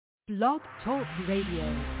Blog Talk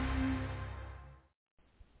Radio.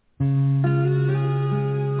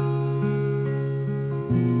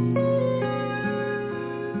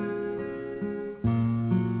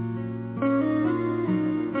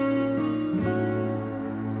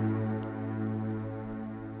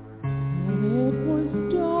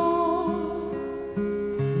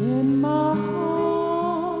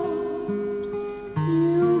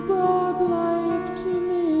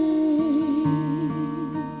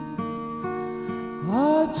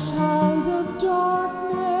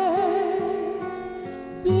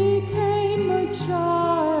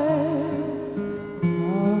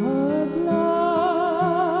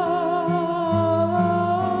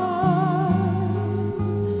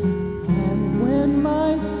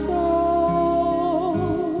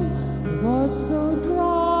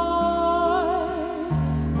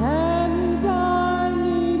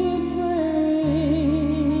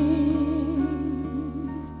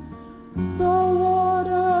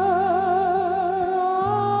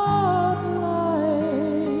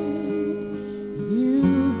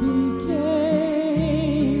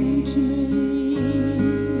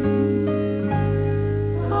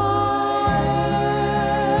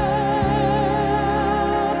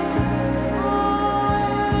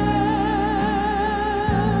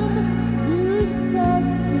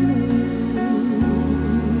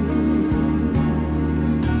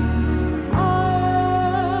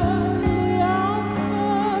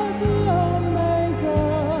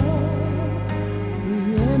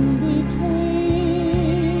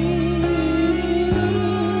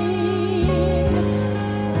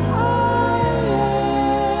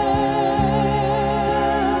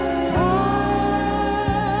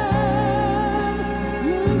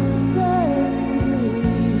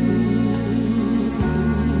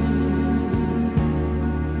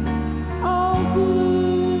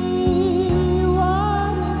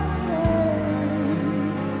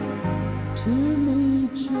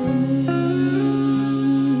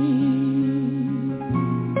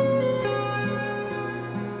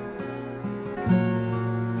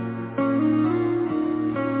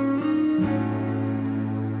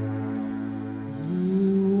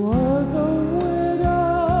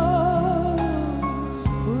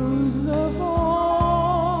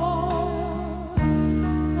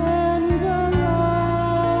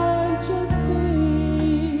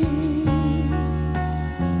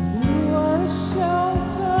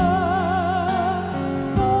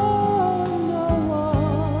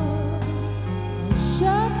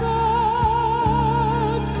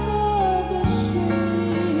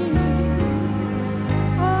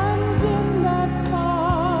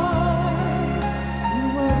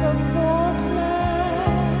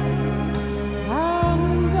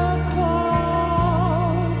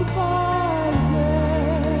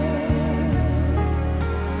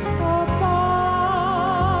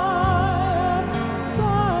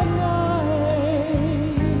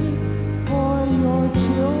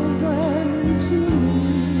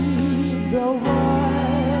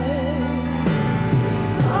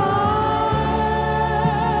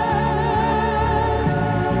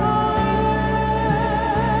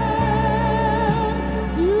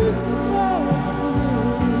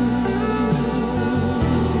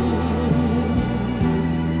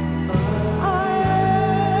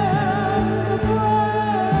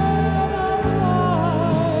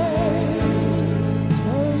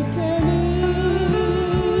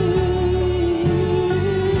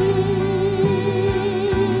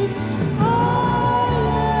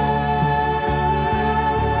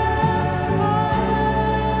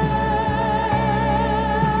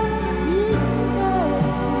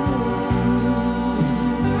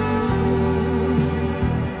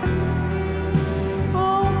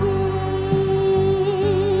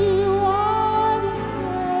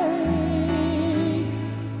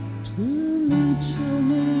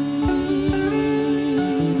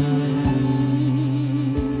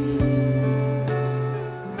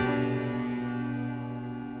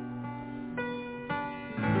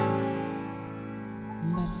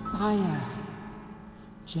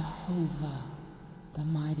 Jehovah, the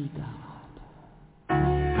mighty God.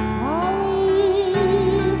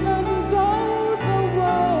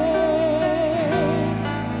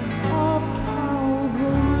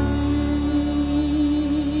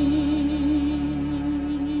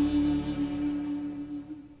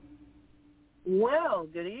 Well,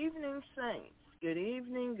 good evening, saints. Good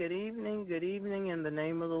evening, good evening, good evening in the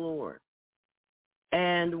name of the Lord.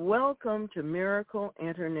 And welcome to Miracle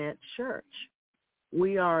Internet Church.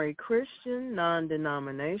 We are a Christian,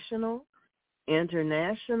 non-denominational,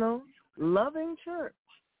 international, loving church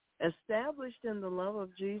established in the love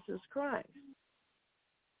of Jesus Christ.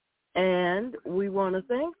 And we want to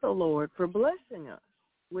thank the Lord for blessing us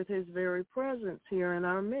with his very presence here in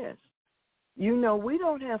our midst. You know, we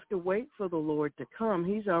don't have to wait for the Lord to come.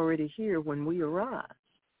 He's already here when we arrive.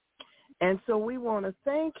 And so we want to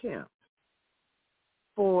thank him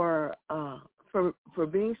for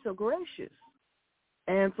being so gracious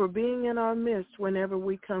and for being in our midst whenever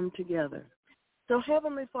we come together. So,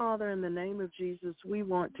 Heavenly Father, in the name of Jesus, we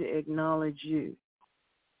want to acknowledge you.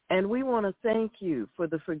 And we want to thank you for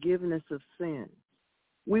the forgiveness of sin.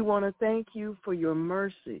 We want to thank you for your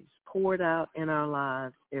mercies poured out in our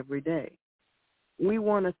lives every day. We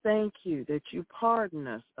want to thank you that you pardon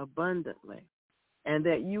us abundantly and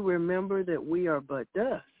that you remember that we are but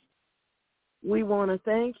dust. We want to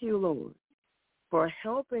thank you, Lord, for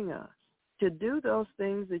helping us to do those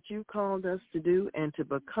things that you called us to do and to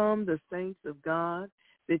become the saints of God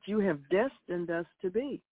that you have destined us to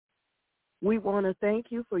be. We want to thank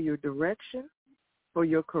you for your direction, for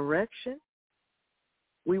your correction.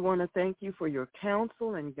 We want to thank you for your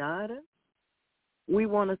counsel and guidance. We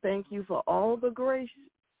want to thank you for all the grace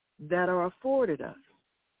that are afforded us,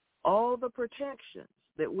 all the protections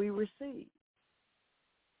that we receive.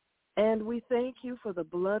 And we thank you for the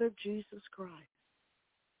blood of Jesus Christ,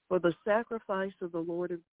 for the sacrifice of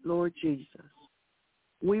the Lord Jesus.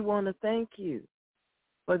 We want to thank you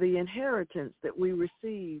for the inheritance that we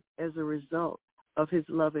receive as a result of his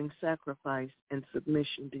loving sacrifice and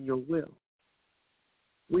submission to your will.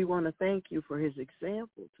 We want to thank you for his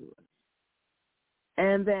example to us,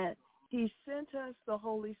 and that he sent us the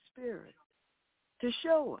Holy Spirit to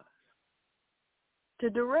show us, to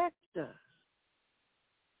direct us,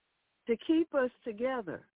 to keep us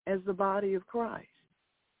together as the body of Christ.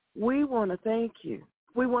 We want to thank you.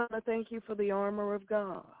 We want to thank you for the armor of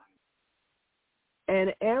God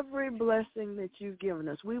and every blessing that you've given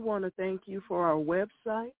us. We want to thank you for our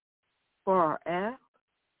website, for our app,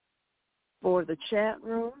 for the chat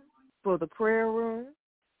room, for the prayer room,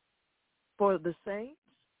 for the saints.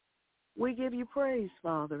 We give you praise,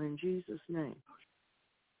 Father, in Jesus' name.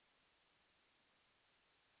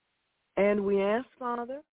 And we ask,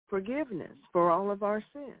 Father, forgiveness for all of our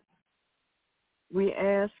sins. We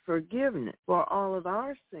ask forgiveness for all of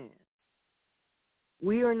our sins.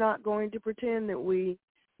 We are not going to pretend that we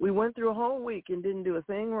went through a whole week and didn't do a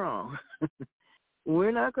thing wrong.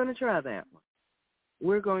 We're not going to try that one.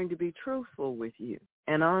 We're going to be truthful with you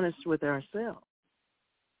and honest with ourselves.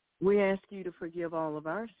 We ask you to forgive all of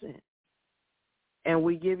our sins. And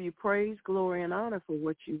we give you praise, glory, and honor for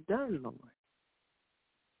what you've done, Lord.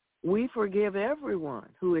 We forgive everyone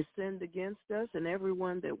who has sinned against us and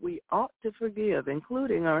everyone that we ought to forgive,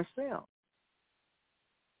 including ourselves.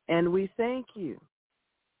 And we thank you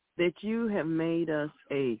that you have made us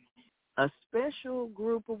a special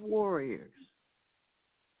group of warriors.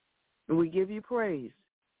 And we give you praise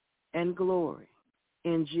and glory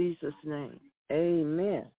in Jesus' name.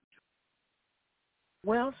 Amen.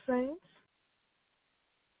 Well, saints,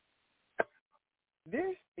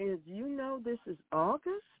 this is August,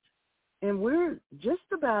 and we're just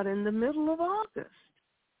about in the middle of August.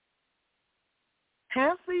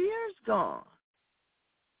 Half the year's gone.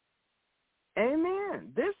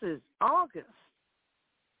 Amen. This is August.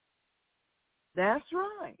 That's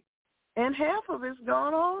right. And half of it's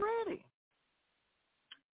gone already.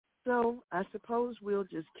 So I suppose we'll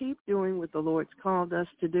just keep doing what the Lord's called us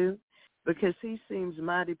to do because he seems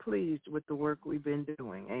mighty pleased with the work we've been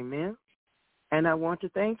doing. Amen. And I want to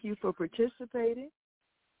thank you for participating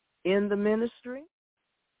in the ministry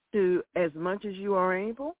to as much as you are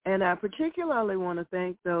able. And I particularly want to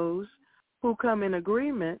thank those who come in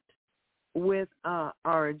agreement with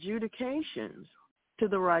our adjudications to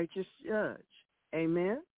the righteous judge.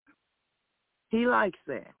 Amen. He likes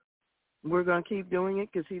that. We're going to keep doing it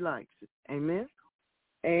because he likes it. Amen.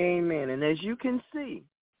 Amen. And as you can see,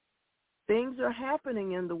 things are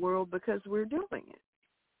happening in the world because we're doing it.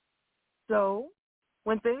 So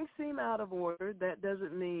when things seem out of order, that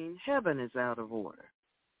doesn't mean heaven is out of order.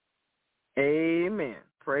 Amen.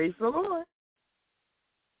 Praise the Lord.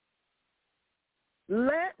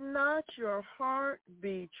 Let not your heart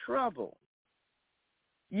be troubled.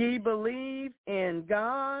 Ye believe in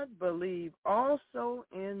God, believe also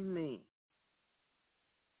in me.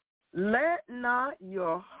 Let not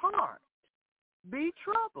your heart be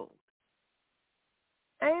troubled.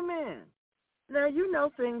 Amen. Now, you know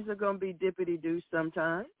things are going to be dippity-doo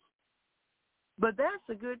sometimes, but that's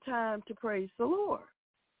a good time to praise the Lord.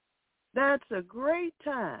 That's a great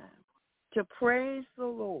time to praise the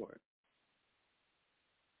Lord.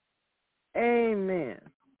 Amen.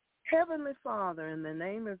 Heavenly Father, in the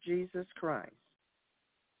name of Jesus Christ,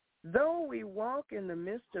 though we walk in the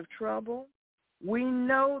midst of trouble, We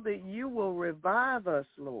know that you will revive us,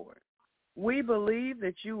 Lord. We believe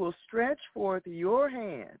that you will stretch forth your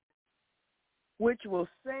hand, which will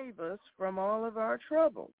save us from all of our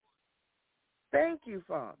troubles. Thank you,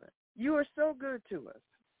 Father. You are so good to us.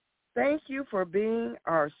 Thank you for being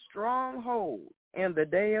our stronghold in the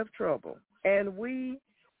day of trouble. And we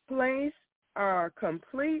place our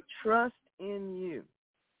complete trust in you.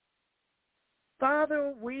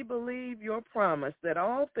 Father, we believe your promise that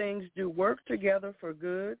all things do work together for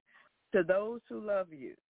good to those who love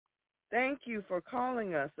you. Thank you for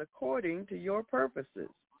calling us according to your purposes.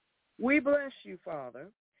 We bless you, Father,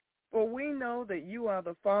 for we know that you are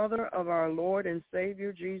the Father of our Lord and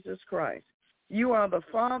Savior, Jesus Christ. You are the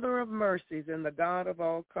Father of mercies and the God of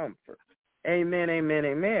all comfort. Amen, amen,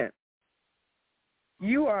 amen.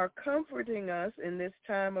 You are comforting us in this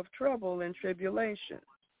time of trouble and tribulation.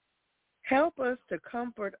 Help us to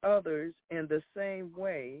comfort others in the same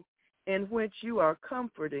way in which you are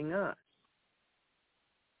comforting us.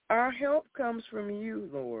 Our help comes from you,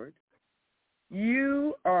 Lord.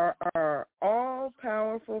 You are our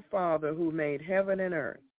all-powerful Father who made heaven and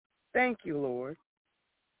earth. Thank you, Lord.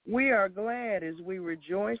 We are glad as we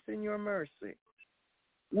rejoice in your mercy.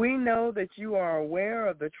 We know that you are aware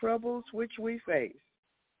of the troubles which we face,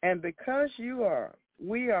 and because you are,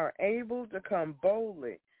 we are able to come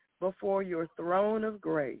boldly before your throne of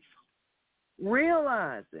grace,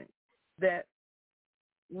 realizing that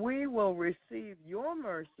we will receive your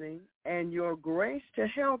mercy and your grace to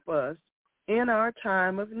help us in our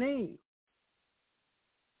time of need.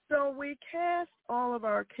 So we cast all of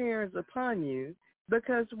our cares upon you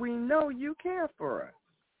because we know you care for us.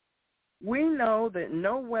 We know that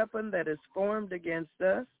no weapon that is formed against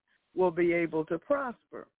us will be able to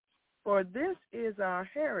prosper, for this is our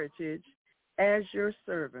heritage as your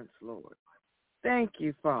servants, Lord. Thank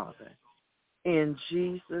you, Father, in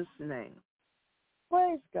Jesus' name.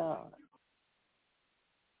 Praise God.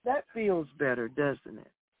 That feels better, doesn't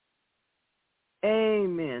it?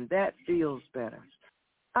 Amen. That feels better.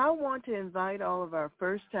 I want to invite all of our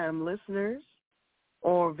first-time listeners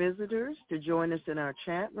or visitors to join us in our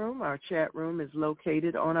chat room. Our chat room is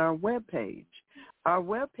located on our webpage. Our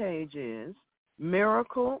webpage is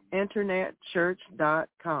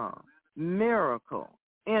miracleinternetchurch.com.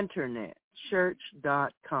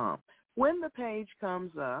 miracleinternetchurch.com. When the page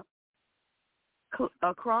comes up,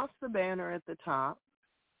 across the banner at the top,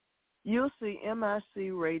 you'll see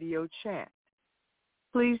MIC Radio Chat.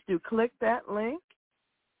 Please do click that link.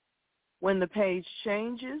 When the page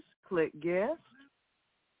changes, click Guest.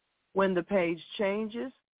 When the page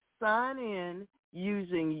changes, sign in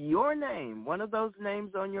using your name, one of those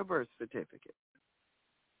names on your birth certificate,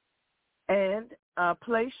 and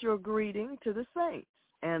place your greeting to the saints,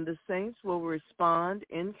 and the saints will respond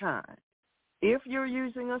in kind. If you're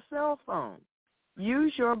using a cell phone,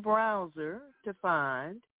 use your browser to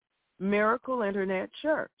find Miracle Internet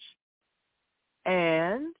Church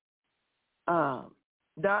and .com.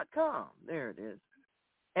 There it is.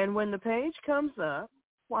 And when the page comes up,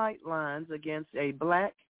 white lines against a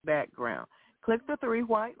black background. Click the 3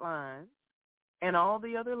 white lines, and all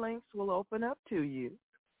the other links will open up to you,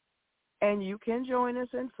 and you can join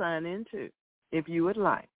us and sign in too, if you would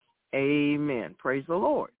like. Amen. Praise the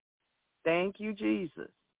Lord. Thank you,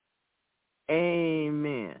 Jesus.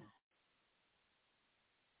 Amen.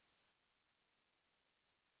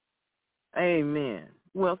 Amen.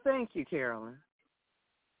 Well, thank you, Carolyn.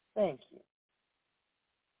 Thank you.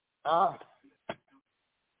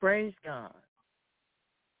 Praise God.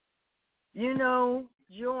 You know,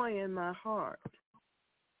 joy in my heart.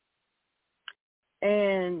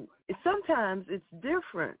 And sometimes it's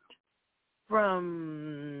different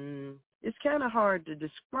from, it's kind of hard to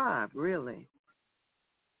describe, really.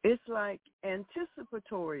 It's like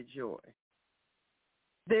anticipatory joy.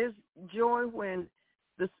 There's joy when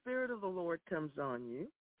the Spirit of the Lord comes on you.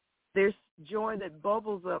 There's joy that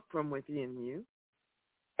bubbles up from within you.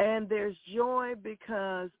 And there's joy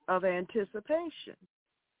because of anticipation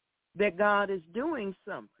that God is doing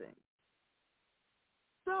something.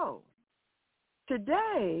 So,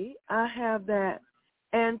 today I have that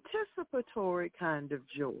anticipatory kind of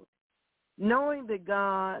joy, knowing that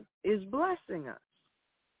God is blessing us.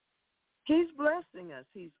 He's blessing us.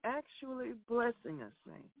 He's actually blessing us,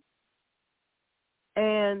 saints.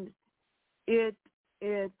 And it's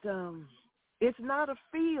not a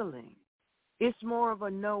feeling. It's more of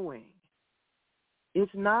a knowing.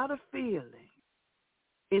 It's not a feeling.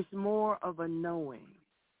 It's more of a knowing.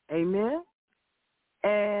 Amen?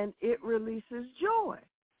 And it releases joy.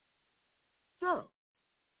 So,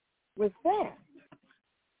 with that,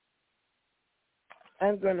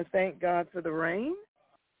 I'm going to thank God for the rain.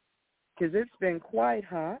 because it's been quite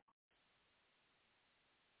hot.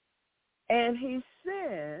 And he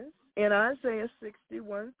says in Isaiah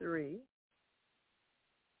 61:3,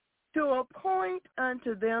 to appoint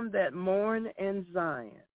unto them that mourn in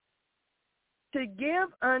Zion, to give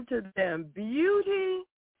unto them beauty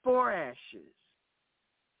for ashes,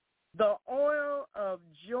 the oil of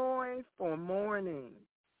joy for mourning,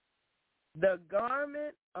 the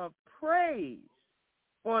garment of praise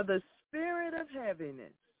for the spirit of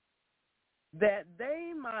heaviness, that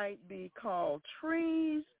they might be called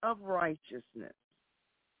trees of righteousness,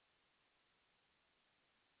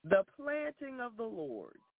 the planting of the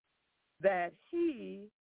Lord, that he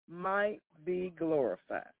might be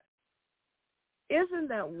glorified. Isn't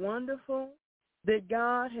that wonderful that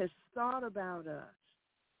God has thought about us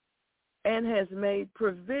and has made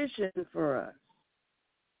provision for us?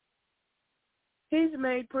 He's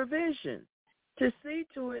made provision to see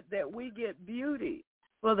to it that we get beauty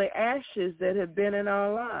for the ashes that have been in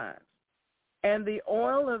our lives and the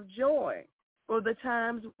oil of joy for the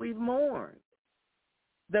times we've mourned,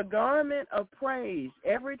 the garment of praise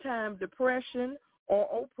every time depression or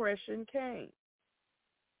oppression came,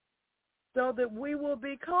 so that we will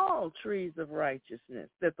be called trees of righteousness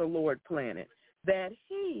that the Lord planted, that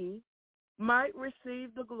he might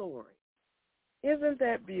receive the glory. Isn't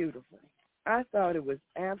that beautiful? I thought it was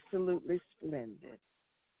absolutely splendid.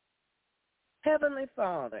 Heavenly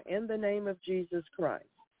Father, in the name of Jesus Christ,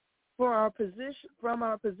 from our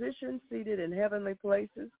position seated in heavenly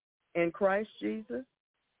places in Christ Jesus,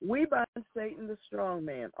 we bind Satan the strong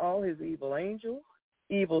man, all his evil angels,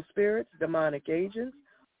 evil spirits, demonic agents,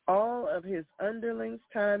 all of his underlings,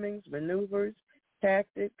 timings, maneuvers,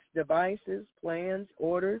 tactics, devices, plans,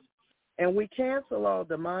 orders, and we cancel all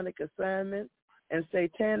demonic assignments and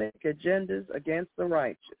satanic agendas against the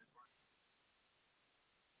righteous.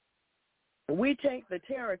 We take the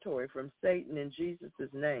territory from Satan in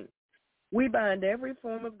Jesus' name. We bind every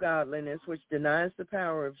form of godliness which denies the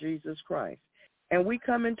power of Jesus Christ. And we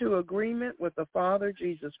come into agreement with the Father,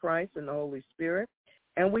 Jesus Christ, and the Holy Spirit.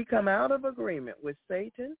 And we come out of agreement with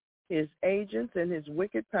Satan, his agents, and his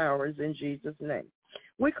wicked powers in Jesus' name.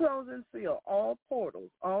 We close and seal all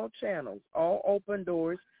portals, all channels, all open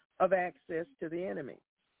doors of access to the enemy.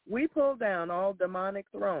 We pull down all demonic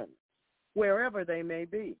thrones, wherever they may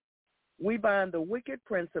be. We bind the wicked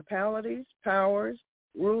principalities, powers,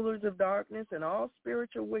 rulers of darkness, and all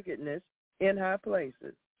spiritual wickedness in high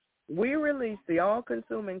places. We release the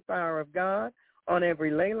all-consuming fire of God on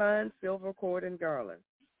every ley line, silver cord, and garland.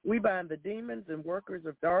 We bind the demons and workers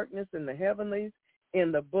of darkness in the heavenlies,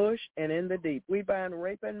 in the bush, and in the deep. We bind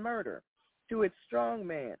rape and murder to its strong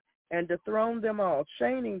man and dethrone them all,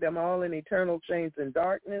 chaining them all in eternal chains in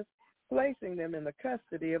darkness, placing them in the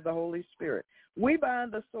custody of the Holy Spirit. We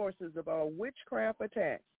bind the sources of all witchcraft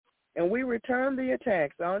attacks, and we return the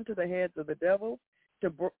attacks onto the heads of the devils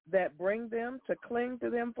that bring them to cling to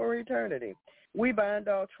them for eternity. We bind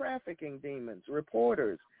all trafficking demons,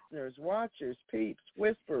 reporters, watchers, peeps,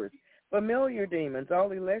 whisperers, familiar demons,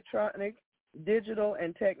 all electronic, digital,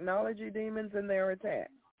 and technology demons and their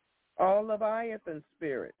attacks, all Leviathan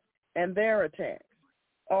spirits and their attacks,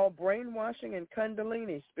 all brainwashing and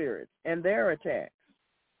Kundalini spirits and their attacks.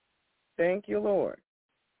 Thank you, Lord.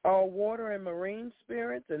 All water and marine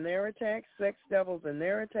spirits and their attacks, sex devils and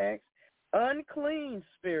their attacks, unclean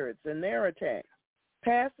spirits and their attacks,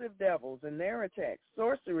 passive devils and their attacks,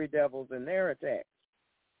 sorcery devils and their attacks,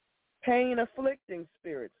 pain-afflicting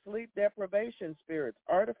spirits, sleep deprivation spirits,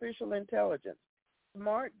 artificial intelligence,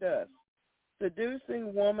 smart dust,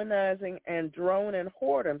 seducing, womanizing, and drone and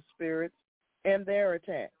whoredom spirits and their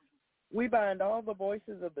attacks. We bind all the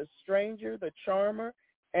voices of the stranger, the charmer,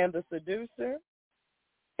 and the seducer,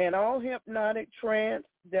 and all hypnotic trance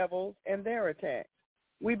devils and their attacks.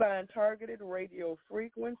 We bind targeted radio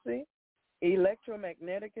frequency,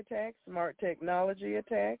 electromagnetic attacks, smart technology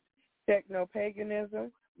attacks,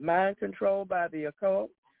 techno-paganism, mind control by the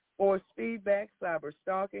occult, force feedback, cyber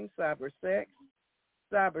stalking, cyber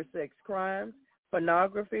sex crimes,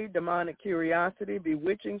 pornography, demonic curiosity,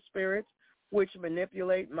 bewitching spirits which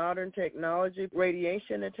manipulate modern technology,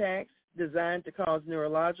 radiation attacks designed to cause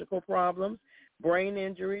neurological problems, brain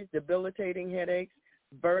injuries, debilitating headaches,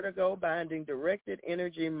 vertigo, binding directed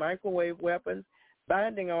energy, microwave weapons,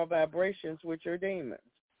 binding all vibrations which are demons.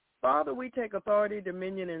 Father, we take authority,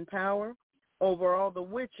 dominion, and power over all the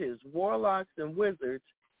witches, warlocks, and wizards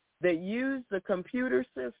that use the computer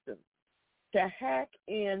system to hack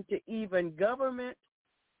into even government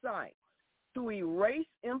sites to erase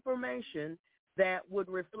information that would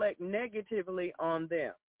reflect negatively on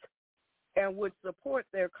them and would support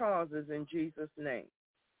their causes in Jesus' name.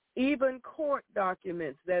 Even court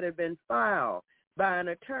documents that have been filed by an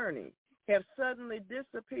attorney have suddenly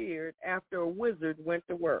disappeared after a wizard went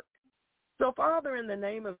to work. So, Father, in the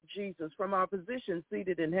name of Jesus, from our position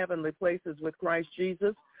seated in heavenly places with Christ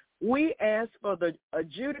Jesus, we ask for the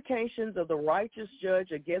adjudications of the righteous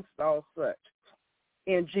judge against all such,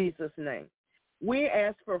 in Jesus' name. We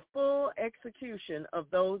ask for full execution of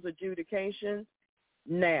those adjudications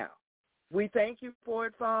now. We thank you for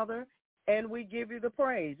it, Father, and we give you the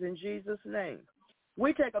praise in Jesus' name.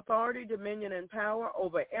 We take authority, dominion, and power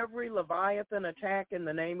over every Leviathan attack in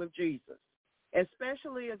the name of Jesus,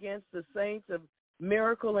 especially against the saints of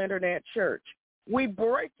Miracle Internet Church. We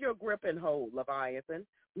break your grip and hold, Leviathan.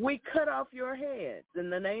 We cut off your heads in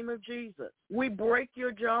the name of Jesus. We break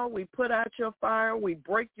your jaw. We put out your fire. We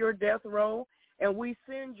break your death roll, and we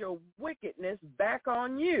send your wickedness back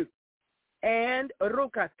on you. And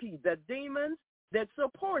Rukaki, the demons that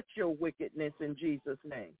support your wickedness in Jesus'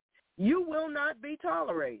 name. You will not be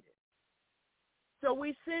tolerated. So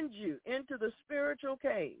we send you into the spiritual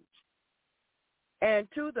cage and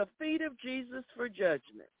to the feet of Jesus for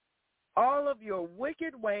judgment. All of your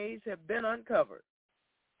wicked ways have been uncovered.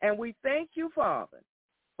 And we thank you, Father,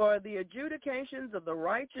 for the adjudications of the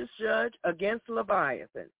righteous judge against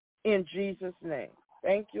Leviathan in Jesus' name.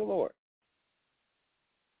 Thank you, Lord.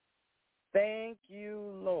 Thank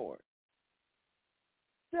you, Lord.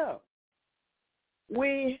 So,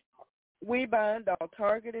 we bind all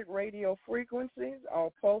targeted radio frequencies,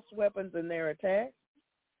 all pulse weapons and their attacks,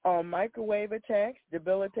 all microwave attacks,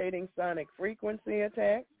 debilitating sonic frequency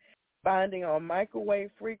attacks, binding all microwave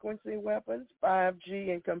frequency weapons,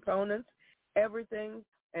 5G and components, everything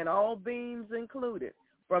and all beams included,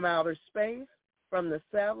 from outer space, from the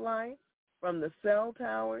satellites, from the cell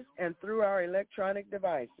towers, and through our electronic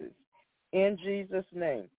devices. In Jesus'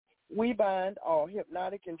 name, we bind all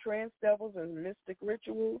hypnotic and trance devils and mystic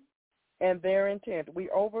rituals and their intent. We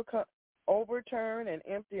overturn and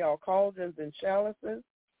empty all cauldrons and chalices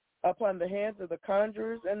upon the heads of the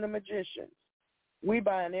conjurers and the magicians. We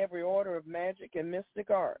bind every order of magic and mystic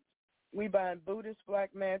arts. We bind Buddhist,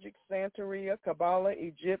 black magic, Santeria, Kabbalah,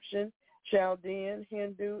 Egyptian, Chaldean,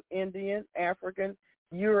 Hindu, Indian, African,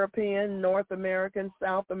 European, North American,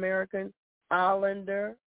 South American,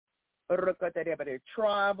 Islander,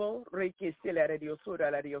 tribal,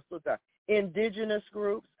 indigenous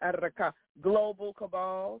groups, global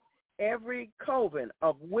cabals, every coven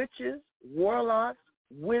of witches, warlocks,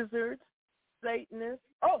 wizards, Satanists,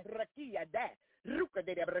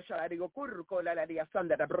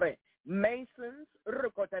 Masons,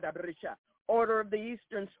 Order of the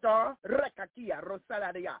Eastern Star,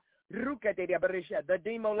 Ruka de Brescia, the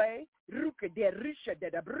Demole, Ruka de Risha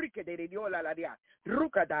de Brica de Diola la dia,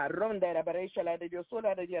 Ruka da Ronda de Brescia la de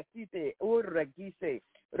Diosola de Diasite, Uragise,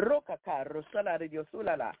 Rocaca, Rosala de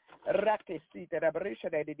Diosola, Rakesita de Brescia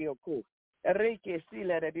de Dioco, Reke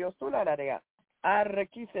Sila de Diosola la dia,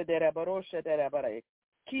 Arrakise de Barosha de Bare,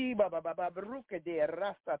 Kiba Baba Ruka de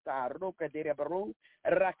Rastata, Roca de Baru,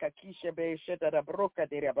 Rakakisha Be Sheta de Broca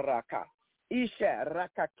de Baraka. Isha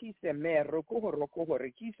rakakise me rokoho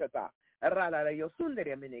rikisata rala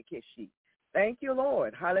yosundere menekeshi. Thank you,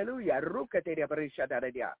 Lord. Hallelujah.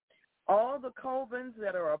 All the covens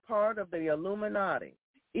that are a part of the Illuminati,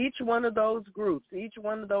 each one of those groups, each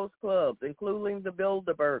one of those clubs, including the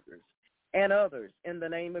Bilderbergers and others, in the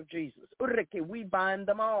name of Jesus. We bind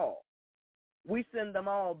them all. We send them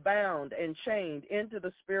all bound and chained into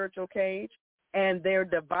the spiritual cage, and their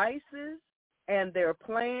devices and their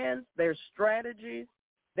plans, their strategies,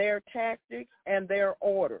 their tactics, and their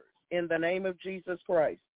orders in the name of Jesus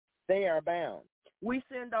Christ. They are bound. We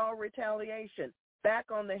send all retaliation back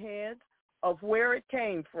on the heads of where it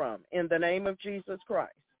came from in the name of Jesus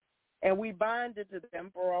Christ. And we bind it to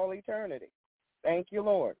them for all eternity. Thank you,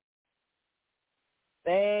 Lord.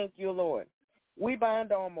 Thank you, Lord. We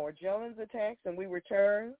bind all Morgellons attacks, and we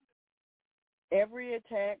return every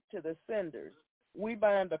attack to the senders. We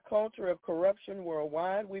bind the culture of corruption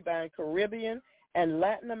worldwide. We bind Caribbean and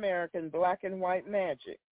Latin American black and white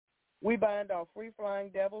magic. We bind all free-flying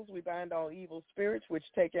devils. We bind all evil spirits which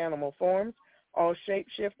take animal forms, all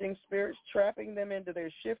shape-shifting spirits, trapping them into their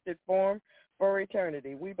shifted form for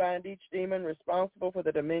eternity. We bind each demon responsible for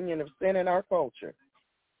the dominion of sin in our culture.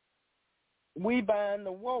 We bind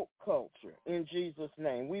the woke culture in Jesus'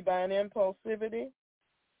 name. We bind impulsivity,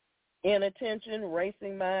 inattention,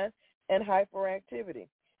 racing mind, and hyperactivity.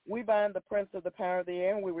 We bind the prince of the power of the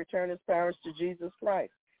air, and we return his powers to Jesus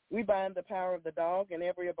Christ. We bind the power of the dog and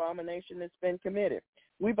every abomination that's been committed.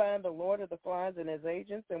 We bind the Lord of the flies and his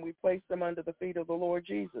agents, and we place them under the feet of the Lord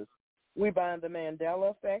Jesus. We bind the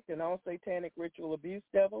Mandela effect and all satanic ritual abuse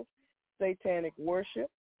devils, satanic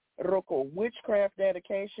worship, witchcraft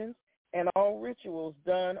dedications, and all rituals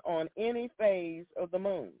done on any phase of the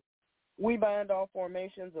moon. We bind all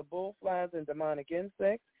formations of bullflies and demonic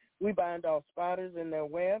insects. We bind all spiders in their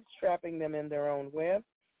webs, trapping them in their own webs.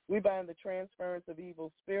 We bind the transference of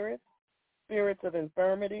evil spirits, spirits of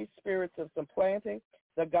infirmity, spirits of supplanting,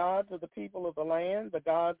 the gods of the people of the land, the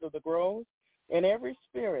gods of the groves, and every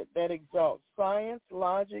spirit that exalts science,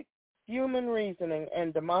 logic, human reasoning,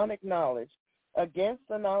 and demonic knowledge against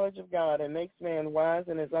the knowledge of God and makes man wise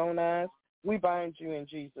in his own eyes. We bind you in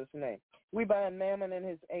Jesus' name. We bind Mammon and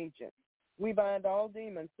his agents. We bind all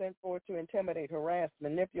demons sent forth to intimidate, harass,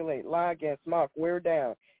 manipulate, lie against, mock, wear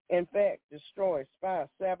down, infect, destroy, spy,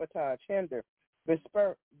 sabotage, hinder,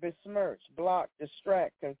 besmirch, block,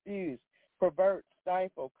 distract, confuse, pervert,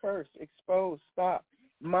 stifle, curse, expose, stop,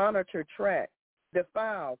 monitor, track,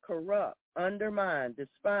 defile, corrupt, undermine,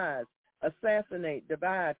 despise, assassinate,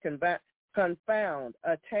 divide, confound,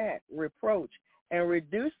 attack, reproach, and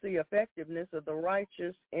reduce the effectiveness of the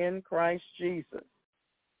righteous in Christ Jesus.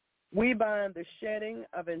 We bind the shedding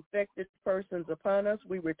of infected persons upon us.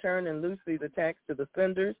 We return and loose these attacks to the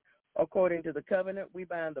senders. According to the covenant, we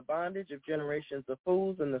bind the bondage of generations of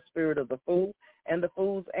fools and the spirit of the fool and the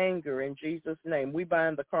fool's anger in Jesus' name. We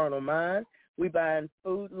bind the carnal mind. We bind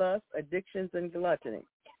food lust, addictions, and gluttony.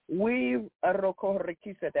 We are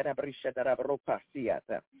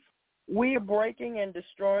breaking and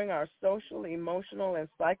destroying our social, emotional, and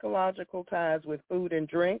psychological ties with food and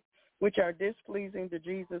drink, which are displeasing to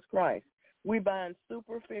Jesus Christ. We bind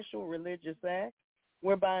superficial religious acts.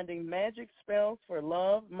 We're binding magic spells for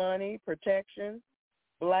love, money, protection,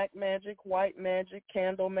 black magic, white magic,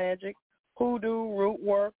 candle magic, hoodoo, root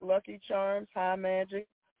work, lucky charms, high magic,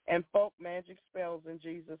 and folk magic spells in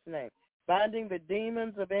Jesus' name. Binding the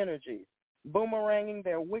demons of energies, boomeranging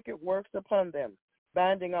their wicked works upon them.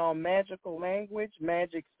 Binding all magical language,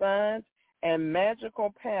 magic signs, and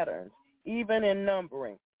magical patterns, even in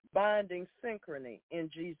numbering. Binding synchrony in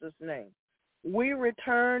Jesus' name. We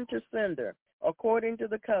return to sender, according to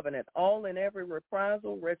the covenant, all and every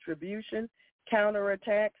reprisal, retribution,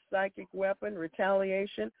 counterattack, psychic weapon,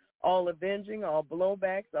 retaliation, all avenging, all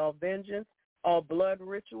blowbacks, all vengeance, all blood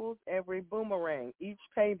rituals, every boomerang, each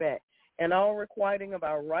payback, and all requiting of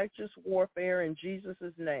our righteous warfare in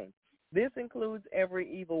Jesus' name. This includes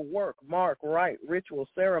every evil work, mark, rite, ritual,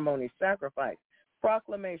 ceremony, sacrifice,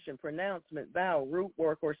 proclamation, pronouncement, vow, root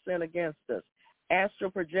work, or sin against us.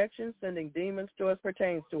 Astral projection, sending demons to us,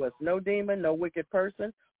 pertains to us. No demon, no wicked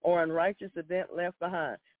person, or unrighteous event left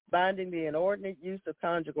behind. Binding the inordinate use of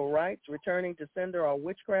conjugal rights, returning to sender all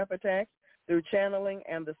witchcraft attacks through channeling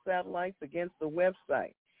and the satellites against the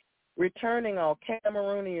website. Returning all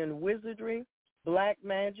Cameroonian wizardry, black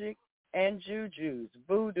magic, and jujus,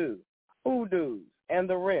 voodoo, hoodoos, and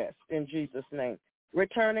the rest in Jesus' name.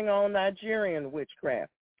 Returning all Nigerian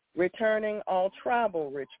witchcraft. Returning all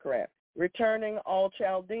tribal witchcraft. Returning all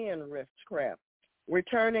Chaldean witchcraft.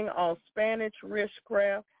 Returning all Spanish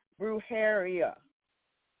witchcraft, brujeria.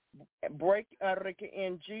 Break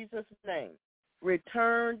in Jesus' name.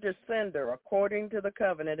 Return to sender according to the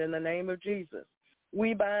covenant in the name of Jesus.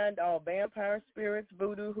 We bind all vampire spirits,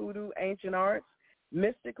 voodoo, hoodoo, ancient arts,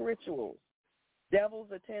 mystic rituals, devils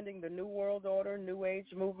attending the New World Order, New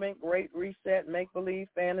Age movement, Great Reset, make-believe,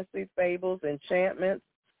 fantasy, fables, enchantments,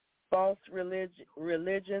 false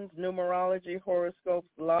religions, numerology, horoscopes,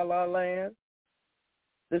 la-la land,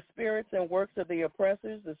 the spirits and works of the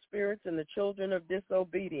oppressors, the spirits and the children of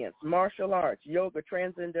disobedience, martial arts, yoga,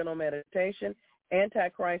 transcendental meditation,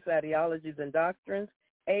 antichrist ideologies and doctrines,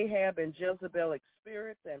 Ahab and Jezebelic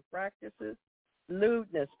spirits and practices,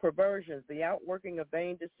 lewdness, perversions, the outworking of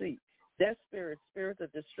vain deceit, death spirits, spirits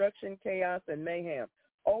of destruction, chaos, and mayhem,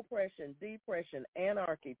 oppression, depression,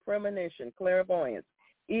 anarchy, premonition, clairvoyance,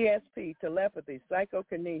 ESP, telepathy,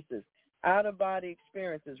 psychokinesis, out-of-body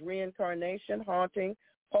experiences, reincarnation, haunting,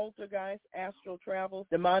 poltergeist, astral travels,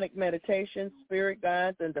 demonic meditation, spirit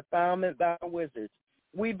guides, and defilement by wizards.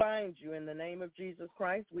 We bind you in the name of Jesus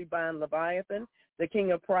Christ. We bind Leviathan, the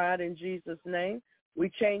king of pride, in Jesus' name. We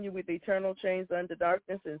chain you with eternal chains unto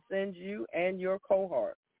darkness and send you and your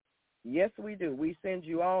cohort. Yes, we do. We send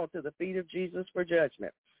you all to the feet of Jesus for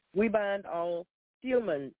judgment. We bind all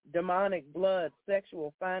human, demonic, blood,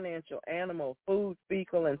 sexual, financial, animal, food,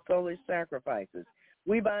 fecal, and soulish sacrifices.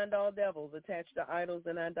 We bind all devils attached to idols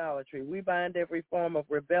and idolatry. We bind every form of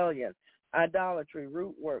rebellion, idolatry,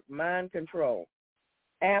 root work, mind control,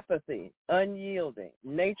 apathy, unyielding,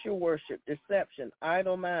 nature worship, deception,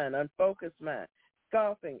 idle mind, unfocused mind,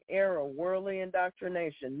 scoffing, error, worldly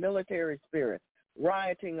indoctrination, military spirits,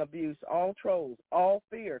 rioting, abuse, all trolls, all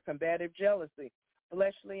fear, combative jealousy,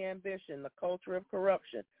 fleshly ambition, the culture of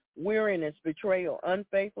corruption, weariness, betrayal,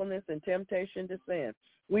 unfaithfulness, and temptation to sin.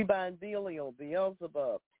 We bind Belial,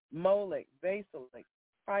 Beelzebub, Molech, Basilic,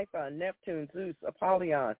 Python, Neptune, Zeus,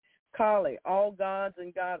 Apollyon, Kali, all gods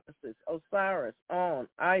and goddesses, Osiris, On,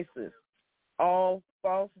 Isis, all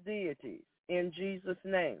false deities, in Jesus'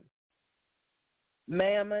 name.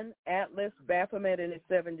 Mammon, Atlas, Baphomet, and his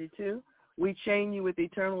 72. We chain you with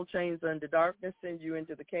eternal chains under darkness, send you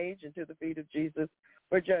into the cage and to the feet of Jesus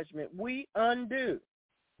for judgment. We undo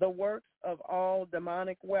the works of all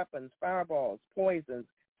demonic weapons, fireballs, poisons,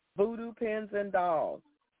 voodoo pins and dolls,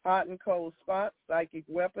 hot and cold spots, psychic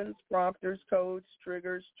weapons, prompters, codes,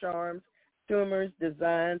 triggers, charms, tumors,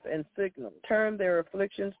 designs, and signals. Turn their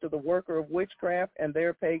afflictions to the worker of witchcraft and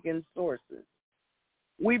their pagan sources.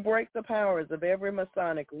 We break the powers of every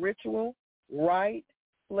Masonic ritual, rite,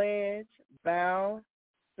 pledge, vow,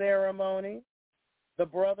 ceremony, the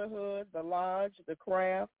brotherhood, the lodge, the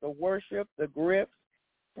craft, the worship, the grips,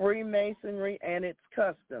 Freemasonry, and its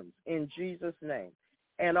customs in Jesus' name,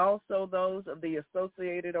 and also those of the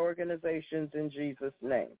associated organizations in Jesus'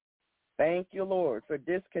 name. Thank you, Lord, for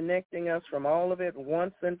disconnecting us from all of it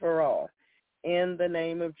once and for all in the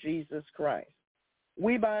name of Jesus Christ.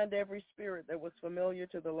 We bind every spirit that was familiar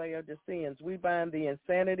to the Laodiceans. We bind the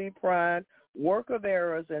insanity, pride, work of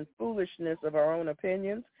errors, and foolishness of our own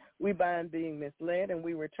opinions. We bind being misled, and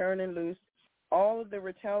we return and loose all of the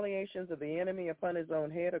retaliations of the enemy upon his own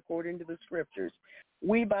head according to the scriptures.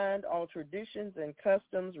 We bind all traditions and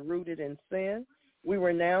customs rooted in sin. We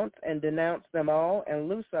renounce and denounce them all and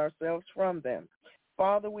loose ourselves from them.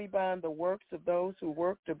 Father, we bind the works of those who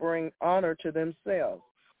work to bring honor to themselves.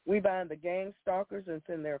 We bind the gang stalkers and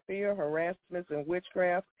send their fear, harassments, and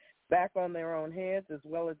witchcraft back on their own heads as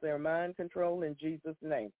well as their mind control in Jesus'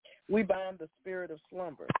 name. We bind the spirit of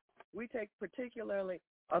slumber. We take particularly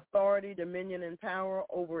authority, dominion, and power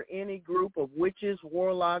over any group of witches,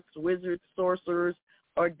 warlocks, wizards, sorcerers,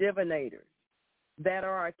 or divinators that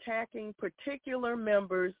are attacking particular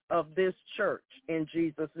members of this church in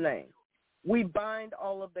Jesus' name. We bind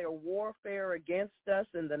all of their warfare against us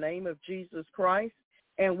in the name of Jesus Christ,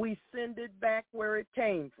 and we send it back where it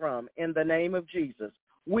came from in the name of Jesus.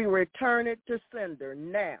 We return it to sender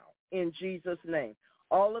now in Jesus' name.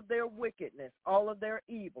 All of their wickedness, all of their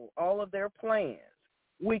evil, all of their plans,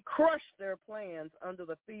 we crush their plans under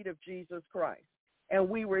the feet of Jesus Christ, and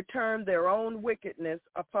we return their own wickedness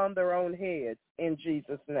upon their own heads in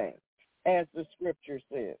Jesus' name, as the scripture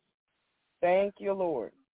says. Thank you,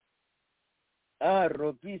 Lord.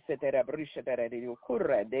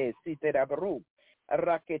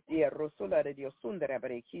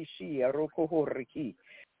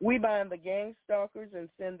 We bind the gang stalkers and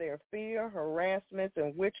send their fear, harassments,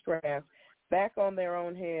 and witchcraft back on their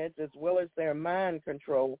own heads as well as their mind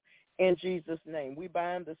control in Jesus' name. We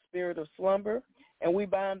bind the spirit of slumber, and we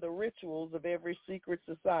bind the rituals of every secret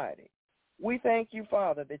society. We thank you,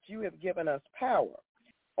 Father, that you have given us power.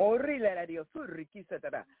 We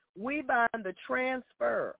bind the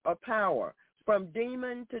transfer of power from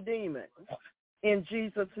demon to demon in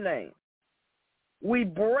Jesus' name. We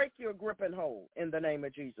break your grip and hold in the name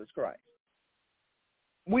of Jesus Christ.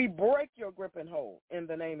 We break your grip and hold in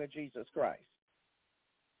the name of Jesus Christ.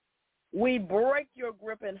 We break your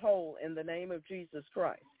grip and hold in the name of Jesus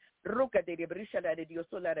Christ. Ruka de brishala de Dios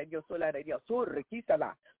sola de Dios sola de Dios sorre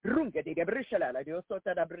kisala runga de brishala de Dios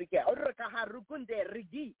sota da briga orka harukunde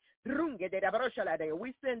rigi runga de brishala de.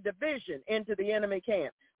 We send division into the enemy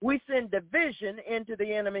camp. We send division into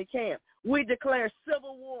the enemy camp. We declare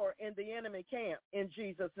civil war in the enemy camp in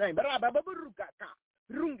Jesus' name.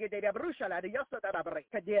 Runga de brishala de Dios sota da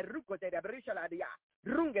briga de ruko de brishala de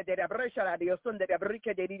runga de brishala de Dios sonda de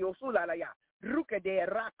briga de Dios sola la ya. Ruka de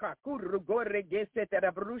raka kurugore gesete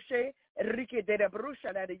da brushe rike de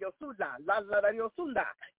brusha da yosula la la yosunda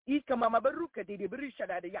ika mama baruka de brisha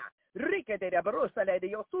da ya rike de brosa da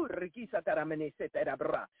yosur rikisa da menesete da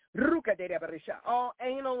bra ruka de brisha. All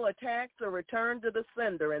anal attacks are returned to the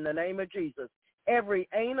sender in the name of Jesus. Every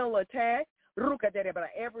anal attack, ruka de bra,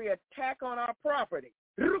 every attack on our property,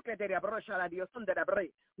 ruka de brosha da yosunda da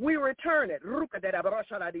bre, we return it. Ruka de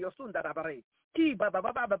brosha da yosunda da bre.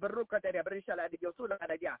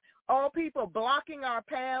 All people blocking our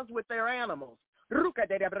paths with their animals.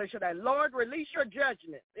 Lord, release your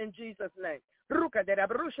judgment in Jesus' name. Runge de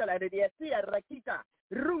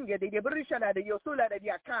brishala de yosula de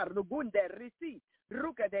yakar lugunde risi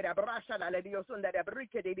ruka de brashala de yosunda de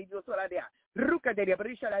brike de yosula de ruka de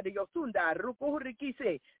brishala de yosunda ruku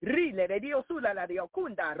rikise rile de yosula de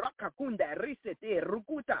yokunda rakakunda risete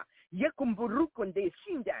rukuta yekumburukun de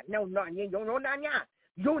sinda no nanya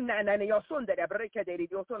yonana ne yosunda de brike de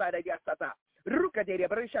yosula de yasata ruka de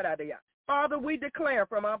brishala de Father, we declare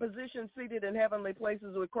from our position seated in heavenly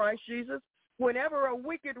places with Christ Jesus, whenever a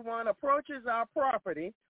wicked one approaches our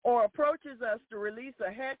property or approaches us to release a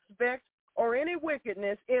hex, vex, or any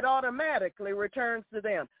wickedness, it automatically returns to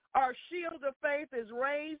them. Our shield of faith is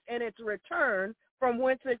raised and it's returned from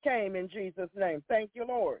whence it came in Jesus' name. Thank you,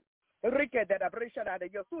 Lord. Runga de la brocha de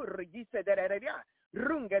ocurre, quise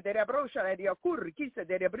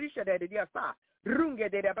de brisha de diasa, runga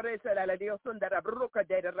de la bresa la diosun de la broca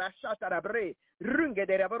de la rashata la bre, runga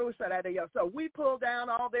de la brocha la diosa. We pull down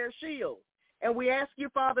all their shields, and we ask you,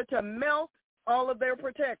 Father, to melt all of their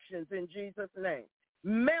protections in Jesus' name.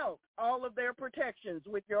 Melt all of their protections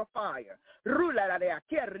with your fire. Rula la de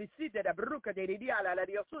aquerrisite de bruca de diala la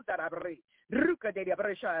diosuta la bre, ruca de la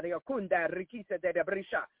bresha de ocunda, riquise de la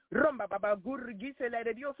bresha, romba baba gurgise la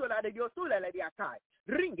de diosula de diosula la de acai,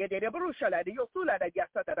 ringe de la brusha la de diosula la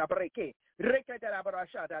diasata la breke, reke de la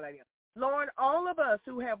brasha la dia. Lord, all of us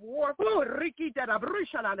who have warfare, riki de la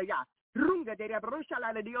brusha la dia, runga de la brusha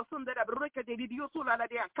la de diosunda de la breke de diosula la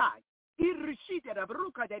de acai. Irrishite da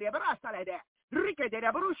bruca de brasa la de Rike de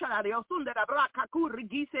la brusha la de osun de la braca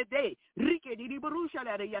curgise de Rike di brusha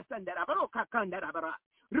la de yasan de la broca candara bra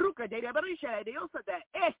Ruka de la brusha la de osa de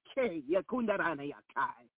eke yakundarana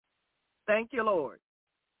yakai. Thank you, Lord.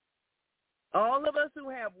 All of us who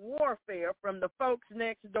have warfare from the folks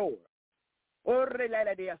next door. Orre la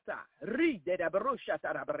de yasa ri de la brusha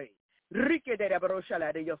tarabre Rike de la brusha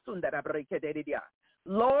la de yosun de la breke de dia.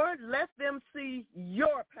 Lord, let them see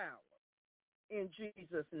your power. In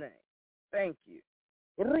Jesus' name. Thank you.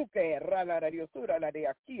 We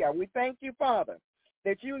thank you, Father,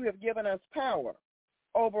 that you have given us power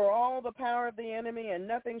over all the power of the enemy, and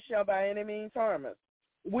nothing shall by any means harm us.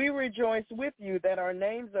 We rejoice with you that our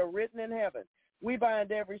names are written in heaven. We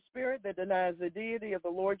bind every spirit that denies the deity of the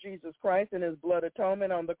Lord Jesus Christ and his blood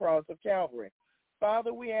atonement on the cross of Calvary.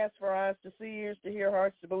 Father, we ask for eyes to see, ears to hear,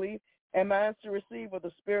 hearts to believe, and minds to receive what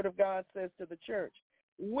the Spirit of God says to the church.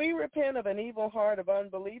 We repent of an evil heart of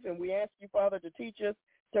unbelief, and we ask you, Father, to teach us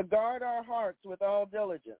to guard our hearts with all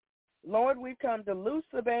diligence. Lord, we've come to loose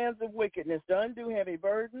the bands of wickedness, to undo heavy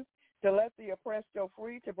burdens, to let the oppressed go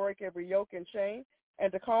free, to break every yoke and chain,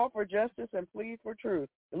 and to call for justice and plead for truth.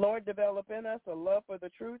 Lord, develop in us a love for the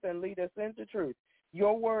truth and lead us into truth.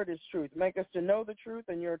 Your word is truth. Make us to know the truth,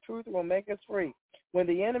 and your truth will make us free. When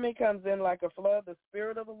the enemy comes in like a flood, the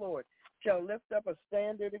Spirit of the Lord shall lift up a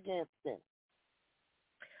standard against him.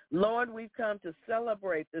 Lord, we've come to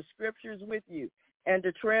celebrate the scriptures with you and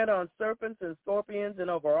to tread on serpents and scorpions and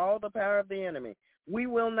over all the power of the enemy. We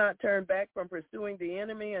will not turn back from pursuing the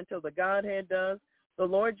enemy until the Godhead does. The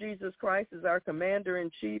Lord Jesus Christ is our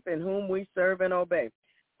commander-in-chief in whom we serve and obey.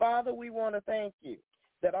 Father, we want to thank you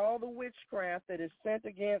that all the witchcraft that is sent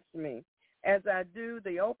against me, as I do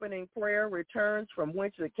the opening prayer, returns from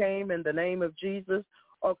whence it came in the name of Jesus,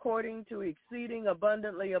 according to exceeding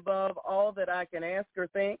abundantly above all that I can ask or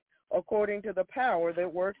think, according to the power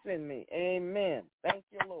that works in me. Amen. Thank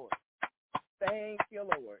you, Lord. Thank you,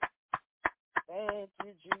 Lord. Thank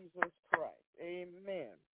you, Jesus Christ. Amen.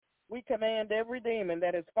 We command every demon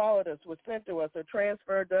that has followed us, was sent to us, or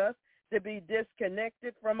transferred to us, to be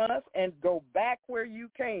disconnected from us and go back where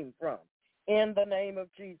you came from, in the name of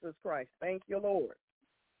Jesus Christ. Thank you, Lord.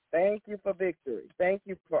 Thank you for victory. Thank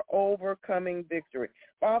you for overcoming victory.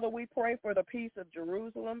 Father, we pray for the peace of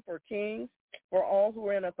Jerusalem, for kings, for all who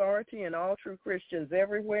are in authority, and all true Christians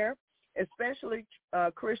everywhere, especially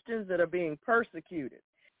Christians that are being persecuted,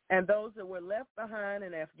 and those that were left behind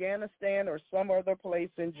in Afghanistan or some other place,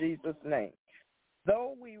 in Jesus' name.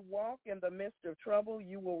 Though we walk in the midst of trouble,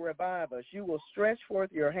 you will revive us. You will stretch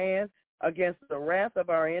forth your hand against the wrath of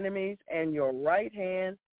our enemies, and your right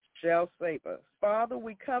hand shall save us. Father,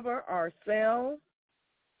 we cover ourselves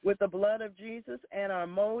with the blood of Jesus and our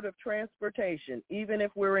mode of transportation, even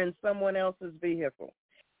if we're in someone else's vehicle,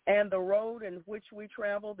 and the road in which we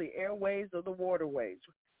travel, the airways or the waterways,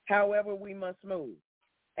 however we must move.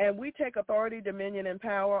 And we take authority, dominion, and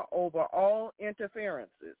power over all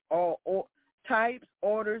interferences, all types,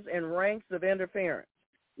 orders, and ranks of interference.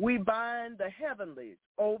 We bind the heavenlies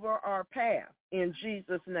over our path in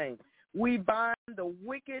Jesus' name. We bind the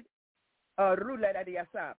wicked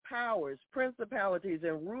powers, principalities,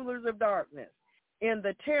 and rulers of darkness in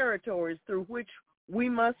the territories through which we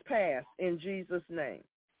must pass in Jesus' name.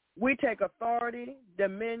 We take authority,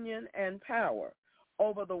 dominion, and power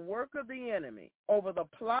over the work of the enemy, over the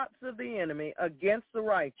plots of the enemy against the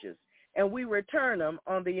righteous, and we return them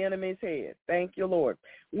on the enemy's head. Thank you, Lord.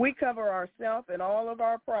 We cover ourselves and all of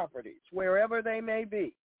our properties, wherever they may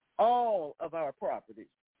be, all of our properties,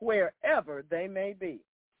 wherever they may be,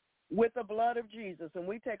 with the blood of Jesus, and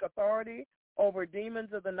we take authority over demons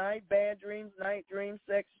of the night, bad dreams, night dreams,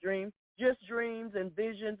 sex dreams, just dreams and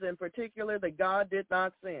visions in particular that God did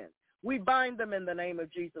not send. We bind them in the name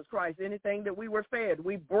of Jesus Christ. Anything that we were fed,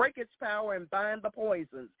 we break its power and bind the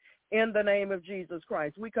poisons in the name of Jesus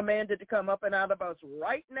Christ. We command it to come up and out of us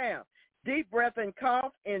right now. Deep breath and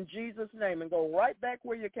cough in Jesus' name and go right back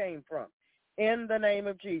where you came from. In the name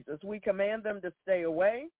of Jesus, we command them to stay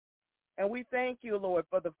away. And we thank you, Lord,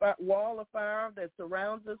 for the wall of fire that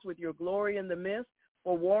surrounds us with your glory in the midst,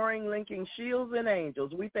 for warring, linking shields and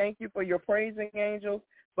angels. We thank you for your praising angels,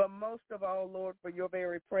 but most of all, Lord, for your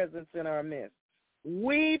very presence in our midst.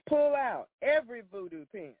 We pull out every voodoo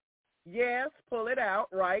pin. Yes, pull it out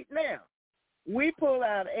right now. We pull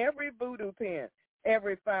out every voodoo pin,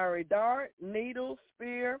 every fiery dart, needle,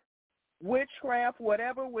 spear, witchcraft,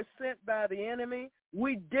 whatever was sent by the enemy,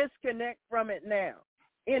 we disconnect from it now.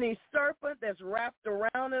 Any serpent that's wrapped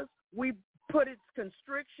around us, we put its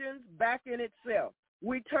constrictions back in itself.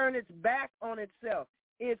 We turn its back on itself.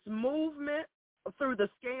 Its movement through the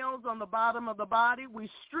scales on the bottom of the body, we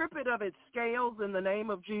strip it of its scales in the name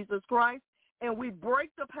of Jesus Christ, and we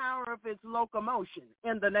break the power of its locomotion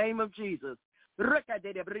in the name of Jesus.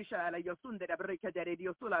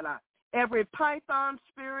 Every python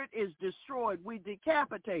spirit is destroyed. We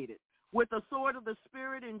decapitate it with the sword of the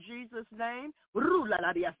Spirit in Jesus' name.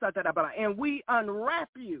 And we unwrap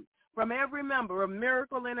you from every member of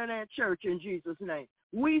Miracle Internet Church in Jesus' name.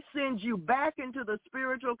 We send you back into the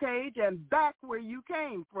spiritual cage and back where you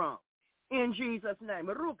came from in Jesus' name.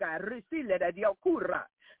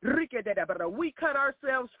 We cut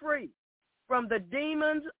ourselves free from the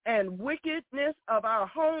demons and wickedness of our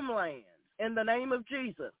homelands in the name of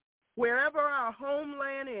Jesus. Wherever our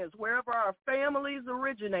homeland is, wherever our families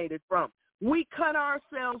originated from, we cut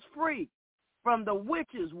ourselves free from the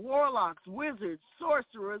witches, warlocks, wizards,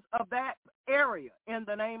 sorcerers of that area in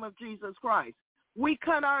the name of Jesus Christ. We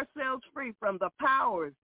cut ourselves free from the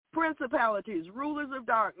powers, principalities, rulers of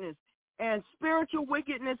darkness, and spiritual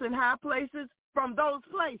wickedness in high places from those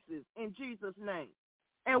places in Jesus' name.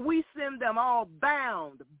 And we send them all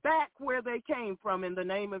bound back where they came from in the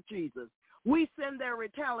name of Jesus. We send their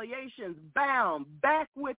retaliations bound back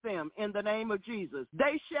with them in the name of Jesus.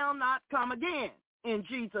 They shall not come again in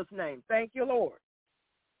Jesus' name. Thank you, Lord.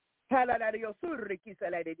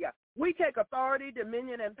 We take authority,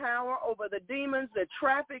 dominion, and power over the demons that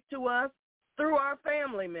traffic to us through our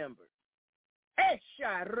family members.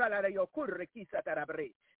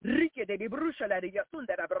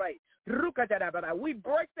 We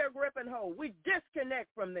break their grip and hold. We disconnect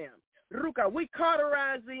from them. We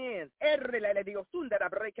cauterize the ends.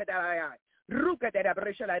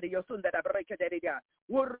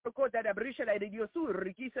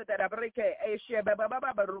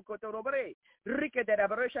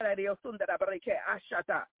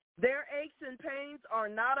 Their aches and pains are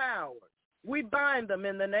not ours. We bind them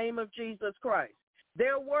in the name of Jesus Christ.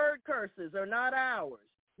 Their word curses are not ours.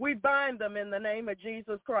 We bind them in the name of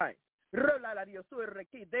Jesus Christ. Their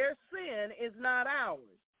sin is not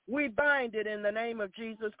ours. We bind it in the name of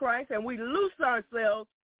Jesus Christ, and we loose ourselves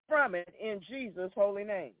from it in Jesus' holy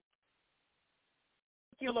name.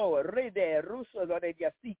 Thank you, Lord.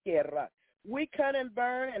 We cut and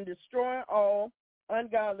burn and destroy all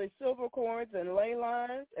ungodly silver cords and ley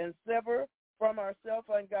lines and sever from ourselves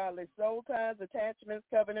ungodly soul ties, attachments,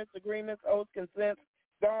 covenants, agreements, oaths, consents,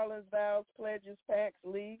 garlands, vows, pledges, pacts,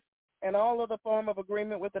 leagues, and all other form of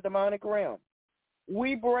agreement with the demonic realm.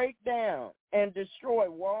 We break down and destroy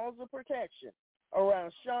walls of protection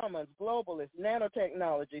around shamans, globalists,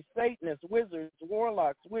 nanotechnology, Satanists, wizards,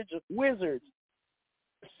 warlocks, wizards,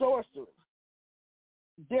 sorcerers,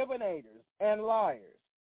 divinators, and liars.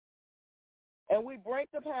 And we break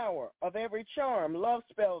the power of every charm, love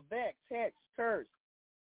spell, vex, hex, curse,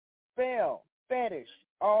 spell, fetish,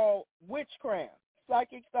 all witchcraft,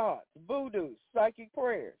 psychic thoughts, voodoo, psychic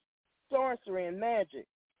prayers, sorcery and magic,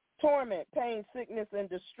 torment, pain, sickness, and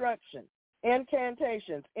destruction,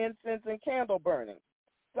 incantations, incense, and candle burning,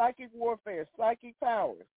 psychic warfare, psychic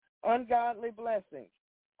powers, ungodly blessings,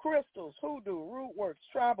 crystals, hoodoo, root works,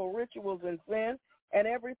 tribal rituals, and sin, and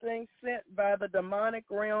everything sent by the demonic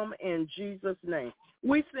realm in Jesus' name.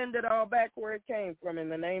 We send it all back where it came from in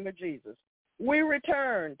the name of Jesus. We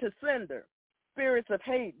return to sender spirits of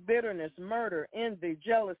hate, bitterness, murder, envy,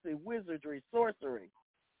 jealousy, wizardry, sorcery,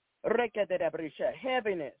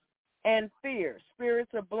 heaviness, and fear,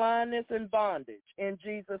 spirits of blindness and bondage in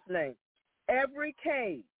Jesus' name. Every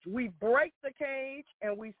cage, we break the cage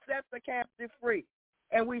and we set the captive free.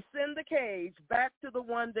 And we send the cage back to the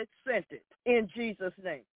one that sent it in Jesus'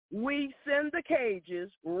 name. We send the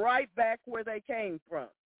cages right back where they came from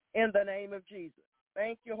in the name of Jesus.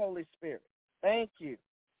 Thank you, Holy Spirit. Thank you.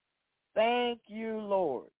 Thank you,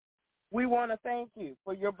 Lord. We want to thank you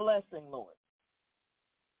for your blessing, Lord.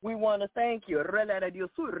 We want to thank you.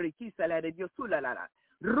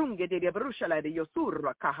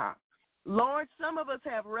 Lord, some of us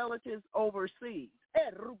have relatives overseas.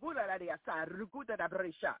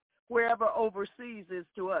 Wherever overseas is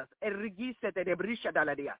to us.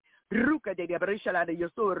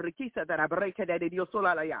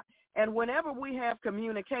 And whenever we have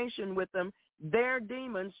communication with them, their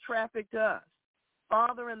demons traffic to us.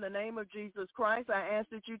 Father, in the name of Jesus Christ, I ask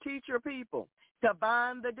that you teach your people to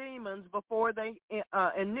bind the demons before they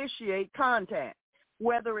initiate contact,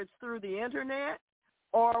 whether it's through the internet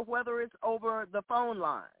or whether it's over the phone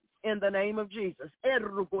lines, in the name of Jesus.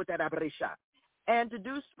 And to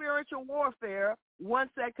do spiritual warfare once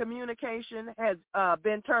that communication has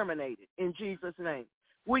been terminated, in Jesus' name.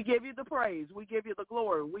 We give you the praise. We give you the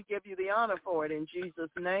glory. We give you the honor for it in Jesus'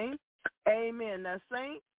 name. Amen. Now,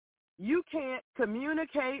 saints, you can't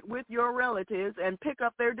communicate with your relatives and pick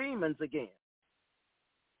up their demons again.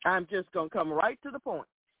 I'm just going to come right to the point.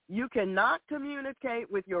 You cannot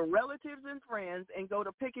communicate with your relatives and friends and go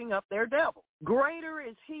to picking up their devil. Greater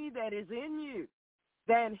is he that is in you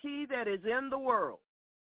than he that is in the world.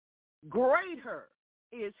 Greater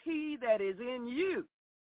is he that is in you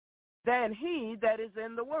than he that is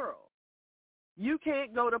in the world. You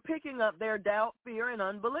can't go to picking up their doubt, fear, and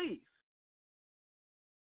unbelief.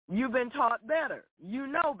 You've been taught better. You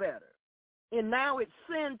know better. And now it's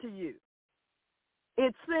sin to you.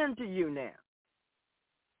 It's sin to you now.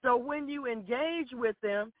 So when you engage with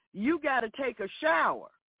them, you got to take a shower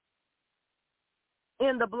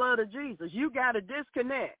in the blood of Jesus. You got to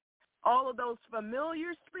disconnect all of those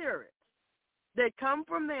familiar spirits that come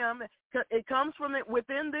from them. It comes from it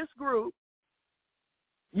within this group.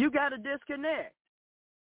 You got to disconnect.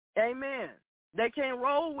 Amen. They can't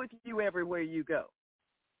roll with you everywhere you go.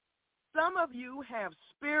 Some of you have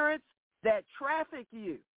spirits that traffic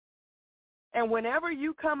you. And whenever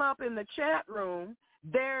you come up in the chat room,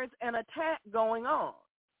 there's an attack going on.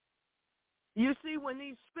 You see, when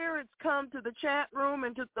these spirits come to the chat room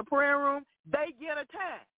and to the prayer room, they get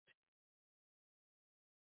attacked.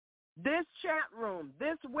 This chat room,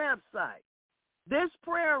 this website, this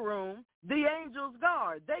prayer room, the angels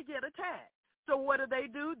guard, they get attacked. So what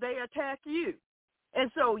do? They attack you.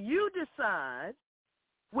 And so you decide,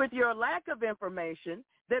 with your lack of information,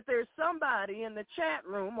 that there's somebody in the chat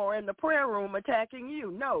room or in the prayer room attacking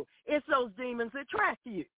you. No, it's those demons that track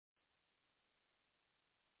you.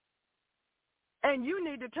 And you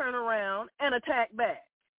need to turn around and attack back.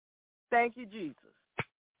 Thank you, Jesus.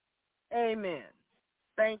 Amen.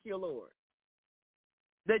 Thank you, Lord.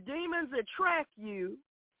 The demons that track you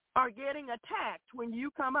are getting attacked when you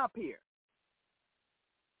come up here.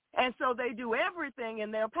 And so they do everything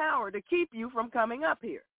in their power to keep you from coming up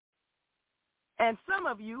here. And some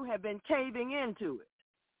of you have been caving into it.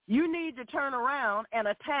 You need to turn around and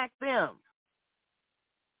attack them.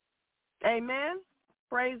 Amen?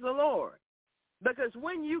 Praise the Lord. Because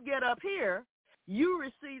when you get up here, you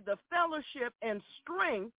receive the fellowship and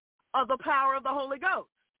strength of the power of the Holy Ghost.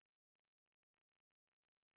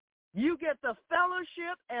 You get the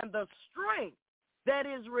fellowship and the strength that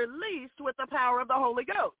is released with the power of the Holy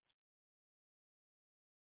Ghost.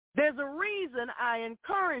 There's a reason I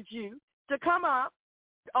encourage you to come up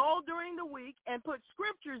all during the week and put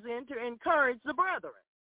scriptures in to encourage the brethren.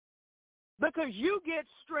 Because you get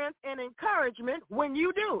strength and encouragement when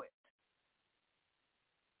you do it.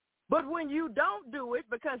 But when you don't do it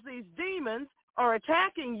because these demons are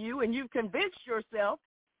attacking you and you've convinced yourself,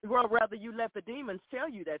 well, rather you let the demons tell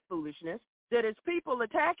you that foolishness, that it's people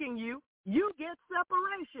attacking you, you get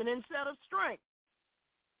separation instead of strength.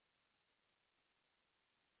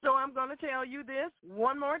 So I'm going to tell you this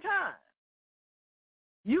one more time.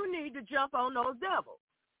 You need to jump on those devils.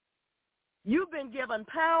 You've been given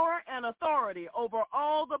power and authority over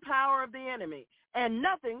all the power of the enemy, and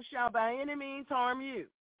nothing shall by any means harm you.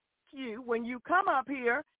 When you come up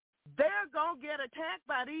here, they're going to get attacked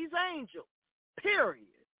by these angels, period.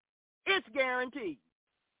 It's guaranteed.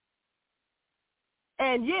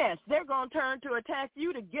 And yes, they're going to turn to attack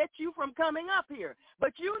you to get you from coming up here.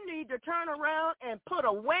 But you need to turn around and put a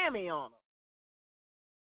whammy on them.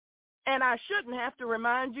 And I shouldn't have to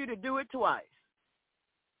remind you to do it twice.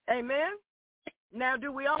 Amen? Now,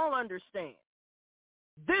 do we all understand?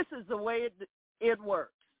 This is the way it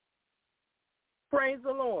works. Praise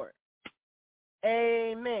the Lord.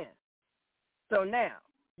 Amen. So now,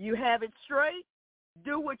 you have it straight.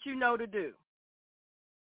 Do what you know to do.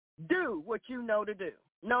 Do what you know to do.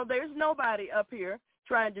 No, there's nobody up here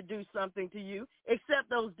trying to do something to you except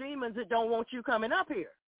those demons that don't want you coming up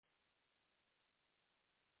here.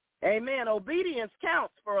 Amen. Obedience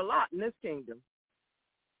counts for a lot in this kingdom.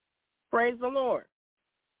 Praise the Lord.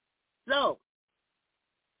 So,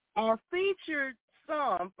 our featured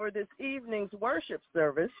psalm for this evening's worship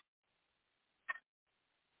service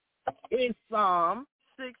is Psalm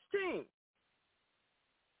 16.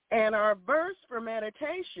 And our verse for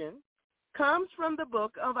meditation comes from the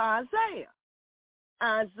book of Isaiah.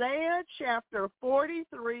 Isaiah chapter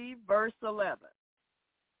 43, verse 11.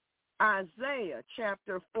 Isaiah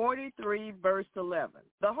chapter 43, verse 11.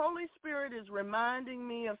 The Holy Spirit is reminding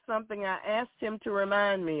me of something I asked him to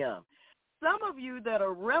remind me of. Some of you that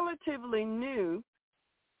are relatively new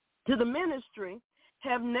to the ministry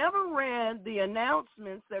have never read the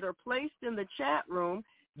announcements that are placed in the chat room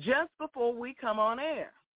just before we come on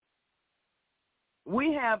air.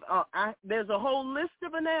 We have there's a whole list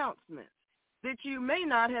of announcements that you may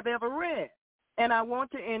not have ever read, and I want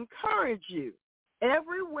to encourage you.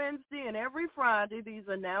 Every Wednesday and every Friday, these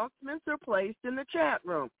announcements are placed in the chat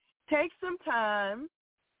room. Take some time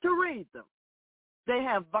to read them. They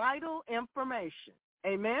have vital information.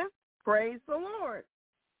 Amen? Praise the Lord.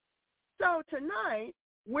 So tonight,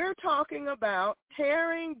 we're talking about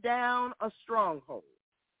tearing down a stronghold.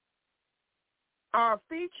 Our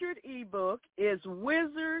featured ebook is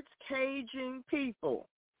Wizards Caging People,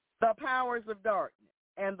 The Powers of Darkness,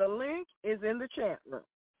 and the link is in the chat room,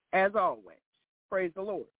 as always. Praise the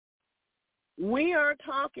Lord. We are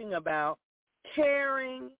talking about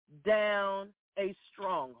tearing down a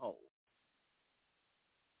stronghold.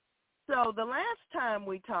 So the last time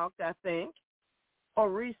we talked, I think, or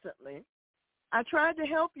recently, I tried to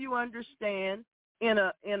help you understand in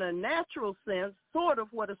a natural sense sort of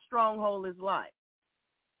what a stronghold is like.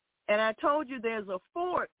 And I told you there's a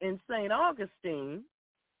fort in St. Augustine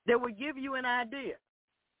that will give you an idea.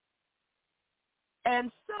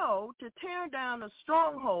 And so to tear down a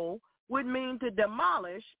stronghold would mean to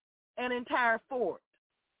demolish an entire fort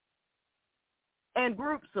and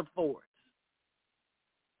groups of forts.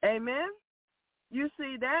 Amen? You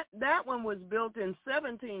see, that one was built in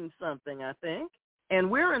 17-something, I think,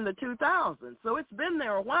 and we're in the 2000s, so it's been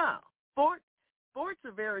there a while. Forts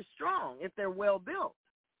are very strong if they're well built.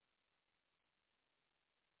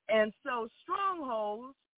 And so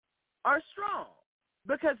strongholds are strong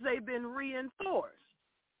because they've been reinforced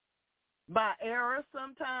by error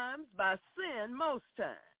sometimes, by sin most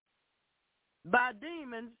times, by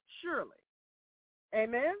demons surely.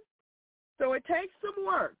 Amen? So it takes some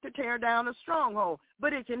work to tear down a stronghold,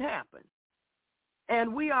 but it can happen.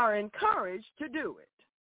 And we are encouraged to do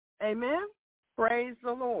it. Amen? Praise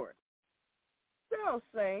the Lord. So,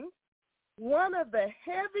 saints, one of the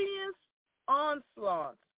heaviest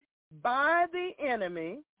onslaughts by the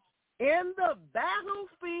enemy in the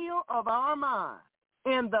battlefield of our mind,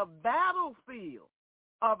 in the battlefield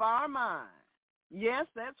of our mind. Yes,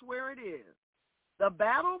 that's where it is. The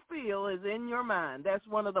battlefield is in your mind. That's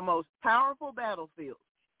one of the most powerful battlefields.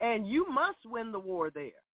 And you must win the war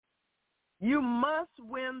there. You must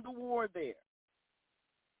win the war there.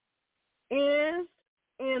 Is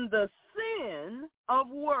in the sin of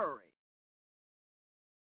worry.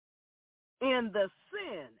 In the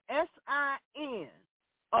sin, S-I-N,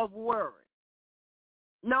 of worry.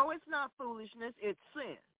 No, it's not foolishness, it's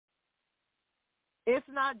sin. It's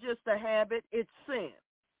not just a habit, it's sin.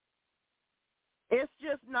 It's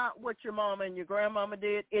just not what your mama and your grandmama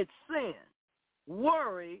did, it's sin.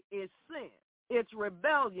 Worry is sin. It's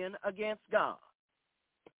rebellion against God.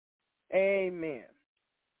 Amen.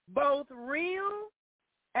 Both real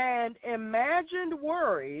and imagined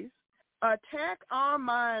worries attack our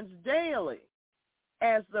minds daily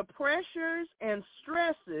as the pressures and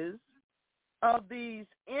stresses of these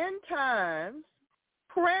end times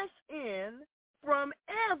press in from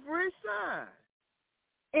every side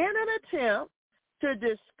in an attempt to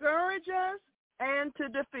discourage us and to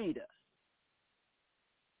defeat us.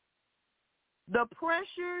 The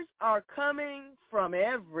pressures are coming from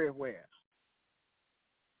everywhere.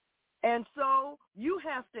 And so you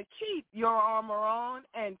have to keep your armor on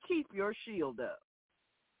and keep your shield up.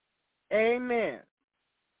 Amen.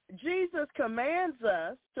 Jesus commands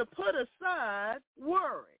us to put aside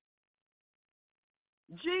worry.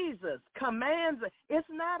 Jesus commands us. It's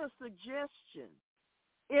not a suggestion.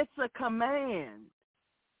 It's a command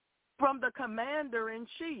from the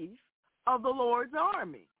commander-in-chief of the Lord's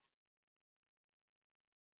army.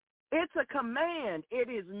 It's a command. It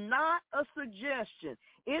is not a suggestion.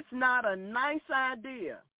 It's not a nice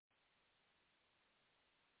idea.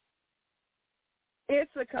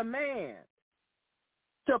 It's a command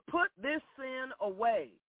to put this sin away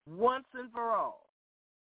once and for all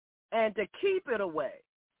and to keep it away.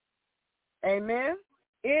 Amen?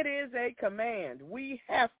 It is a command. We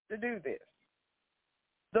have to do this.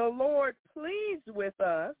 The Lord pleads with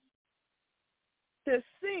us to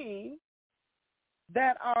see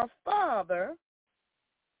that our Father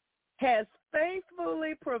has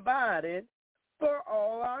faithfully provided for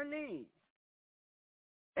all our needs.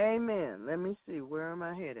 Amen. Let me see. Where am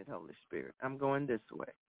I headed, Holy Spirit? I'm going this way.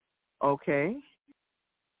 Okay.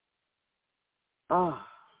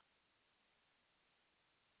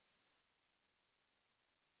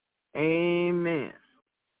 Amen.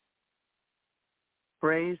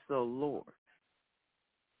 Praise the Lord.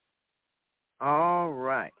 All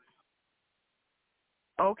right.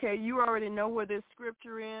 Okay, you already know where this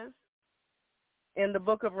scripture is in the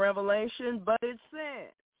book of Revelation, but it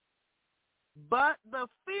says, but the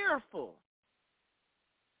fearful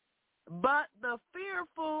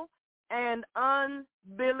and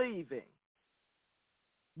unbelieving,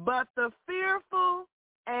 but the fearful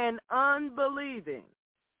and unbelieving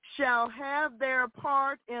shall have their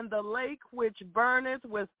part in the lake which burneth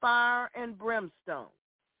with fire and brimstone,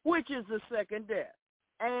 which is the second death,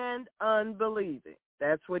 and unbelieving.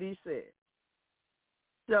 That's what he said.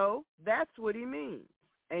 So that's what he means.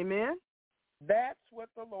 Amen? That's what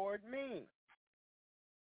the Lord means.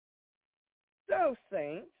 So,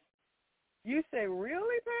 saints, you say,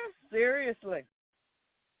 really, Pastor? Seriously.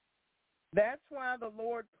 That's why the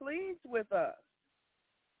Lord pleads with us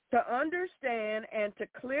to understand and to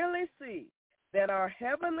clearly see that our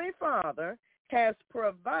Heavenly Father has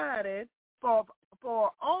provided for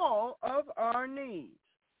all of our needs.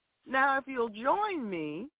 Now, if you'll join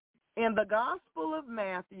me in the Gospel of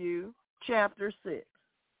Matthew, chapter 6.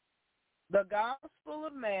 The Gospel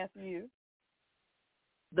of Matthew,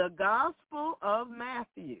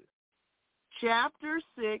 chapter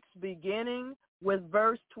 6, beginning with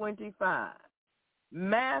verse 25.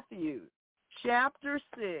 Matthew, chapter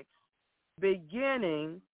 6,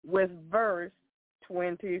 beginning with verse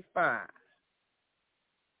 25.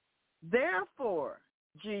 Therefore,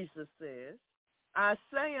 Jesus says, I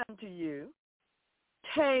say unto you,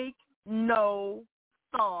 take no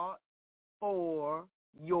thought for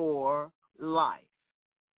your life.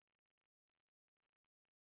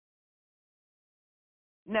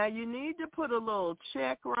 Now, you need to put a little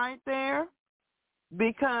check right there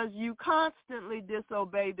because you constantly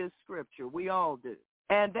disobey this scripture. We all do.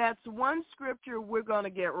 And that's one scripture we're going to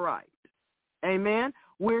get right. Amen?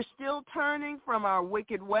 We're still turning from our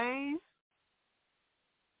wicked ways.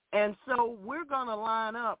 And so we're going to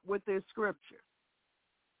line up with this scripture.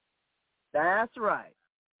 That's right.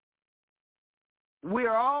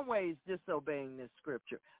 We're always disobeying this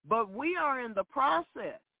scripture. But we are in the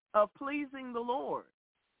process of pleasing the Lord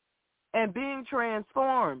and being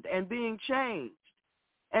transformed and being changed.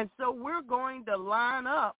 And so we're going to line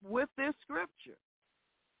up with this scripture.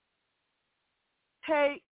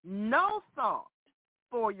 Take no thought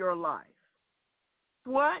for your life,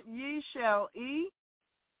 what ye shall eat,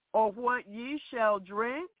 or what ye shall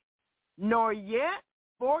drink, nor yet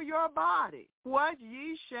for your body, what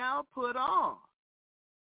ye shall put on.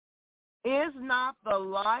 Is not the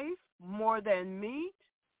life more than meat,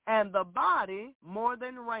 and the body more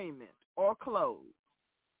than raiment or clothes?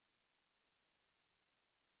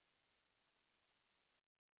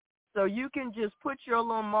 So you can just put your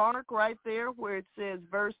little mark right there where it says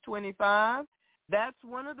verse 25. That's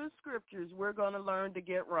one of the scriptures we're going to learn to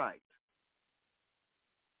get right.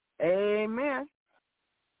 Amen.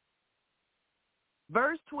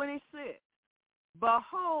 Verse 26,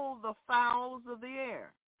 behold the fowls of the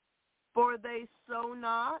air, for they sow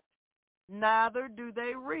not, neither do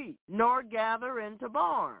they reap, nor gather into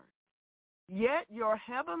barns. Yet your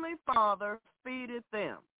heavenly Father feedeth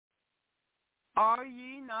them. Are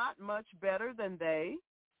ye not much better than they?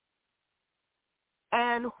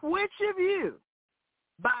 And which of you,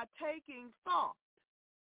 by taking thought,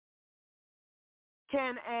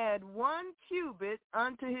 can add 1 cubit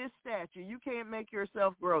unto his stature? You can't make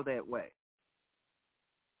yourself grow that way.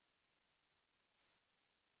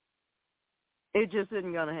 It just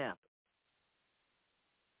isn't going to happen.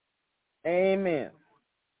 Amen.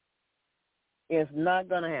 It's not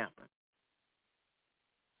going to happen.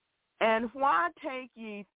 And why take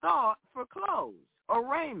ye thought for clothes or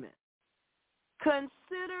raiment?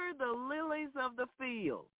 Consider the lilies of the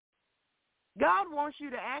field. God wants you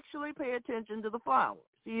to actually pay attention to the flowers.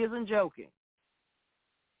 He isn't joking.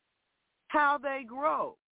 How they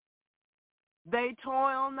grow. They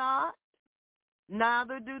toil not,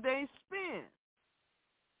 neither do they spin.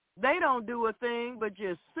 They don't do a thing but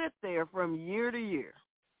just sit there from year to year.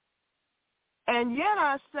 And yet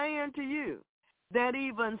I say unto you that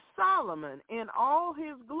even Solomon in all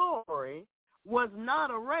his glory was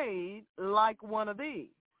not arrayed like one of these.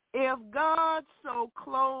 If God so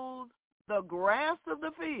clothed the grass of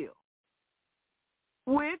the field,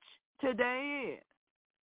 which today is,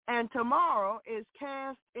 and tomorrow is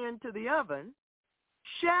cast into the oven,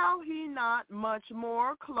 shall he not much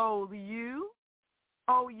more clothe you,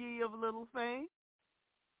 O ye of little faith?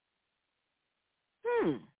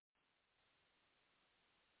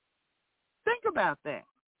 Think about that.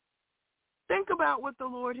 Think about what the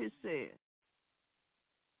Lord has said.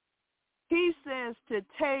 He says to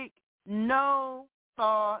take no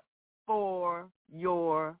thought for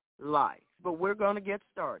your life. But we're going to get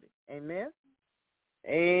started. Amen?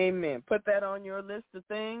 Amen. Put that on your list of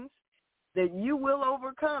things that you will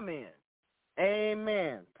overcome in.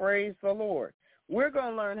 Amen. Praise the Lord. We're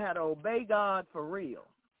going to learn how to obey God for real.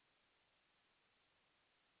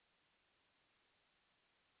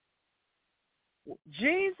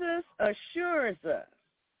 Jesus assures us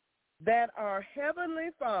that our Heavenly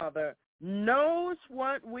Father knows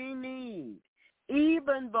what we need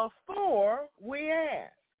even before we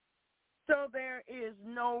ask. So there is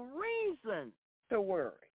no reason to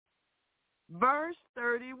worry. Verse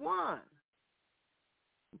 31.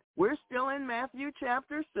 We're still in Matthew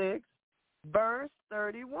chapter 6, verse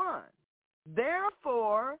 31.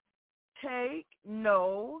 Therefore, take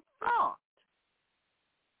no thought.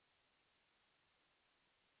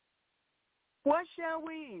 What shall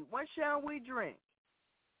we eat? What shall we drink?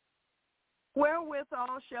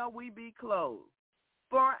 Wherewithal shall we be clothed?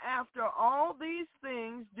 For after all these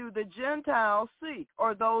things do the Gentiles seek,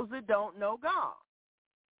 or those that don't know God.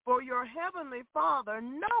 For your heavenly Father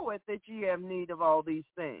knoweth that ye have need of all these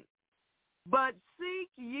things. But seek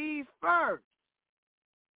ye first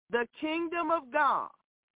the kingdom of God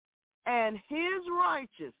and his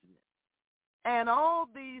righteousness, and all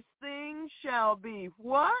these things shall be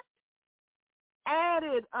what?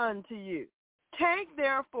 Added unto you. Take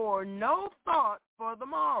therefore no thought for the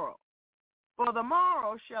morrow, for the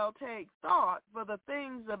morrow shall take thought for the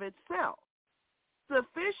things of itself.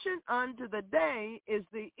 Sufficient unto the day is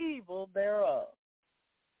the evil thereof.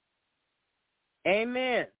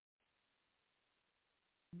 Amen.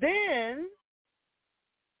 Then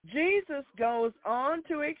Jesus goes on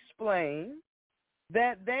to explain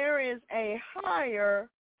that there is a higher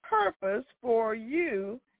purpose for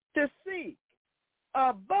you to seek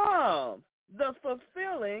above the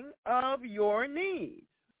fulfilling of your needs.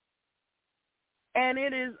 And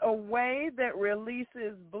it is a way that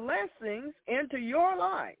releases blessings into your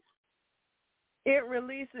life. It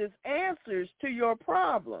releases answers to your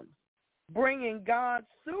problems, bringing God's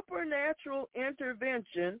supernatural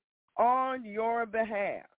intervention on your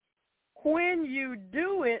behalf. When you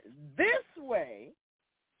do it this way,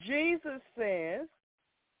 Jesus says,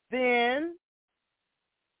 then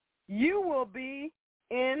you will be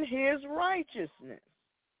in his righteousness.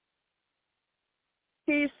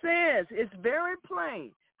 He says, it's very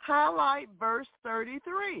plain. Highlight verse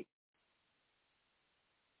 33.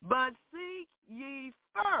 But seek ye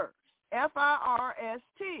first,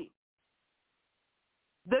 F-I-R-S-T,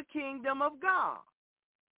 the kingdom of God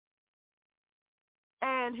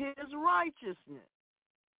and his righteousness,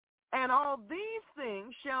 and all these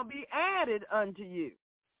things shall be added unto you.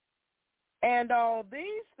 And all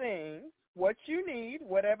these things, what you need,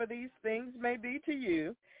 whatever these things may be to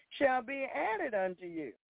you, shall be added unto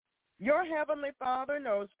you. Your heavenly Father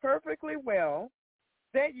knows perfectly well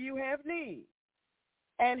that you have need,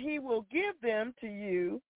 and he will give them to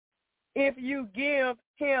you if you give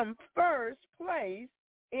him first place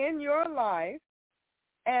in your life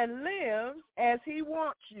and live as he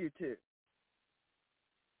wants you to.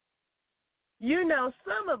 You know,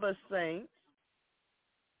 some of us saints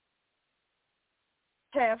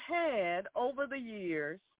have had over the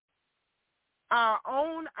years our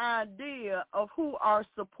own idea of who our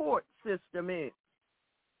support system is.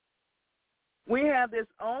 We have this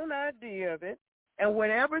own idea of it, and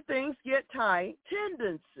whenever things get tight,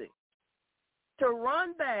 tendency to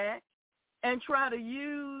run back and try to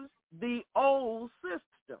use the old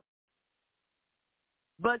system.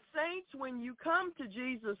 But saints, when you come to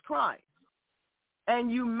Jesus Christ and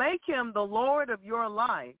you make him the Lord of your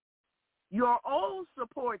life, your old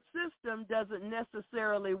support system doesn't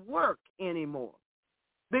necessarily work anymore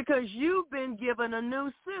because you've been given a new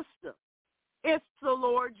system. It's the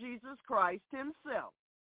Lord Jesus Christ himself.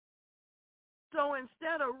 So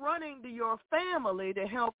instead of running to your family to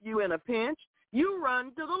help you in a pinch, you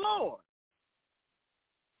run to the Lord.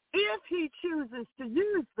 If he chooses to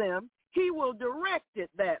use them, he will direct it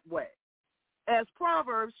that way, as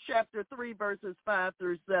Proverbs chapter 3, verses 5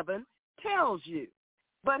 through 7 tells you.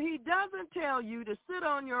 But he doesn't tell you to sit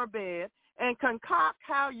on your bed and concoct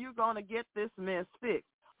how you're going to get this mess fixed.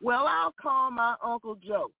 Well, I'll call my Uncle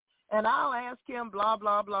Joe, and I'll ask him blah,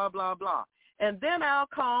 blah, blah, blah, blah. And then I'll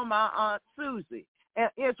call my Aunt Susie. And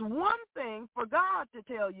it's one thing for God to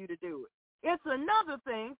tell you to do it. It's another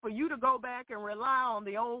thing for you to go back and rely on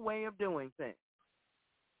the old way of doing things.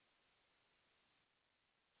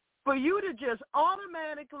 For you to just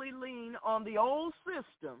automatically lean on the old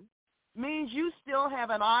system means you still have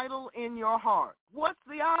an idol in your heart. What's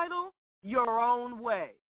the idol? Your own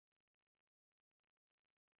way.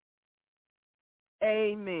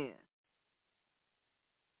 Amen.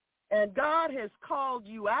 And God has called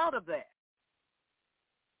you out of that.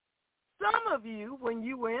 Some of you, when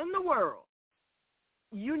you were in the world,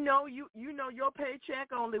 you know your paycheck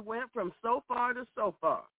only went from so far to so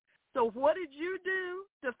far. So what did you do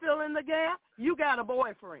to fill in the gap? You got a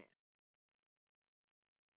boyfriend.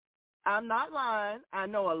 I'm not lying. I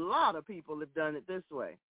know a lot of people have done it this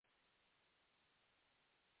way.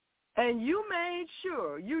 And you made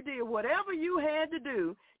sure you did whatever you had to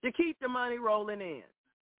do to keep the money rolling in.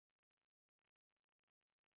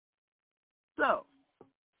 So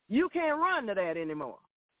you can't run to that anymore.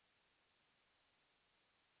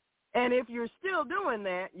 And if you're still doing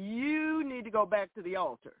that, you need to go back to the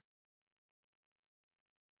altar.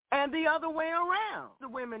 And the other way around, the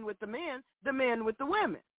women with the men with the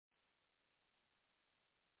women.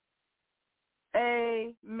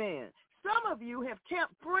 Amen. Some of you have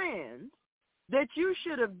kept friends that you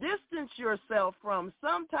should have distanced yourself from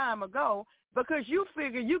some time ago because you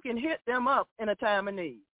figure you can hit them up in a time of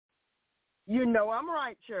need. You know I'm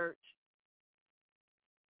right, church.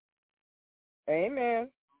 Amen.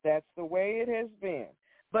 That's the way it has been.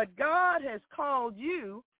 But God has called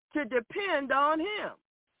you to depend on him.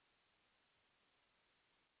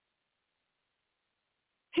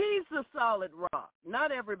 He's the solid rock,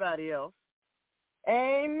 not everybody else.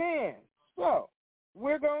 Amen. So,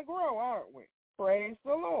 we're going to grow, aren't we? Praise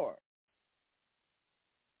the Lord.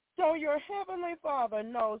 So your Heavenly Father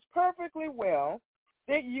knows perfectly well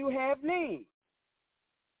that you have need.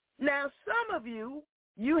 Now, some of you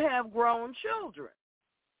have grown children.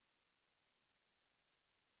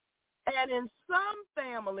 And in some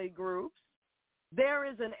family groups, there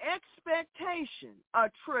is an expectation, a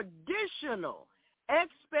traditional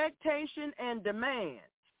expectation and demand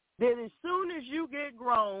that as soon as you get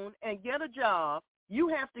grown and get a job, you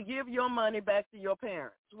have to give your money back to your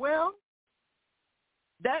parents. Well,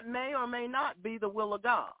 that may or may not be the will of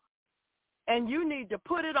God. And you need to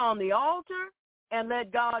put it on the altar and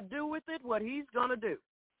let God do with it what he's going to do.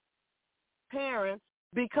 Parents,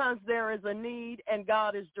 because there is a need and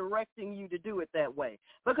God is directing you to do it that way.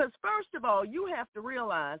 Because first of all, you have to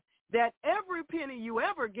realize that every penny you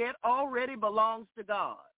ever get already belongs to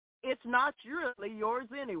God. It's not really yours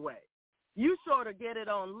anyway. You sort of get it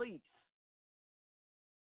on lease.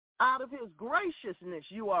 Out of his graciousness,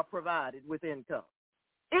 you are provided with income.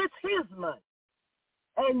 It's his money,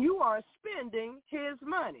 and you are spending his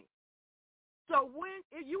money. So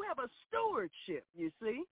when you have a stewardship, you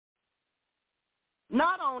see,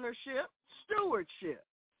 not ownership, stewardship.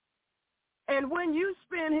 And when you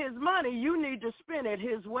spend his money, you need to spend it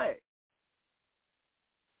his way.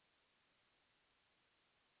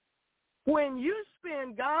 When you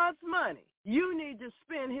spend God's money, you need to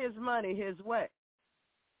spend his money his way.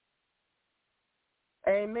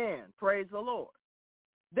 Amen. Praise the Lord.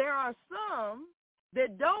 There are some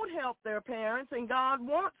that don't help their parents, and God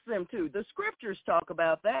wants them to. The scriptures talk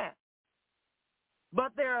about that.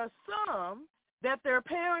 But there are some that their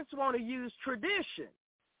parents want to use tradition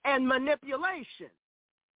and manipulation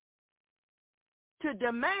to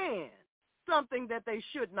demand something that they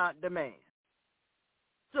should not demand.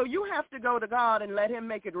 So you have to go to God and let him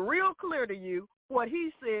make it real clear to you what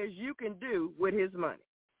he says you can do with his money.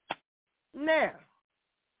 Now,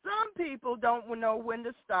 some people don't know when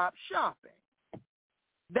to stop shopping.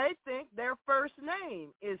 They think their first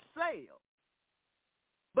name is sale.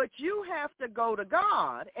 But you have to go to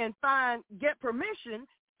God and get permission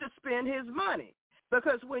to spend his money.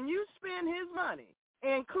 Because when you spend his money,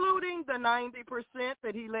 including the 90%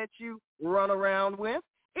 that he lets you run around with,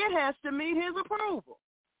 it has to meet his approval.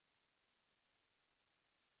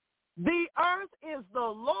 The earth is the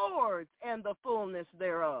Lord's and the fullness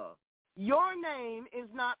thereof. Your name is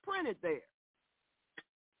not printed there.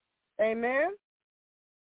 Amen?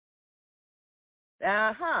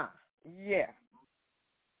 Yeah.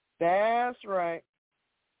 That's right.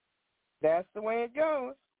 That's the way it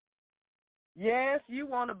goes. Yes, you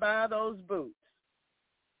want to buy those boots.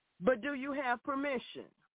 But do you have permission?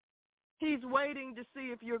 He's waiting to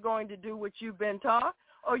see if you're going to do what you've been taught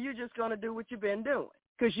or you're just going to do what you've been doing.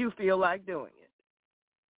 because you feel like doing it.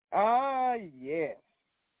 Ah, yes.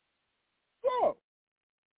 So,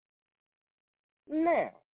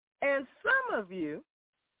 now, and some of you,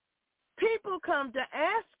 people come to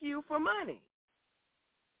ask you for money.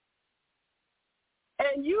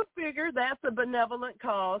 And you figure that's a benevolent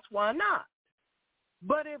cause, why not?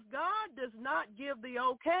 But if God does not give the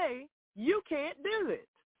okay, you can't do it.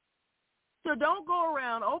 So don't go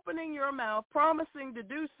around opening your mouth promising to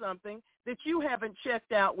do something that you haven't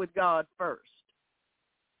checked out with God first.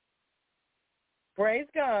 Praise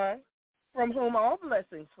God, from whom all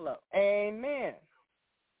blessings flow. Amen.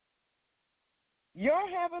 Your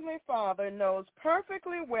Heavenly Father knows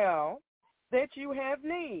perfectly well that you have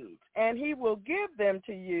needs, and he will give them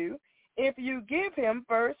to you if you give him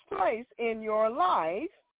first place in your life,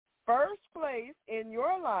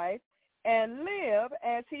 and live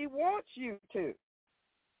as he wants you to.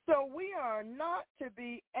 So we are not to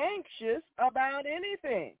be anxious about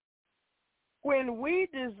anything. When we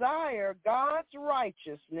desire God's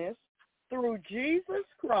righteousness through Jesus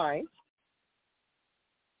Christ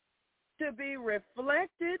to be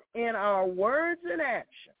reflected in our words and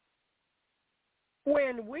actions,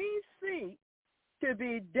 when we seek to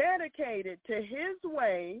be dedicated to his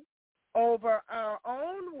way over our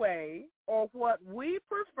own way or what we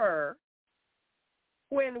prefer,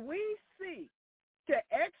 when we seek to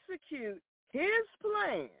execute his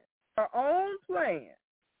plan, our own plan,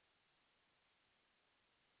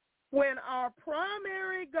 when our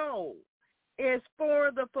primary goal is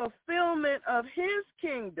for the fulfillment of his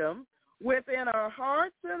kingdom within our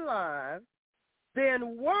hearts and lives,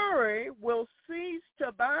 then worry will cease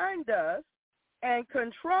to bind us and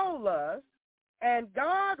control us, and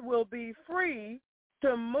God will be free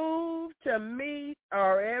to move to meet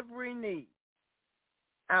our every need.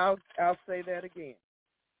 I'll say that again.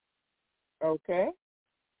 Okay?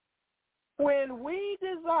 When we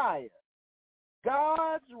desire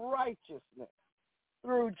God's righteousness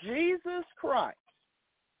through Jesus Christ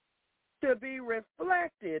to be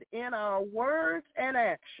reflected in our words and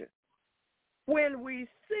actions, when we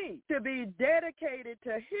seek to be dedicated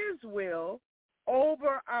to his will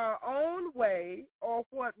over our own way or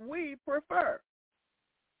what we prefer,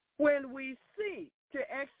 when we seek to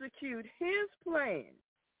execute his plan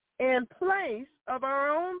in place of our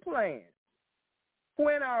own plan,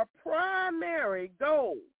 when our primary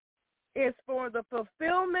goal is for the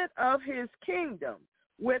fulfillment of his kingdom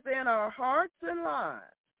within our hearts and lives,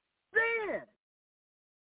 then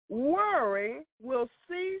worry will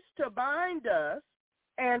cease to bind us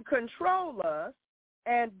and control us,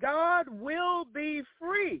 and God will be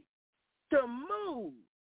free to move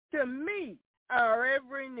to meet our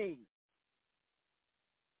every need.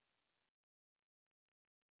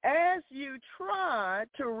 As you try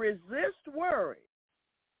to resist worry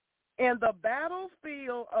in the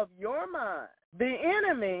battlefield of your mind, the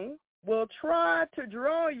enemy will try to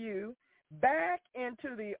draw you back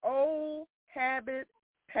into the old habit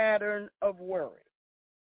pattern of worry.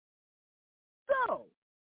 So,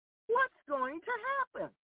 what's going to happen?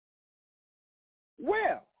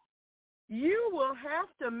 Well, you will have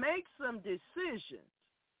to make some decisions.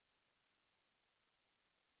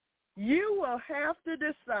 You will have to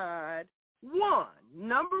decide,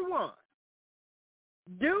 number one,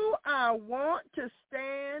 do I want to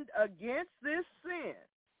stand against this sin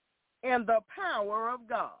in the power of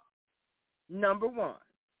God? Number one.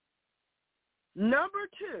 Number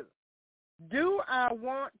two, do I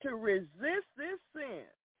want to resist this sin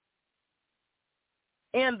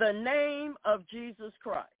in the name of Jesus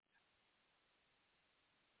Christ?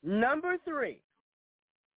 Number three,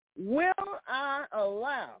 will I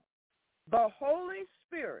allow the Holy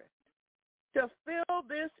Spirit to fill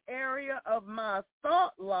this area of my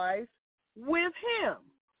thought life with him?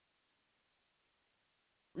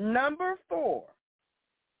 Number four,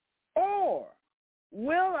 or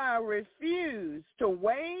will I refuse to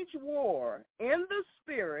wage war in the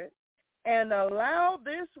spirit and allow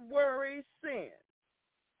this worry sin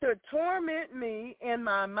to torment me in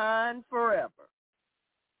my mind forever?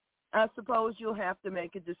 I suppose you'll have to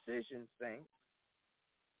make a decision, saints.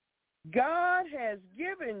 God has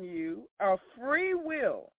given you a free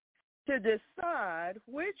will to decide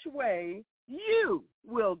which way you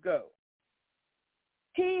will go.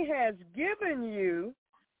 He has given you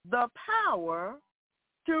the power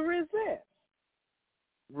to resist.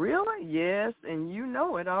 Really? Yes, and you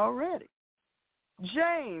know it already.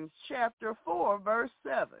 James chapter 4, verse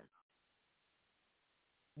 7.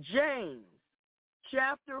 James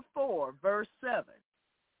chapter 4, verse 7.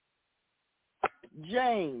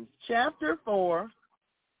 James chapter 4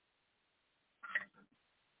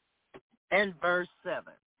 and verse 7.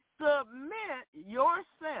 Submit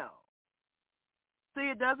yourself. See,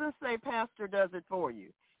 it doesn't say pastor does it for you.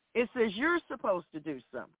 It says you're supposed to do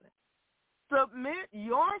something. Submit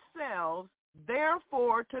yourselves,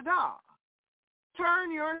 therefore, to God.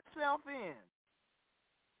 Turn yourself in.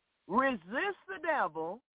 Resist the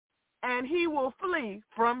devil, and he will flee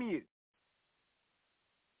from you.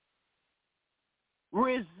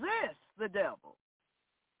 Resist the devil,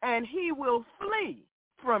 and he will flee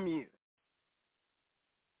from you.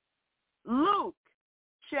 Luke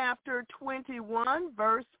chapter 21,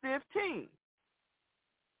 verse 15.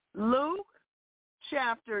 Luke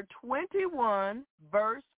chapter 21,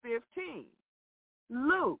 verse 15.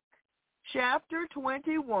 Luke chapter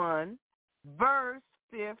 21, verse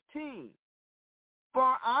 15.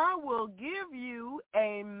 For I will give you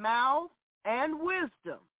a mouth and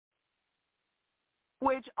wisdom,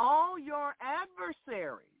 which all your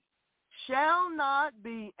adversaries shall not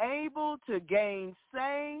be able to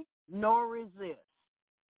gainsay nor resist.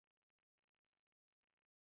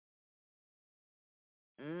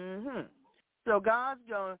 So God's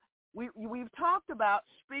going, we've talked about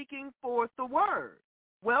speaking forth the word.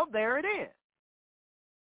 Well, there it is.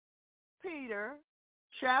 Peter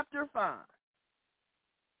chapter 5.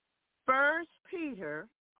 1 Peter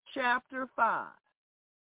chapter 5.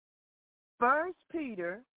 1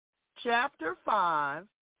 Peter chapter 5,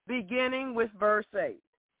 beginning with verse 8.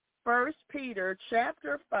 1 Peter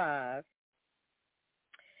chapter 5,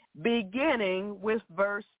 beginning with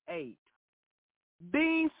verse 8.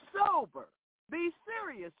 Be sober, be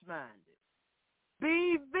serious-minded,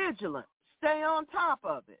 be vigilant, stay on top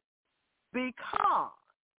of it, because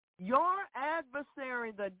your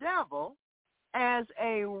adversary, the devil, as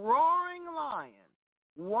a roaring lion,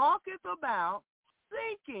 walketh about,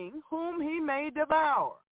 seeking whom he may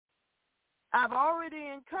devour. I've already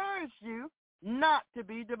encouraged you not to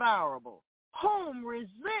be devourable. Whom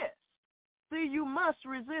resist? See, you must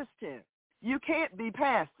resist him. You can't be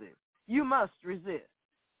passive. You must resist.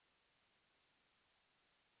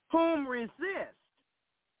 Whom resist?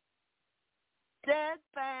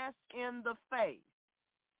 Steadfast in the faith.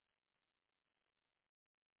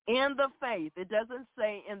 In the faith. It doesn't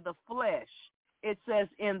say in the flesh. It says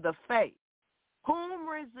in the faith. Whom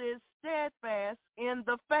resist steadfast in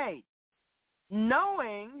the faith,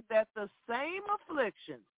 knowing that the same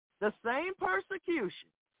affliction, the same persecution,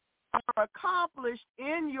 are accomplished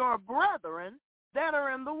in your brethren that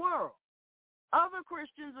are in the world. Other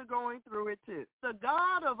Christians are going through it too. The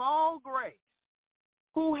God of all grace,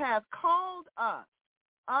 who hath called us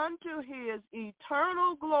unto his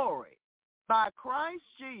eternal glory by Christ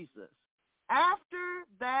Jesus, after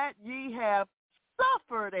that ye have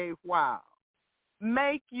suffered a while,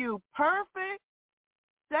 make you perfect,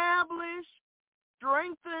 establish,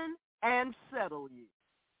 strengthen, and settle you.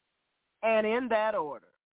 And in that order.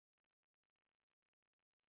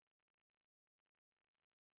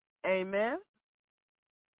 Amen.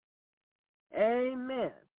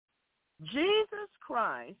 Amen. Jesus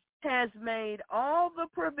Christ has made all the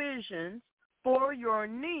provisions for your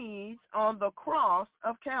needs on the cross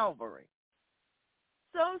of Calvary.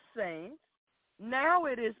 So, saints, now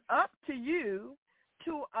it is up to you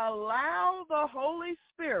to allow the Holy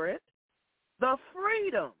Spirit the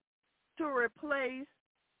freedom to replace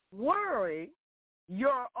worry,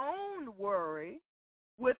 your own worry,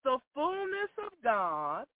 with the fullness of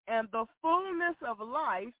God and the fullness of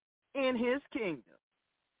life in his kingdom.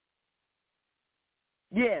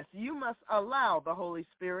 Yes, you must allow the Holy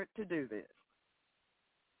Spirit to do this.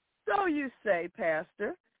 So you say,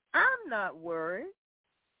 Pastor, I'm not worried.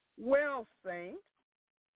 Well, saints,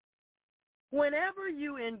 whenever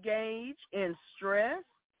you engage in stress,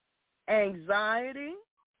 anxiety,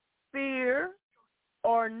 fear,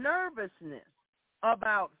 or nervousness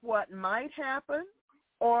about what might happen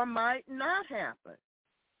or might not happen,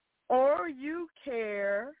 or you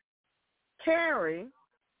carry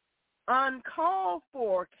uncalled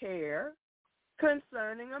for care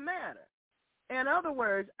concerning a matter. In other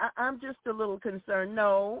words, I'm just a little concerned.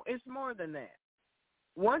 No, it's more than that.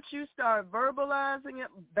 Once you start verbalizing it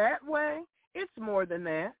that way, it's more than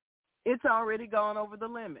that. It's already gone over the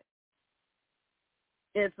limit.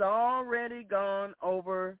 It's already gone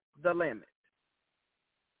over the limit.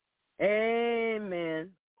 Amen.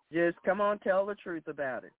 Just come on, tell the truth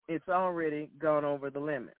about it. It's already gone over the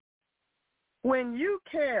limit. When you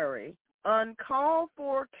carry uncalled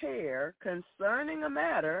for care concerning a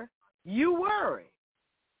matter, you worry.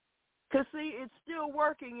 Because, see, it's still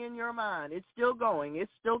working in your mind. It's still going.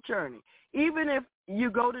 It's still churning. Even if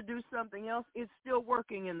you go to do something else, it's still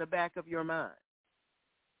working in the back of your mind.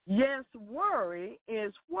 Yes, worry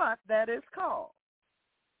is what that is called.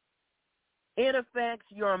 It affects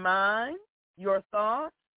your mind, your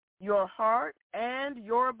thoughts, your heart, and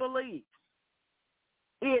your beliefs.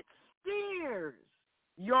 It steers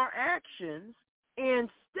your actions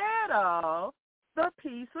instead of the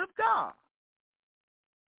peace of God.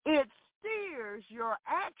 It steers your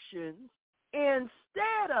actions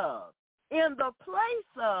instead of, in the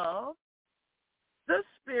place of, the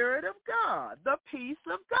Spirit of God, the peace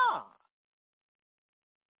of God.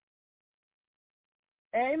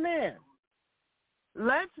 Amen.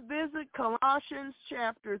 Let's visit Colossians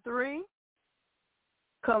chapter 3.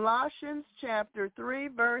 Colossians chapter 3,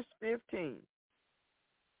 verse 15.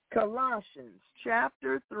 Colossians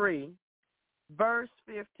chapter 3, verse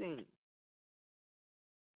 15.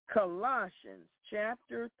 Colossians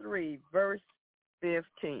chapter 3, verse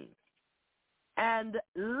 15. And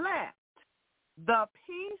let the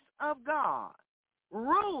peace of God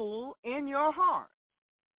rule in your heart.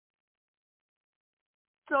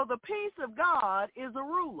 So the peace of God is a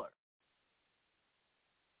ruler.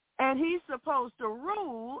 And he's supposed to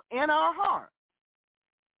rule in our heart.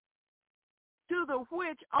 To the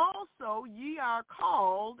which also ye are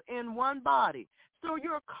called in one body. So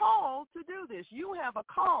you're called to do this. You have a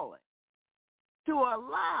calling to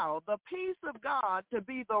allow the peace of God to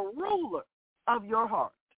be the ruler of your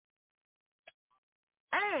heart.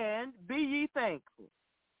 And be ye thankful.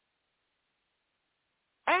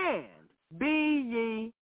 And be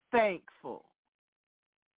ye thankful.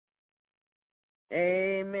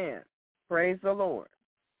 Amen. Praise the Lord.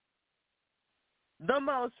 The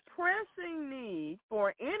most pressing need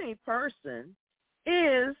for any person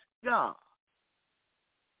is God.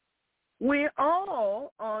 We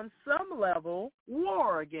all, on some level,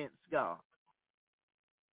 war against God.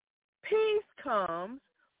 Peace comes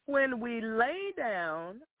when we lay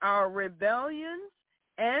down our rebellions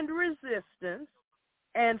and resistance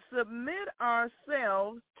and submit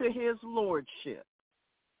ourselves to his lordship.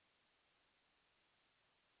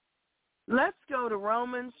 Let's go to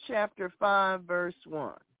Romans chapter 5, verse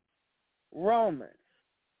 1. Romans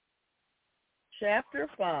chapter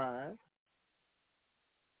 5.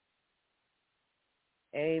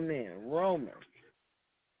 Amen.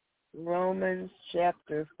 Romans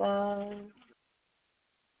chapter 5,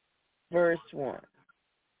 verse 1.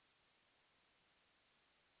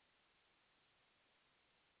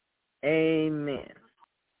 Amen.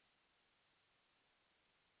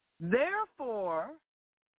 Therefore,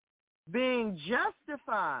 being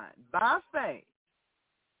justified by faith,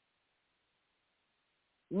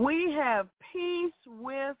 we have peace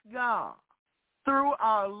with God through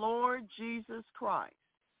our Lord Jesus Christ.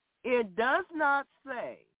 It does not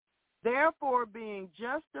say, therefore being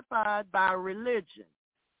justified by religion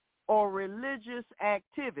or religious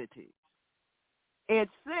activities. It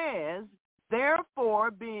says,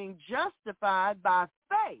 therefore being justified by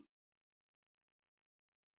faith,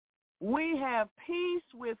 we have peace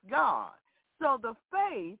with God. So the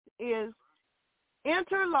faith is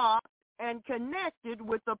interlocked and connected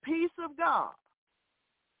with the peace of God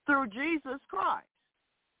through Jesus Christ.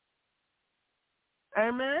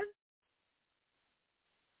 Amen?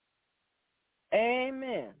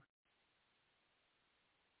 Amen.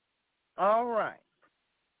 All right.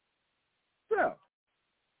 So,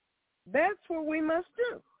 that's what we must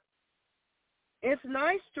do. It's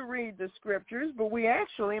nice to read the scriptures, but we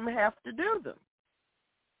actually have to do them.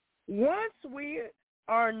 Once we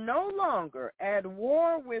are no longer at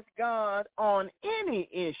war with God on any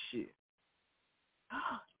issue,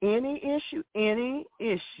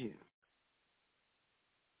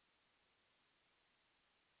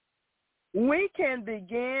 we can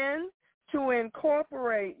begin to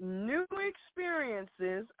incorporate new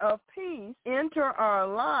experiences of peace into our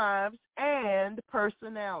lives and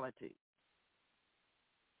personality.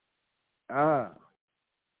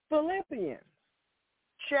 Philippians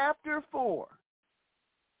chapter 4.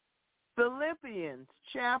 Philippians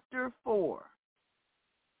chapter 4.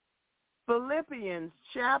 Philippians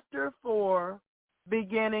chapter 4,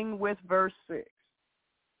 beginning with verse 6.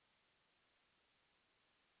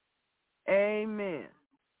 Amen.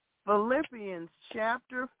 Philippians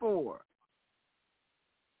chapter 4.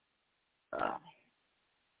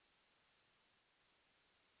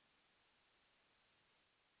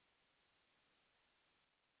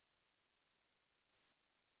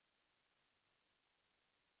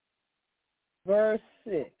 Verse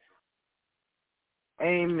 6.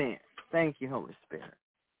 Amen. Thank you, Holy Spirit.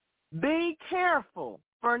 Be careful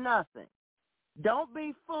for nothing. Don't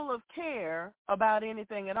be full of care about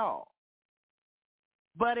anything at all.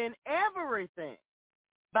 But in everything,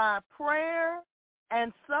 by prayer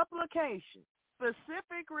and supplication,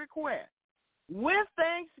 specific request, with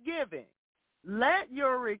thanksgiving, let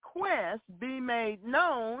your request be made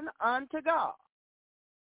known unto God.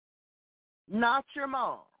 Not your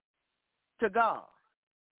mom, to God.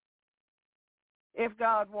 If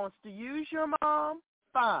God wants to use your mom,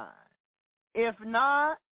 fine. If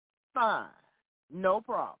not, fine. No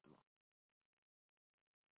problem.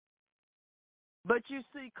 But you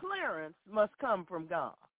see, clearance must come from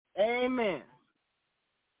God. Amen.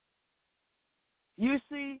 You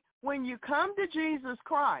see, when you come to Jesus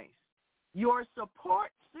Christ, your support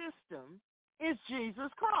system is Jesus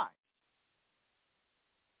Christ.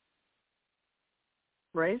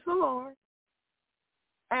 Praise the Lord.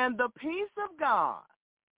 And the peace of God,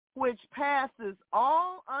 which passes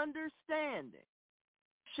all understanding,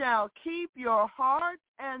 shall keep your hearts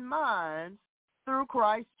and minds through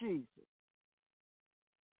Christ Jesus.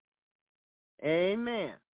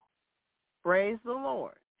 Amen. Praise the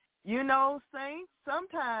Lord. You know, saints,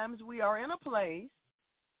 sometimes we are in a place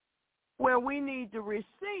where we need to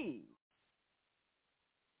receive.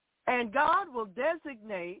 And God will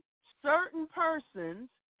designate certain persons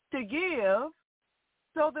to give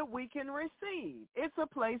so that we can receive. It's a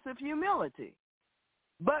place of humility.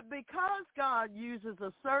 But because God uses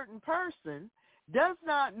a certain person does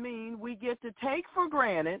not mean we get to take for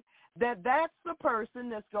granted that that's the person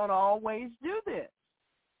that's going to always do this.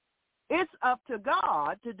 It's up to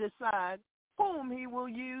God to decide whom he will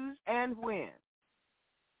use and when.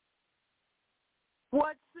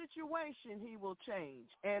 What situation he will change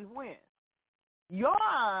and when. Your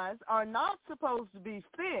eyes are not supposed to be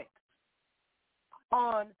fixed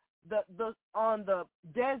on the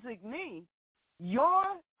designee. Your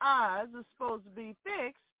eyes are supposed to be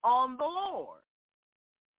fixed on the Lord.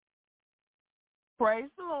 Praise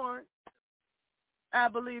the Lord. I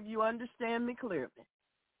believe you understand me clearly.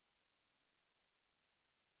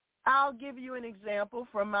 I'll give you an example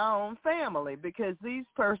from my own family because these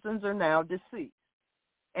persons are now deceased.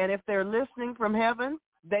 And if they're listening from heaven,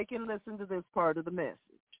 they can listen to this part of the message.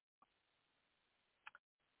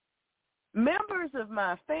 Members of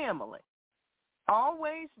my family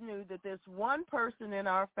always knew that this one person in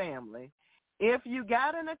our family, if you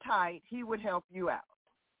got in a tight, he would help you out.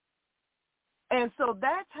 And so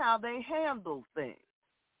that's how they handled things.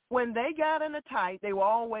 When they got in a tight, they were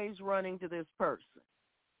always running to this person.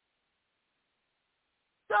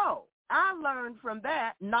 So I learned from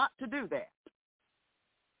that not to do that.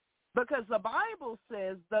 Because the Bible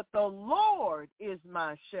says that the Lord is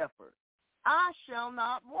my shepherd. I shall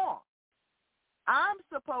not want. I'm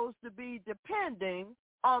supposed to be depending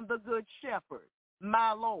on the good shepherd,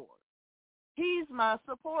 my Lord. He's my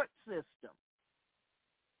support system.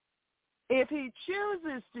 If he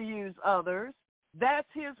chooses to use others, that's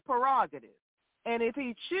his prerogative. And if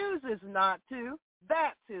he chooses not to,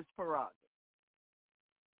 that's his prerogative.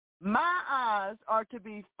 My eyes are to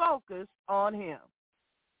be focused on him.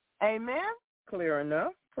 Amen? Clear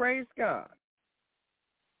enough. Praise God.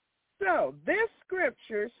 So this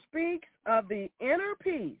scripture speaks of the inner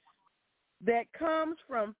peace that comes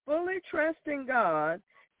from fully trusting God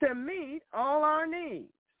to meet all our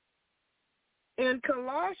needs. In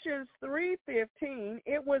Colossians 3:15,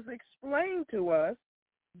 it was explained to us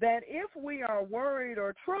that if we are worried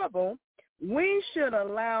or troubled, we should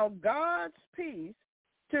allow God's peace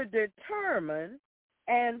to determine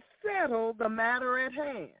and settle the matter at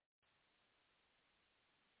hand.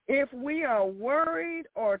 If we are worried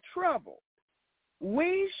or troubled,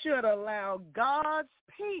 we should allow God's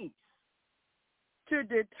peace to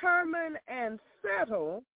determine and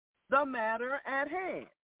settle the matter at hand.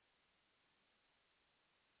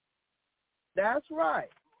 That's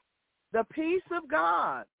right. The peace of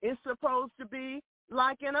God is supposed to be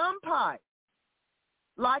like an umpire,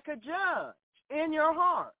 like a judge in your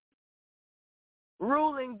heart,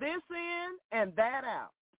 ruling this in and that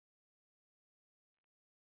out.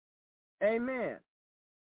 Amen.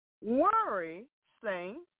 Worry,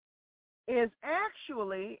 saints, is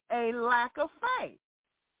actually a lack of faith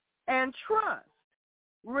and trust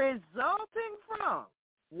resulting from,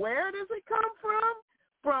 where does it come from?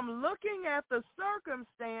 From looking at the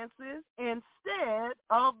circumstances instead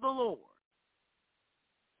of the Lord.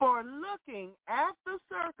 For looking at the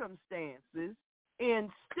circumstances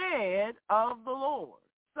instead of the Lord.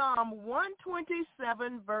 Psalm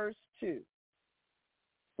 127, verse 2.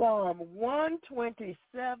 Psalm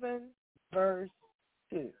 127, verse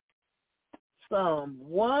 2. Psalm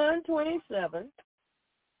 127.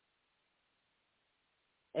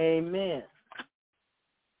 Amen.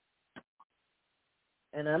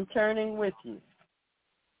 And I'm turning with you.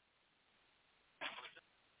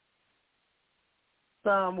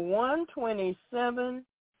 Psalm 127,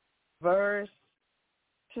 verse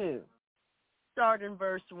 2. Start in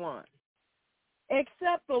verse 1.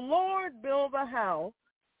 Except the Lord build a house,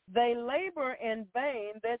 they labor in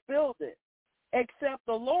vain that build it. Except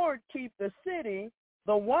the Lord keep the city,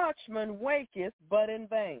 the watchman waketh but in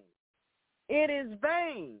vain. It is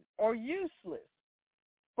vain or useless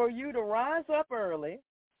for you to rise up early,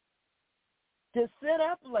 to sit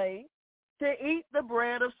up late, to eat the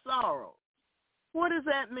bread of sorrow. What does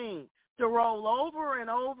that mean? To roll over and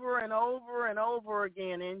over and over and over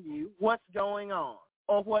again in you what's going on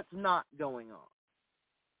or what's not going on.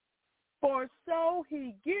 For so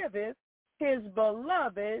he giveth his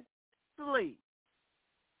beloved sleep.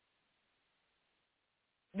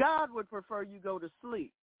 God would prefer you go to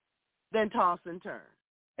sleep than toss and turn.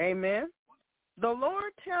 Amen? The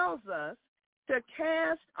Lord tells us to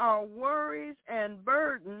cast our worries and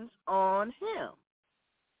burdens on him.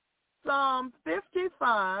 Psalm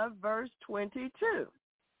 55, verse 22.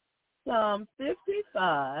 Psalm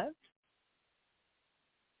 55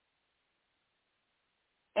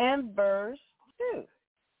 and verse 2,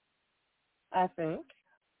 I think.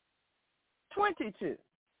 22.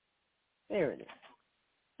 There it is.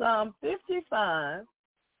 Psalm 55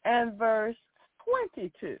 and verse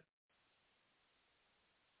 22.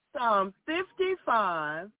 Psalm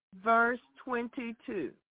 55, verse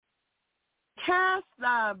 22. Cast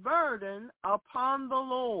thy burden upon the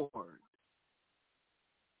Lord.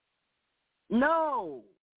 No,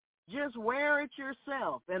 just wear it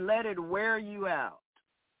yourself and let it wear you out.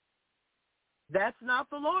 That's not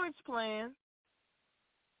the Lord's plan.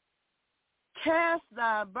 Cast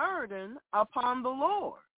thy burden upon the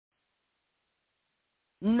Lord.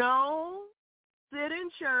 No, sit in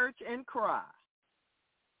church and cry.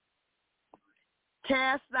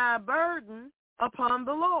 Cast thy burden upon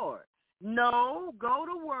the Lord. No, go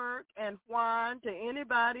to work and whine to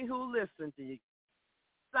anybody who listens to you.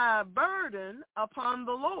 Thy burden upon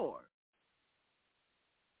the Lord,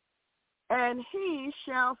 and he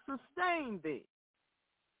shall sustain thee.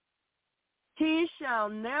 He shall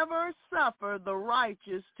never suffer the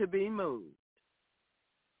righteous to be moved.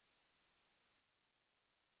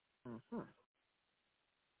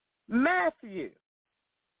 Matthew,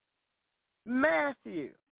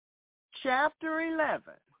 chapter 11.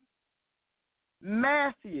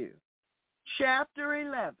 Matthew, chapter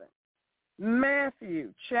 11.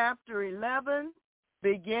 Matthew, chapter 11,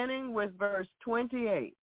 beginning with verse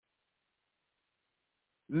 28.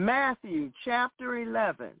 Matthew, chapter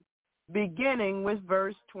 11, beginning with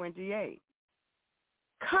verse 28.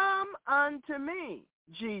 Come unto me,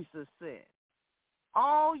 Jesus said,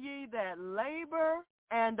 all ye that labor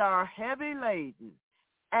and are heavy laden,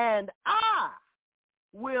 and I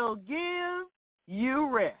will give you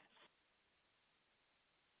rest.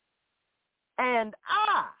 And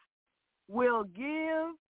I will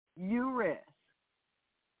give you rest.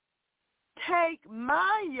 Take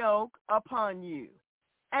my yoke upon you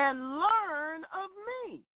and learn of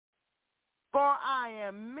me, for I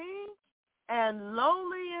am meek and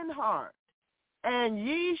lowly in heart, and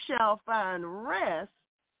ye shall find rest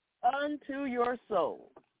unto your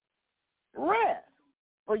soul. Rest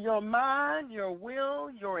for your mind, your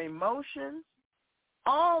will, your emotions,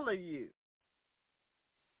 all of you.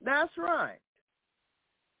 That's right.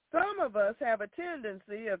 Some of us have a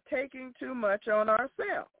tendency of taking too much on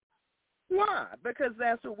ourselves. Why? Because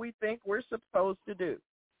that's what we think we're supposed to do.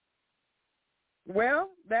 Well,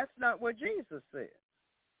 that's not what Jesus said.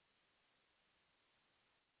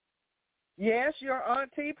 Yes, your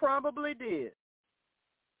auntie probably did.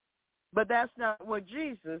 But that's not what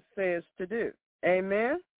Jesus says to do.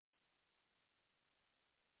 Amen?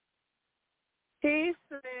 He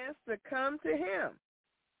says to come to him.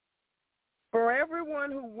 For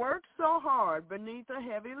everyone who works so hard beneath a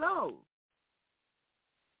heavy load.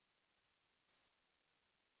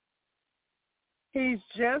 He's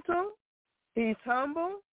gentle, he's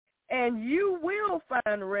humble, and you will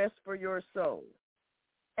find rest for your soul.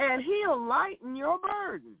 And he'll lighten your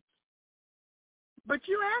burdens. But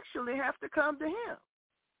you actually have to come to him.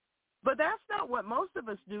 But that's not what most of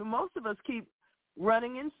us do. Most of us keep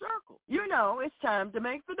running in circles. You know, it's time to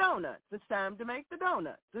make the donuts. It's time to make the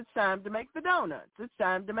donuts. It's time to make the donuts. It's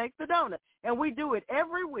time to make the donuts. And we do it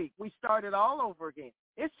every week. We start it all over again.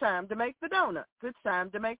 It's time to make the donuts. It's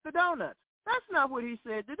time to make the donuts. That's not what he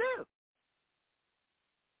said to do.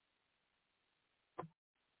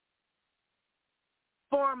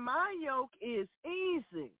 For my yoke is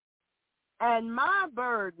easy, and my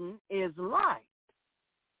burden is light.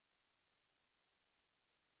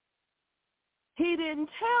 He didn't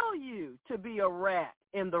tell you to be a rat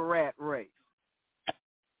in the rat race.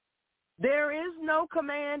 There is no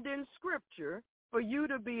command in Scripture for you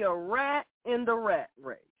to be a rat in the rat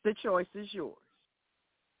race. The choice is yours.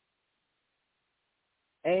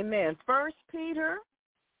 Amen. 1 Peter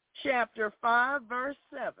chapter 5, verse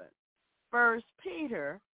 7. 1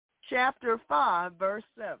 Peter chapter 5, verse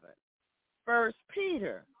 7. 1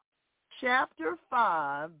 Peter chapter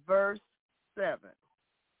 5, verse 7.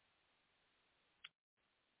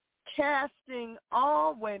 Casting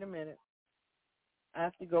all, wait a minute. I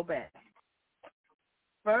have to go back.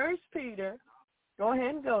 1 Peter, go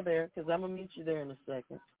ahead and go there because I'm going to meet you there in a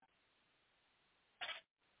second.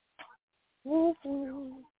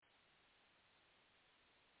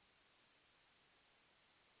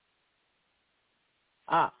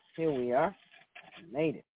 Ah, here we are.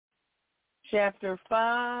 Made it. Chapter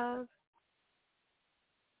 5.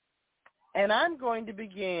 And I'm going to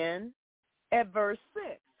begin at verse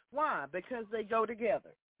 6. Why? Because they go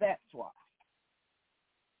together. That's why.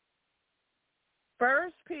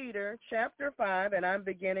 1 Peter chapter 5, and I'm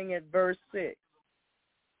beginning at verse 6.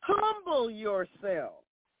 Humble yourselves,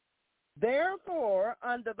 therefore,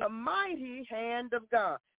 under the mighty hand of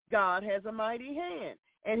God. God has a mighty hand,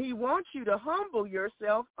 and he wants you to humble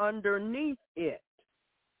yourself underneath it,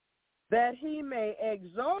 that he may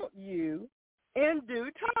exalt you in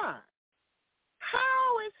due time.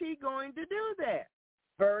 How is he going to do that?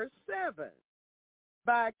 Verse 7,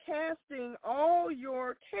 by casting all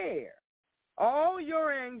your care, all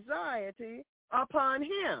your anxiety upon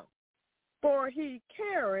him, for he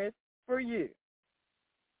careth for you.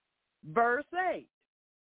 Verse 8,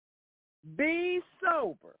 be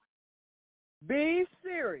sober, be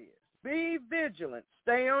serious, be vigilant,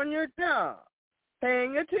 stay on your job,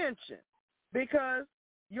 paying attention, because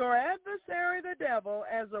your adversary the devil,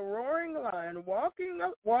 as a roaring lion,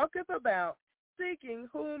 walketh about, seeking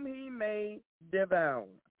whom he may devour.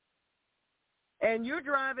 And you're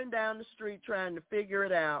driving down the street trying to figure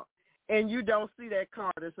it out, and you don't see that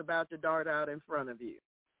car that's about to dart out in front of you.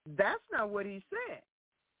 That's not what he said.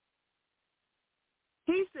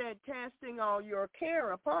 He said, casting all your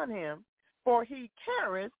care upon him, for he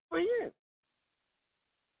careth for you.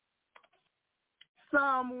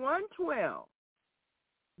 Psalm 112,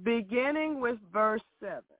 beginning with verse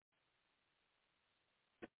 7.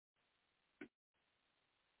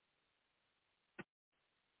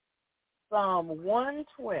 Psalm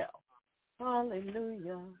 112.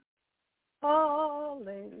 Hallelujah.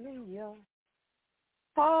 Hallelujah.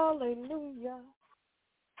 Hallelujah.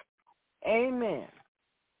 Amen.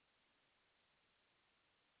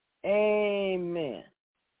 Amen.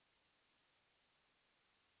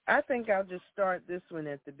 I think I'll just start this one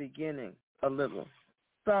at the beginning a little.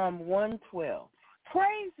 Psalm 112.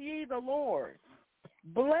 Praise ye the Lord.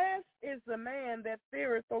 Blessed is the man that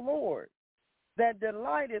feareth the Lord, that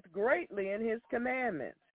delighteth greatly in his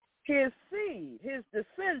commandments. His seed, his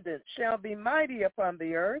descendants shall be mighty upon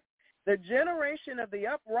the earth. The generation of the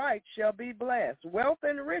upright shall be blessed. Wealth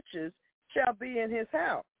and riches shall be in his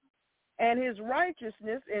house, and his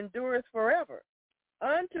righteousness endureth forever.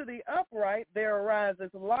 Unto the upright there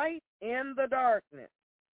ariseth light in the darkness.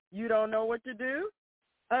 You don't know what to do?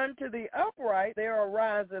 Unto the upright there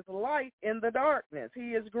ariseth light in the darkness.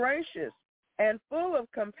 He is gracious and full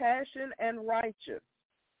of compassion and righteous.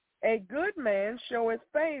 A good man showeth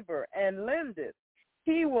favor and lendeth.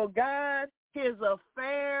 He will guide his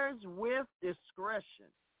affairs with discretion.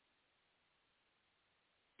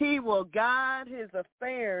 He will guide his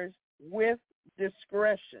affairs with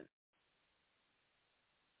discretion.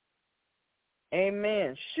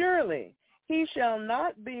 Amen. Surely he shall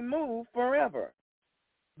not be moved forever.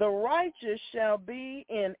 The righteous shall be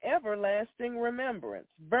in everlasting remembrance.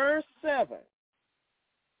 Verse 7.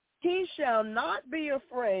 He shall not be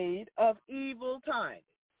afraid of evil tidings.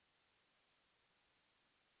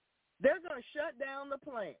 They're going to shut down the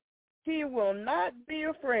plant. He will not be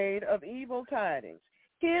afraid of evil tidings.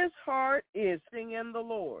 His heart is in the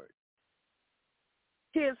Lord.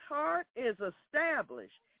 His heart is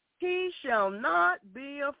established. He shall not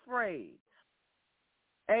be afraid.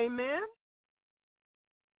 Amen.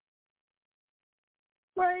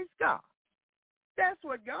 Praise God. That's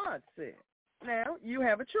what God said. Now, you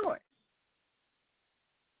have a choice.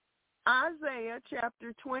 Isaiah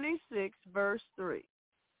chapter 26, verse 3.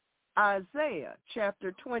 Isaiah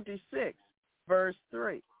chapter 26, verse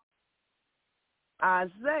 3.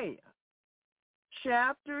 Isaiah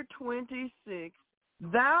chapter 26,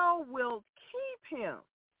 thou wilt keep him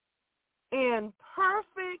in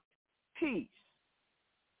perfect peace,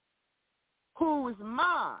 whose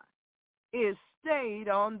mind is stayed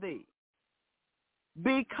on thee,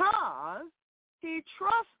 because he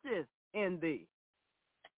trusteth in thee.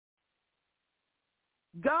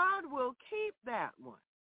 God will keep that one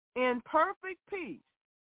in perfect peace,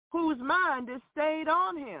 whose mind is stayed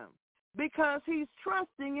on him, because he's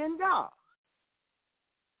trusting in God.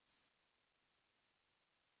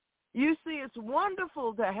 You see, it's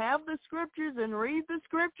wonderful to have the scriptures and read the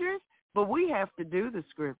scriptures, but we have to do the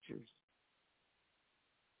scriptures.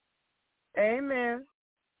 Amen.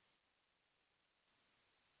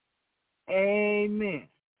 Amen.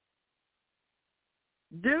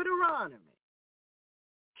 Deuteronomy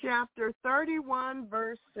chapter 31,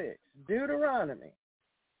 verse 6. Deuteronomy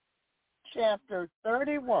chapter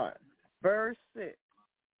 31, verse 6.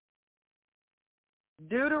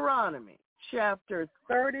 Deuteronomy chapter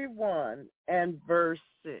 31 and verse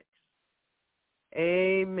 6.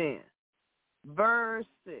 Amen. Verse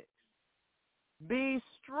 6. Be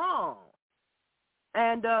strong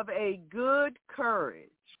and of a good courage.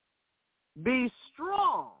 Be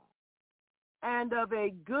strong and of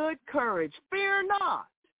a good courage. Fear not,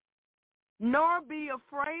 nor be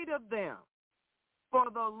afraid of them. For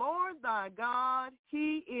the Lord thy God,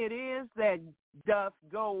 he it is that doth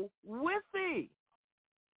go with thee.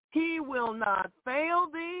 He will not fail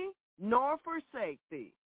thee, nor forsake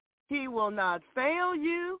thee. He will not fail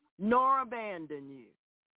you, nor abandon you.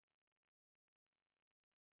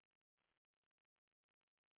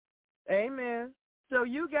 Amen. So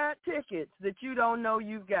you got tickets that you don't know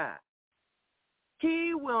you've got.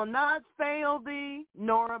 He will not fail thee,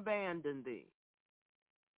 nor abandon thee.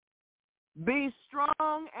 Be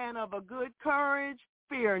strong and of a good courage.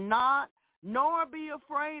 Fear not, nor be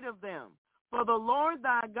afraid of them. For the Lord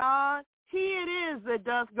thy God, he it is that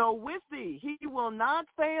doth go with thee. He will not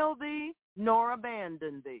fail thee, nor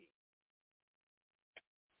abandon thee.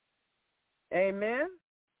 Amen.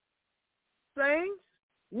 Saints,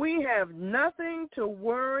 we have nothing to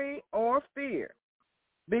worry or fear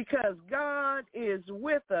because God is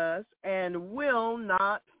with us and will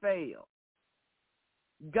not fail.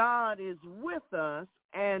 God is with us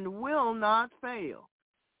and will not fail.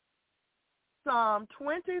 Psalm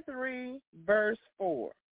 23, verse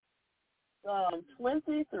 4. Psalm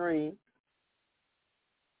 23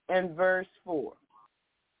 and verse 4.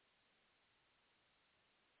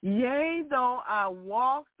 Yea, though I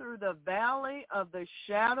walk through the valley of the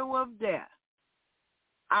shadow of death,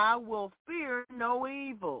 I will fear no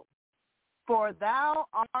evil, for thou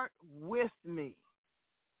art with me.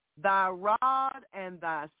 Thy rod and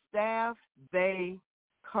thy staff, they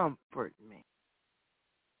comfort me.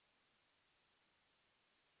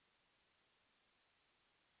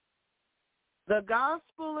 The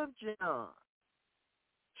Gospel of John,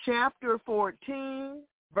 chapter 14,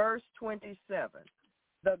 verse 27.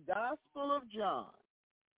 The Gospel of John,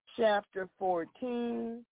 chapter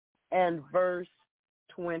 14 and verse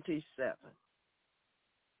 27.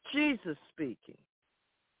 Jesus speaking.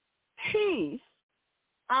 Peace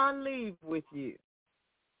I leave with you.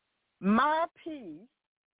 My peace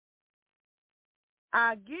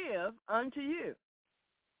I give unto you.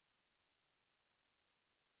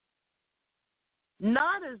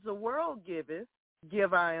 Not as the world giveth,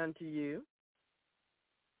 give I unto you.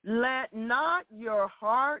 Let not your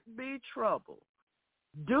heart be troubled.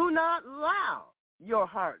 Do not allow your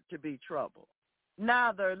heart to be troubled.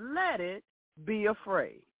 Neither let it be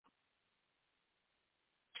afraid.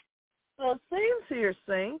 So it seems here,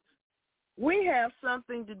 saints, we have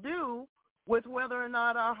something to do with whether or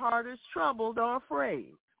not our heart is troubled or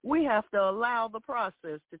afraid. We have to allow the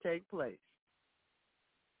process to take place.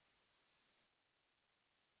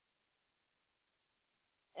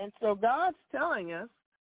 And so God's telling us,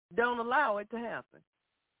 don't allow it to happen.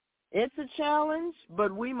 It's a challenge,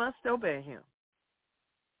 but we must obey him.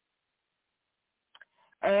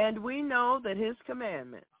 And we know that his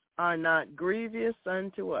commandments are not grievous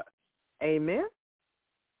unto us. Amen?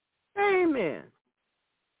 Amen.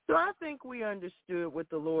 So I think we understood what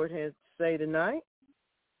the Lord has to say tonight.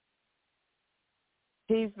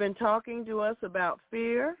 He's been talking to us about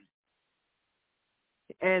fear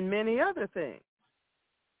and many other things.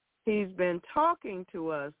 He's been talking to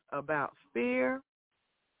us about fear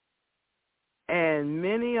and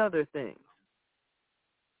many other things.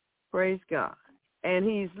 Praise God. And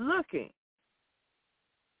he's looking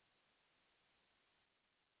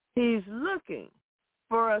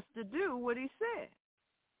for us to do what he said.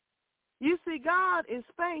 You see, God is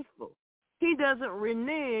faithful. He doesn't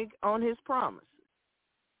renege on his promises.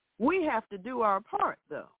 We have to do our part,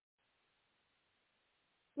 though.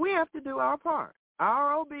 We have to do our part.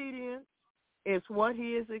 Our obedience is what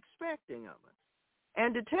he is expecting of us.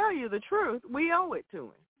 And to tell you the truth, we owe it to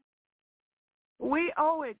him. We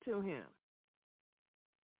owe it to him.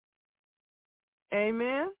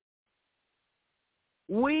 Amen?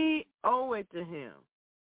 We owe it to him.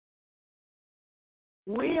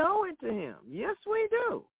 We owe it to him. Yes, we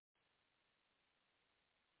do.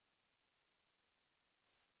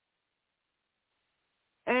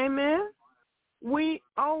 Amen? We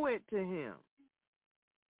owe it to him.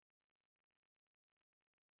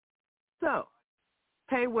 So,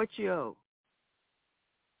 pay what you owe.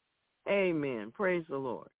 Amen. Praise the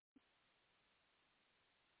Lord.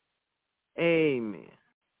 Amen.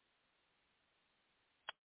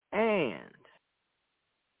 And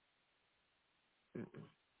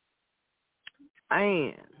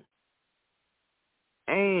amen.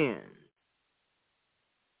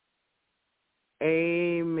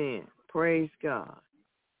 Praise God.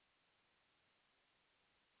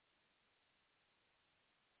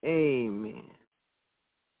 Amen.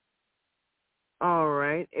 All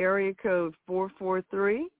right. Area code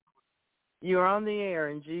 443. You're on the air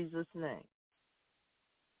in Jesus' name.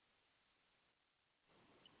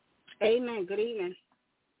 Amen. Good evening.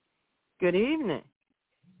 Good evening.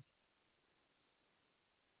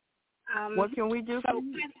 What can we do for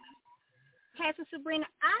you? Pastor Sabrina,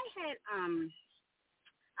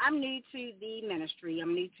 I'm new to the ministry.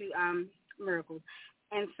 I'm new to miracles.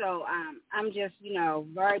 And so I'm just,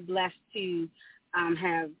 very blessed to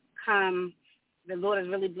have come. The Lord has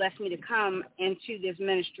really blessed me to come into this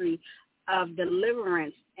ministry of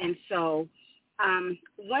deliverance. And so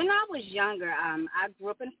when I was younger, I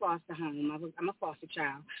grew up in foster home. I'm a foster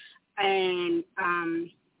child. And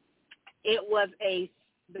it was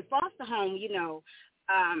the foster home, it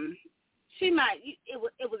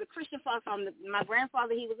was a Christian foster home. My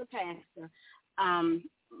grandfather, he was a pastor.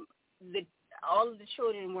 All of the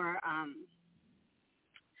children were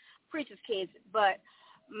preacher's kids, but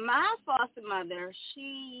my foster mother,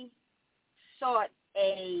 she sought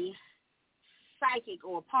a psychic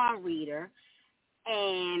or a palm reader,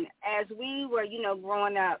 and as we were,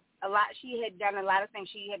 growing up, she had done a lot of things.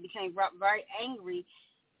 She had become very angry,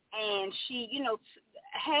 and she,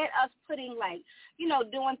 had us putting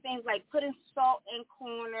doing things like putting salt in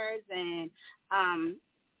corners and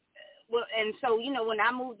and so, when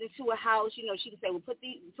I moved into a house, she could say, well, put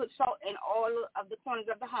salt in all of the corners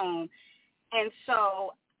of the home. And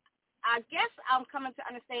so I guess I'm coming to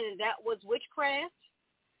understand that was witchcraft.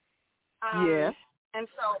 Yes. And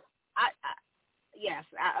so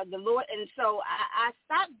the Lord, and so I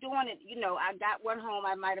stopped doing it. I got one home,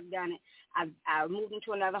 I might have done it. I moved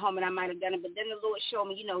into another home, and I might have done it. But then the Lord showed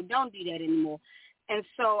me, don't do that anymore. And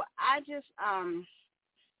so I just,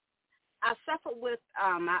 I suffered with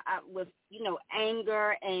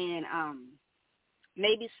anger and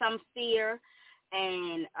maybe some fear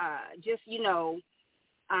and just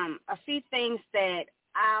a few things that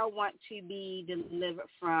I want to be delivered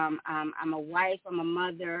from. I'm a wife, I'm a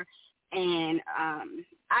mother, and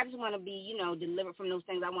I just want to be delivered from those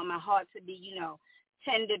things. I want my heart to be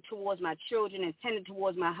tender towards my children and tender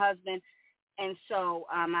towards my husband. And so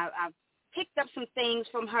I've picked up some things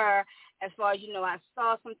from her as far as, I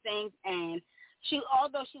saw some things, and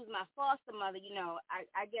although she was my foster mother,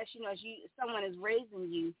 I guess, as someone is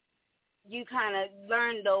raising you, you kind of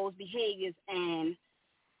learn those behaviors, and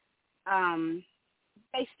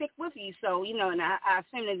they stick with you. So, and I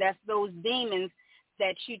assume that that's those demons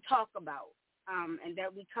that you talk about and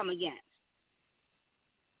that we come against.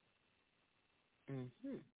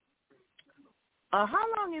 Mm-hmm. How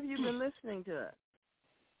long have you been listening to it?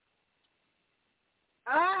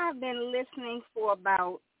 I've been listening for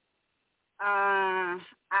about,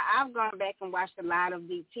 I've gone back and watched a lot of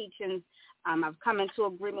the teachings. I've come into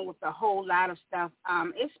agreement with a whole lot of stuff.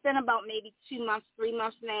 It's been about maybe 2 months, 3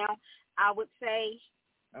 months now, I would say.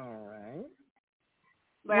 All right.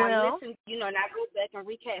 But I listen, and I go back and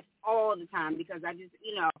recap all the time because I just,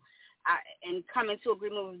 and come into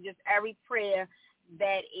agreement with just every prayer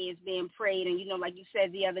that is being prayed. And, like you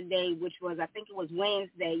said the other day, which was, I think it was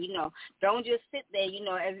Wednesday, don't just sit there,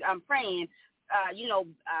 as I'm praying,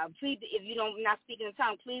 plead, if you don't, not speaking in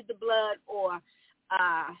tongues, plead the blood or,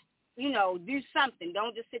 do something.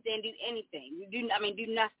 Don't just sit there and do anything. Do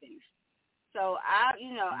nothing. So I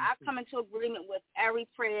come into agreement with every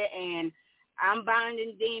prayer, and I'm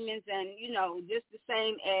binding demons and, just the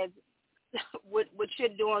same as what you're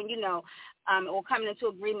doing, or coming into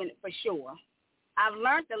agreement for sure. I've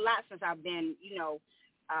learned a lot since I've been,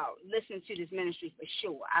 listening to this ministry for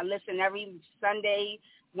sure. I listen every Sunday,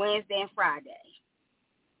 Wednesday, and Friday.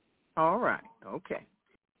 All right. Okay.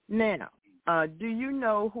 Now, do you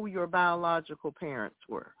know who your biological parents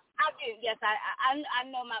were? I do. Yes, I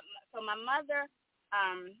know my mother.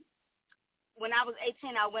 When I was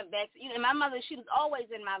 18, I went back. And my mother, she was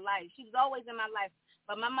always in my life.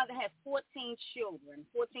 But my mother had 14 children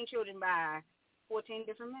by 14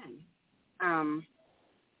 different men.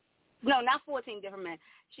 No, not 14 different men.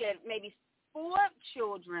 She had maybe 4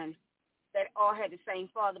 children that all had the same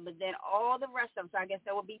father, but then all the rest of them, so I guess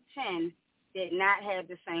there would be 10, did not have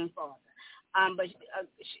the same father.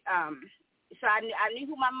 So I knew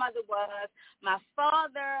who my mother was. My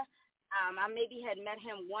father, I maybe had met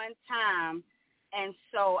him one time, and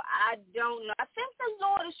so I don't know. I think the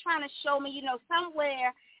Lord is trying to show me,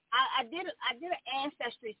 somewhere. I did an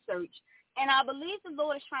ancestry search, and I believe the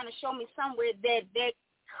Lord is trying to show me somewhere that there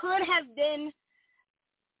could have been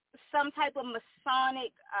some type of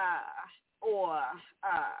Masonic or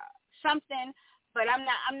something, but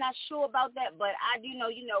I'm not sure about that. But I do know,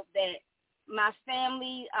 that my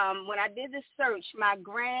family, when I did the search, my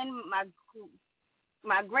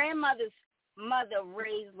grandmother's mother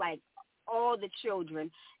raised like all the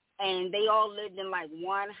children, and they all lived in like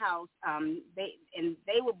one house.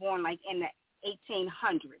 They were born like in the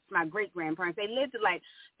 1800s. My great grandparents, they lived till like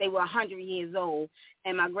they were 100 years old,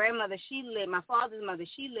 and my grandmother, my father's mother,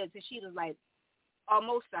 she lived till she was like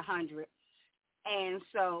almost 100. And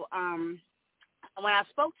so when I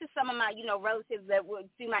spoke to some of my relatives that would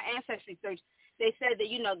do my ancestry search, they said that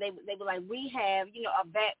they were like, we have a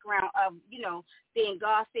background of being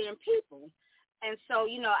God-fearing people. And so,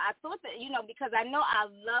 I thought that, because I know I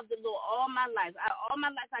love the Lord all my life. All my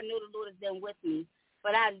life I know the Lord has been with me.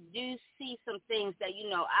 But I do see some things that,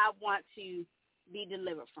 I want to be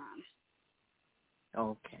delivered from.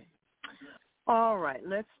 Okay. All right,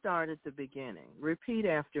 let's start at the beginning. Repeat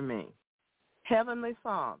after me. Heavenly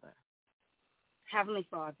Father. Heavenly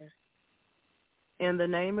Father. In the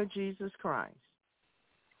name of Jesus Christ.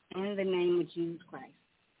 In the name of Jesus Christ.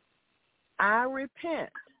 I repent.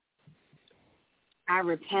 I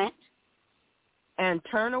repent. And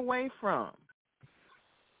turn away from.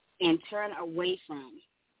 And turn away from.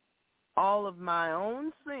 All of my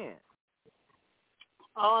own sins.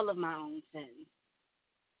 All of my own sins.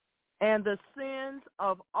 And the sins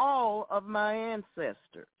of all of my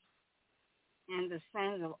ancestors. And the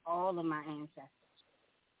sins of all of my ancestors.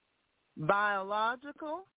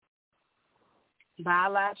 Biological.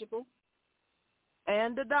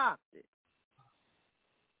 And adopted.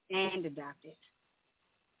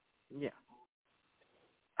 Yeah.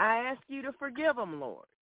 I ask you to forgive them, Lord.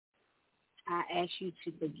 I ask you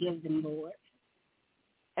to forgive them, Lord.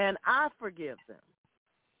 And I forgive them.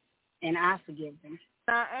 And I forgive them.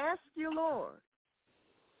 I ask you, Lord.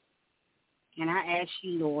 And I ask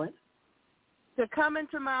you, Lord. To come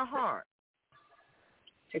into my heart.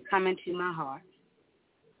 To come into my heart.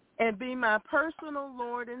 And be my personal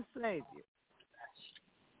Lord and Savior.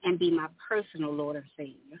 And be my personal Lord and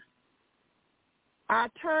Savior. I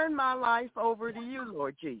turn my life over to you,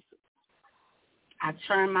 Lord Jesus. I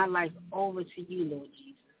turn my life over to you, Lord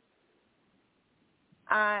Jesus.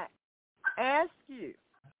 I ask you.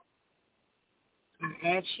 I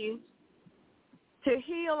ask you. To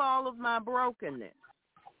heal all of my brokenness.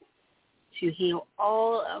 To heal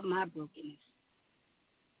all of my brokenness.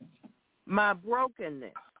 My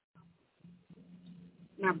brokenness.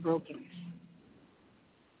 My brokenness.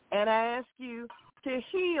 And I ask you to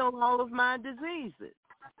heal all of my diseases.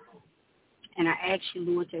 And I ask you,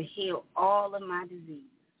 Lord, to heal all of my diseases.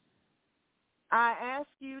 I ask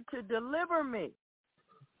you to deliver me.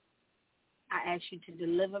 I ask you to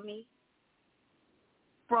deliver me.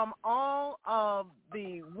 From all of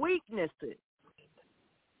the weaknesses.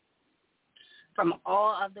 From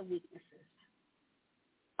all of the weaknesses.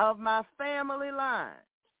 Of my family line.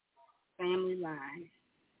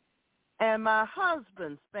 And my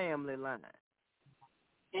husband's family line.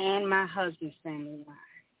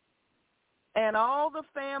 And all the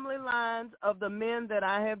family lines of the men that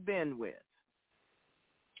I have been with.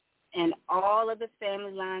 And all of the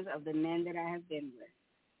family lines of the men that I have been with.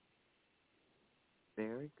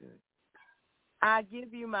 Very good. I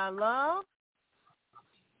give you my love.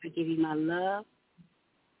 I give you my love.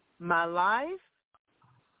 My life.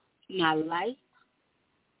 My life.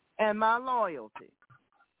 And my loyalty.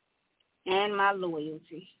 And my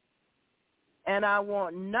loyalty. And I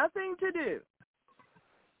want nothing to do.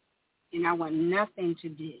 And I want nothing to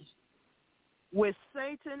do. With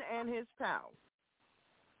Satan and his power.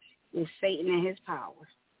 With Satan and his power.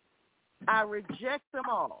 I reject them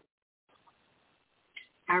all.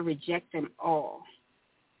 I reject them all.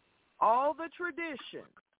 All the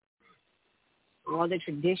traditions. All the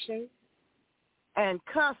traditions. And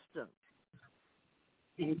customs.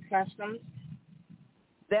 And customs.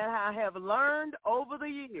 That I have learned over the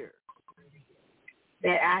years.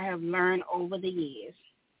 That I have learned over the years.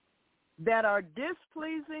 That are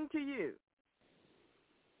displeasing to you.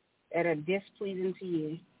 That are displeasing to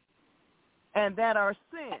you. And that are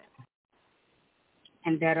sin.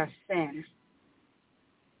 And that are sin.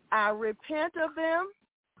 I repent of them.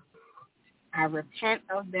 I repent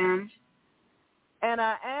of them. And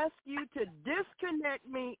I ask you to disconnect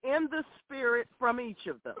me in the spirit from each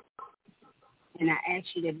of them. And I ask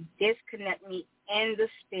you to disconnect me in the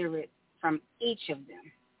spirit from each of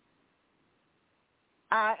them.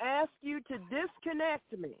 I ask you to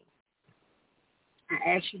disconnect me. I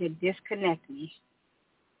ask you to disconnect me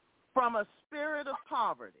from a spirit of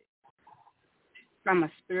poverty. From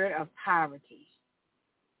a spirit of poverty.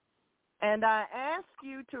 And I ask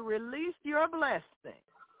you to release your blessing.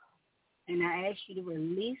 And I ask you to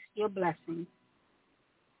release your blessing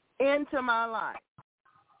into my life.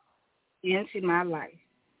 Into my life.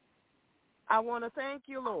 I want to thank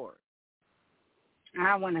you, Lord.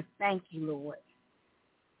 I want to thank you, Lord,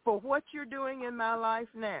 for what you're doing in my life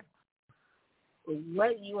now. For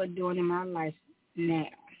what you are doing in my life now.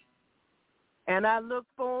 And I look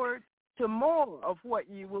forward to more of what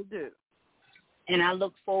you will do. And I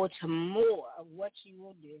look forward to more of what you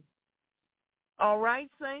will do. All right,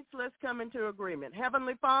 saints, let's come into agreement.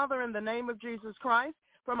 Heavenly Father, in the name of Jesus Christ,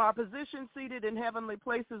 from our position seated in heavenly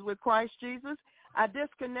places with Christ Jesus, I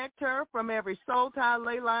disconnect her from every soul tie,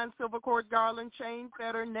 ley line, silver cord, garland, chain,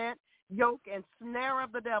 fetter, net, yoke, and snare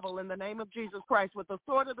of the devil in the name of Jesus Christ. With the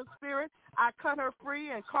sword of the Spirit, I cut her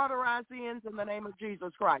free and cauterize the ends in the name of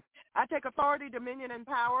Jesus Christ. I take authority, dominion, and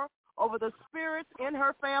power over the spirits in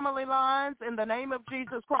her family lines in the name of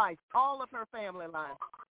Jesus Christ, all of her family lines.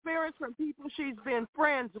 Spirits from people she's been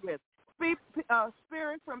friends with,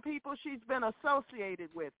 spirits from people she's been associated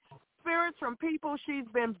with, spirits from people she's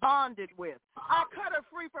been bonded with. I cut her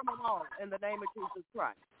free from them all in the name of Jesus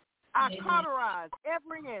Christ. I cauterize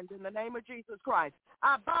every end in the name of Jesus Christ.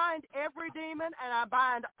 I bind every demon, and I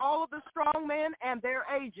bind all of the strong men and their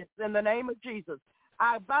agents in the name of Jesus.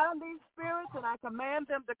 I bind these spirits, and I command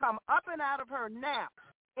them to come up and out of her now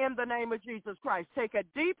in the name of Jesus Christ. Take a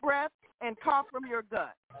deep breath and cough from your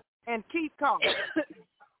gut, and keep coughing.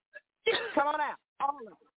 Come on out, all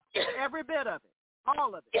of it, every bit of it,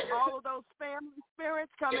 all of it, all of those family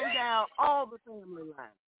spirits coming down, all the family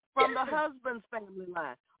lines, from the husband's family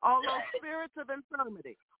line, all those spirits of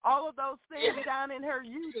infirmity, all of those things down in her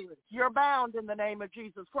uterus. You're bound in the name of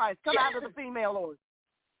Jesus Christ. Come out of the female organs.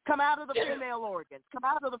 Come out of the female organs. Come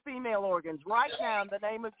out of the female organs right now in the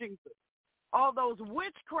name of Jesus. All those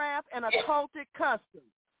witchcraft and occultic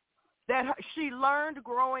customs that she learned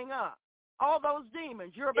growing up. All those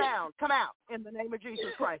demons, you're bound. Come out in the name of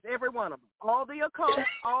Jesus Christ, every one of them. All the occult,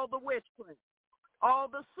 all the witchcraft, all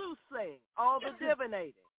the soothsaying, all the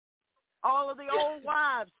divinating, all of the old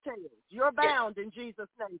wives' tales, you're bound in Jesus'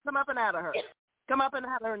 name. Come up and out of her. Come up and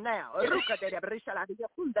out of her now. Come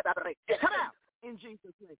out in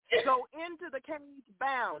Jesus' name. Go into the cage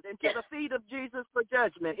bound, into the feet of Jesus for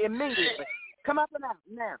judgment immediately. Come up and out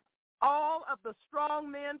now. All of the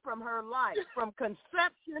strong men from her life, from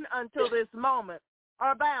conception until this moment,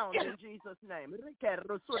 are bound in Jesus' name.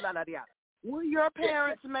 Were your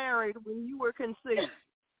parents married when you were conceived?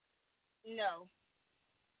 No.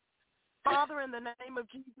 Father, in the name of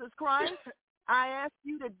Jesus Christ, I ask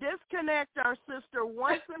you to disconnect our sister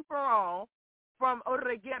once and for all from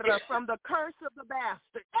Oreguera, from the curse of the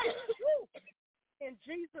bastard. In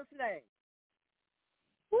Jesus' name.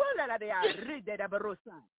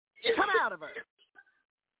 Come out of her.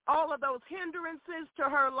 All of those hindrances to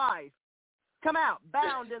her life, come out,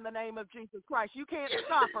 bound in the name of Jesus Christ. You can't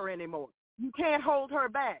stop her anymore. You can't hold her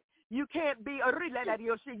back. You can't be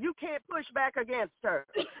you can't push back against her.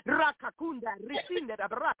 Every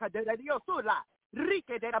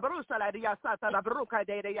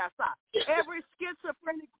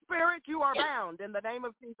schizophrenic spirit, you are bound in the name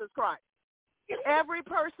of Jesus Christ. Every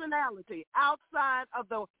personality outside of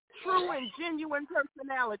the true and genuine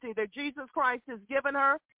personality that Jesus Christ has given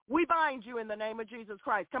her, we bind you in the name of Jesus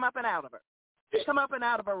Christ. Come up and out of her. Come up and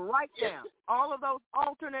out of her right now. All of those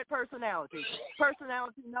alternate personalities.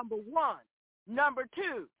 Personality number 1, number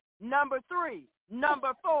 2, number 3,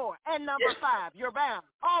 number 4, and number 5. You're bound.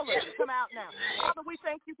 All of them come out now. Father, we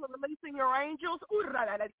thank you for releasing your angels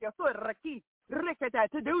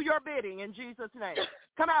to do your bidding in Jesus' name.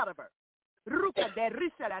 Come out of her.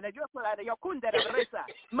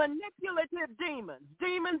 Manipulative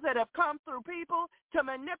demons that have come through people to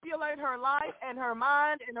manipulate her life and her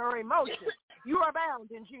mind and her emotions. You are bound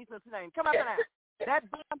in Jesus' name. Come up and out. That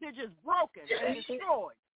bondage is broken and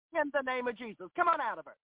destroyed in the name of Jesus. Come on out of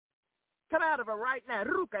her. Come out of her right now.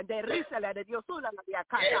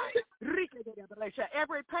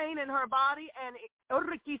 Every pain in her body and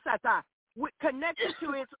connected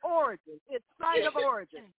to its origin, its site of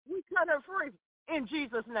origin. We cut her free in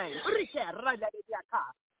Jesus' name.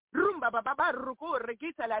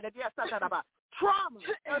 Trauma,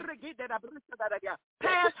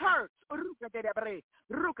 past hurts, abuse,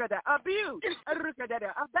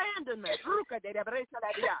 abandonment.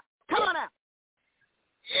 Come on out.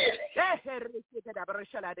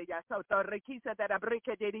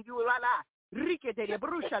 Rike de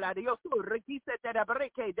brushala de yosu, rikise de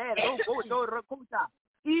breke de robo do rokuta.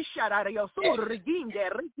 Ishara de yosu, riginde,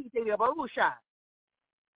 rikite de brusha.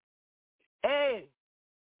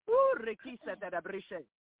 Rikise de brishe.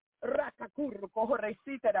 Rakakuru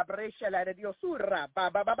kohoresite de breshala de yosura,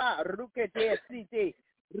 baba, ruke de site.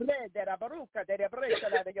 Re de la baruca de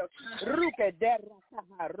breshala de yosu, ruke de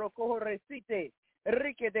rakaha, rokohoresite.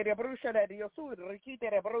 Rike de brushala de yosu, rikite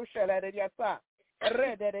de brushala de yasa.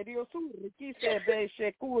 Re de Diosu, Rikise be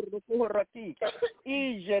Shekur, Kuraki,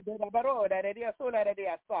 Ije de la Baroda, de Diasola de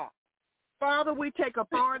Diasa. Father, we take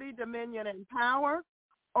authority, dominion, and power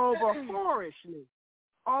over whorishness,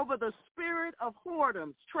 over the spirit of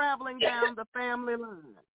whoredoms traveling down the family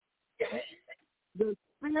line. The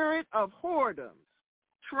spirit of whoredoms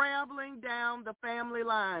traveling down the family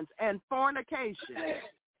lines and fornication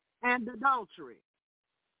and adultery.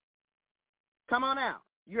 Come on out.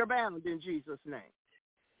 You're bound in Jesus' name.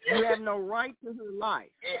 You have no right to her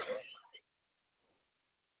life.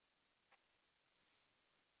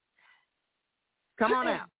 Come on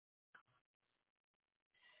out.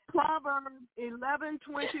 Proverbs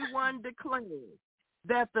 11:21 declares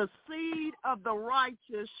that the seed of the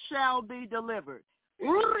righteous shall be delivered.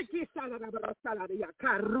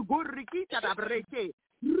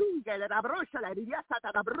 Runga de la brocha la diasa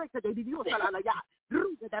da breca de Dios la ya.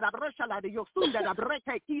 Runga de la brocha la de Yosunda da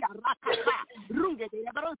breca kia rakata. Runga de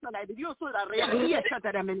la brocha la de Dios la rea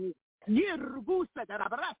da meni. Yirgusa de la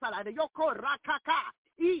brasa la de Yoko rakaka.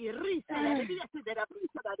 I risa la de Dios de la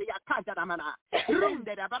brisa la de Yakata da mana.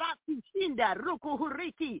 Runga de barati shinda ruku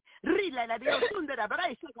huriki. Rila la de Yosunda da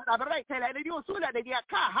breca da breca la de Dios la de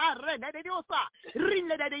Yakha re de Diosa.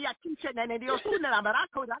 Rilla de Yakisha de Diosuna la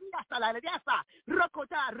baraco da diasa la diasa. Roko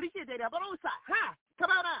ha!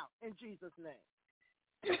 Come on out in Jesus' name.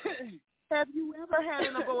 Have you ever had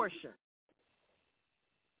an abortion?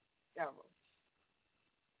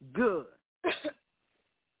 Good.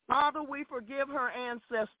 Father, we forgive her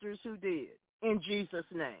ancestors who did, in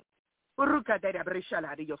Jesus' name.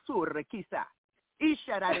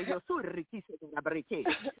 Ishara de Yosur Rikisa de la Breke,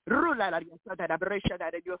 Rula la Yosa de la Brescia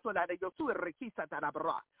de Yosola de Yosur Rikisa de la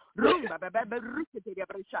Bra, Rumba Rikisa de la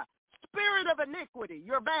Brescia. Spirit of iniquity,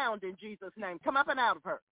 you're bound in Jesus' name. Come up and out of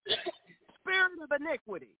her. Spirit of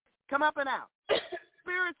iniquity, come up and out.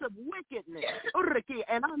 Spirits of wickedness, Uriki,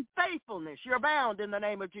 and unfaithfulness, you're bound in the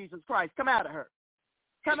name of Jesus Christ. Come out of her.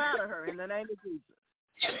 Come out of her in the name of Jesus.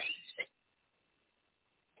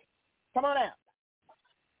 Come on out.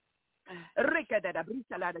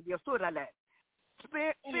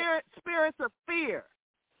 Spirits of fear,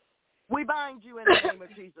 we bind you in the name of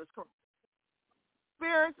Jesus Christ.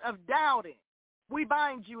 Spirits of doubting, we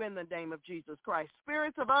bind you in the name of Jesus Christ.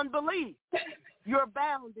 Spirits of unbelief, you're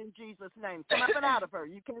bound in Jesus' name. Come up and out of her.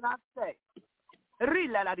 You cannot stay.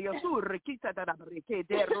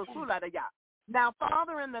 Now,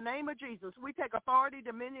 Father, in the name of Jesus, we take authority,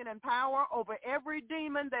 dominion, and power over every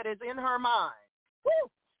demon that is in her mind. Woo!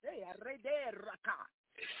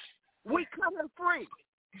 We cut her free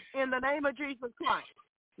in the name of Jesus Christ.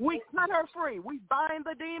 We cut her free. We bind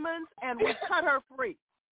the demons and we cut her free.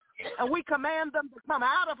 And we command them to come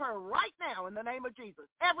out of her right now in the name of Jesus.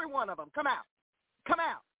 Every one of them, come out. Come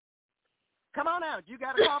out. Come on out. You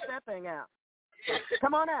got to cough that thing out.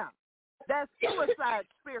 Come on out. That's suicide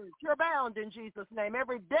spirits. You're bound in Jesus' name.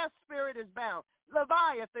 Every death spirit is bound.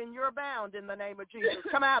 Leviathan, you're bound in the name of Jesus.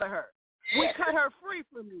 Come out of her. We cut her free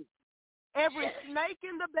from you. Every snake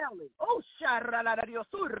in the belly. Oh,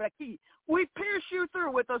 we pierce you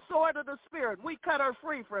through with the sword of the Spirit. We cut her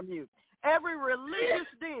free from you. Every religious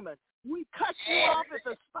demon, we cut you off at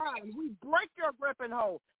the spine. We break your grip and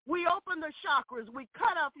hold. We open the chakras. We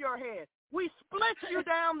cut off your head. We split you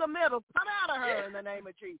down the middle. Come out of her in the name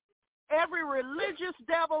of Jesus. Every religious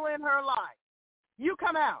devil in her life, you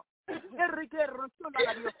come out.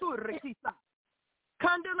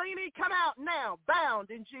 Kundalini, come out now, bound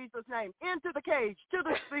in Jesus' name, into the cage, to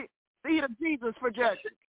the feet of Jesus for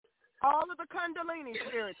judgment. All of the Kundalini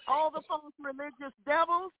spirits, all the false religious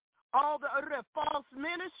devils, all the false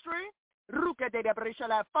ministry,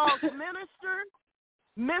 false ministers,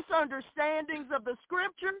 misunderstandings of the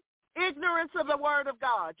scripture, ignorance of the word of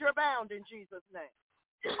God. You're bound in Jesus' name.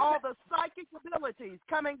 All the psychic abilities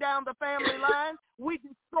coming down the family line, we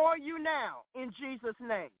destroy you now in Jesus'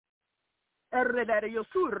 name. Spirit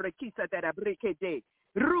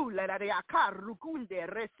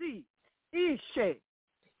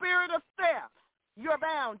of theft, you're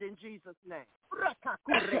bound in Jesus' name.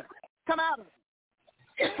 Come out of her.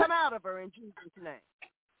 Come out of her in Jesus' name.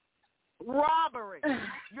 robbery.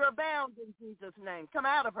 You're bound in Jesus' name. Come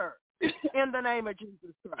out of her in the name of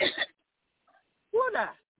Jesus Christ.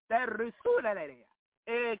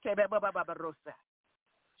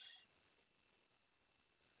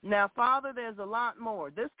 Now, Father, there's a lot more.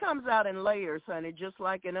 This comes out in layers, honey, just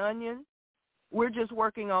like an onion. We're just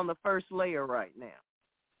working on the first layer right now.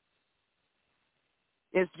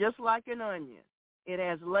 It's just like an onion. It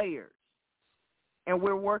has layers. And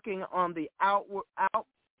we're working on the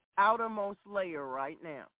outermost layer right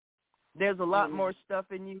now. There's a lot more stuff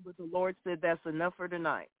in you, but the Lord said that's enough for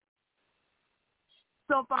tonight.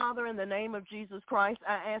 So, Father, in the name of Jesus Christ,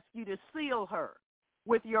 I ask you to seal her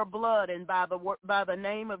with your blood and by the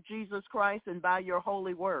name of Jesus Christ and by your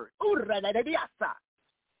holy word.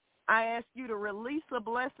 I ask you to release a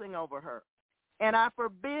blessing over her, and I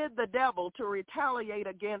forbid the devil to retaliate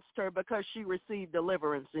against her because she received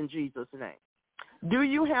deliverance in Jesus' name. Do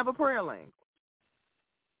you have a prayer language?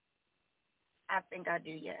 I think I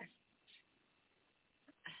do, yes.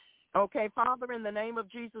 Okay, Father, in the name of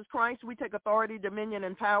Jesus Christ, we take authority, dominion,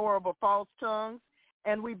 and power over false tongues,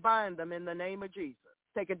 and we bind them in the name of Jesus.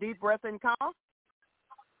 Take a deep breath and cough.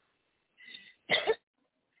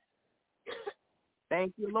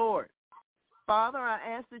 Thank you, Lord. Father, I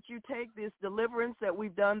ask that you take this deliverance that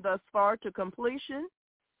we've done thus far to completion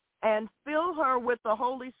and fill her with the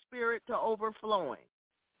Holy Spirit to overflowing,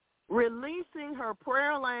 releasing her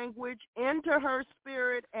prayer language into her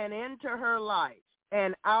spirit and into her life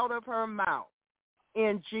and out of her mouth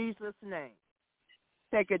in Jesus' name.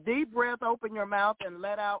 Take a deep breath, open your mouth, and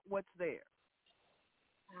let out what's there.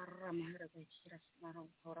 All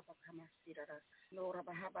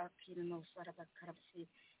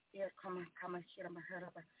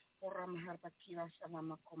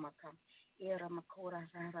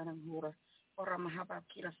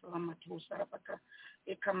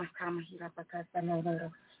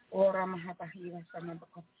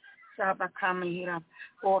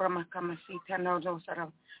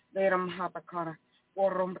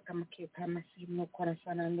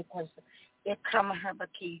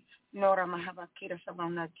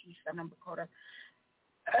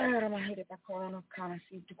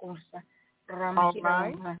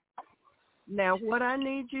right. Now, what I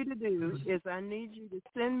need you to do is I need you to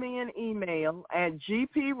send me an email at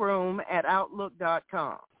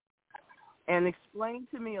gproom@outlook.com and explain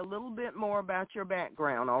to me a little bit more about your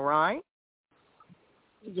background, all right?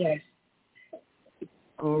 Yes.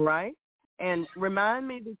 All right. And remind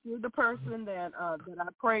me that you're the person that I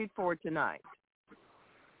prayed for tonight.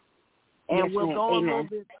 And yes, we'll go Amen. a little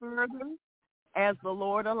bit further as the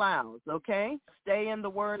Lord allows, okay? Stay in the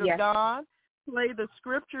Word yes. of God. Play the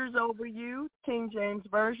scriptures over you, King James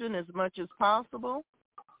Version, as much as possible.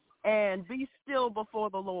 And be still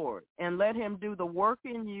before the Lord and let him do the work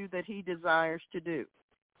in you that he desires to do.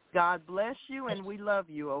 God bless you, and we love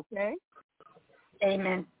you, okay?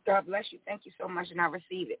 Amen. God bless you. Thank you so much, and I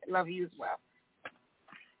receive it. Love you as well.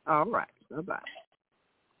 All right. Bye-bye.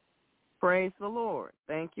 Praise the Lord.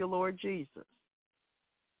 Thank you, Lord Jesus.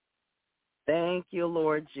 Thank you,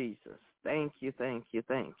 Lord Jesus. Thank you, thank you,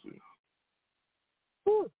 thank you.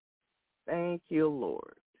 Whew. Thank you,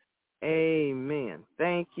 Lord. Amen.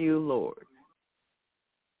 Thank you, Lord.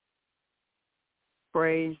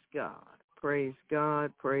 Praise God. Praise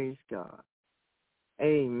God. Praise God.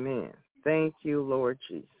 Amen. Thank you, Lord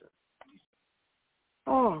Jesus.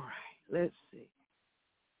 All right. Let's see.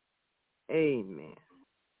 Amen.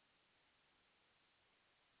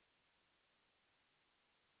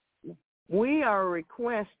 We are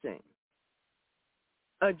requesting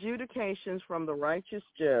adjudications from the righteous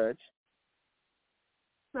judge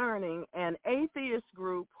concerning an atheist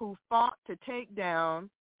group who fought to take down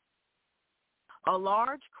a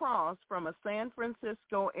large cross from a San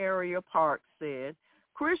Francisco area park. Said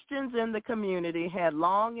Christians in the community had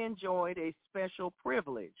long enjoyed a special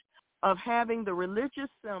privilege of having the religious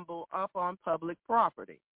symbol up on public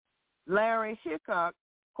property. Larry Hickok,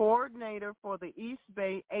 coordinator for the East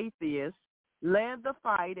Bay Atheists, led the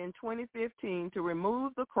fight in 2015 to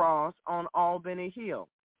remove the cross on Albany Hill,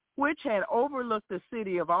 which had overlooked the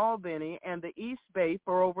city of Albany and the East Bay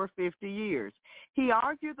for over 50 years. He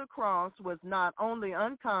argued the cross was not only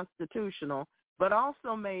unconstitutional, but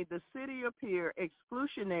also made the city appear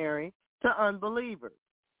exclusionary to unbelievers.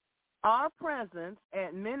 Our presence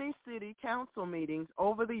at many city council meetings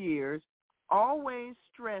over the years, always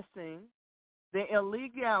stressing the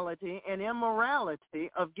illegality and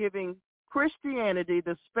immorality of giving Christianity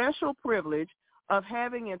the special privilege of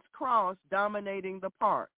having its cross dominating the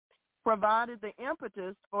park, provided the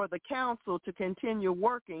impetus for the council to continue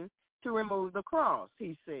working to remove the cross,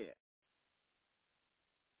 he said.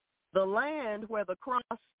 The land where the cross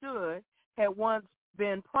stood had once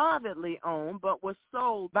been privately owned but was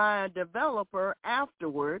sold by a developer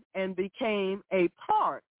afterward and became a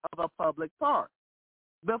part of a public park.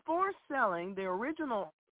 Before selling, the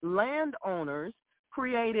original landowners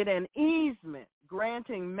created an easement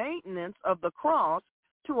granting maintenance of the cross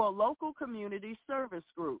to a local community service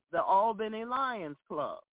group, the Albany Lions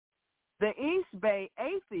Club. The East Bay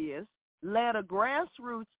Atheists led a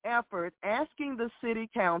grassroots effort asking the city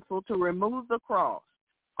council to remove the cross,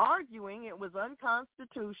 arguing it was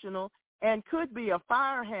unconstitutional and could be a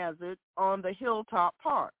fire hazard on the Hilltop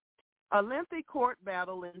Park. A lengthy court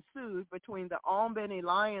battle ensued between the Albany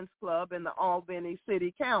Lions Club and the Albany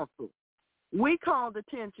City Council. We called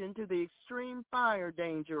attention to the extreme fire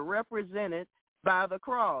danger represented by the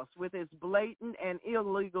cross, with its blatant and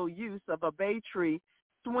illegal use of a bay tree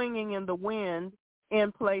swinging in the wind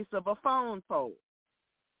in place of a phone pole.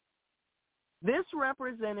 This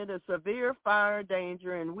represented a severe fire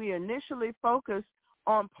danger, and we initially focused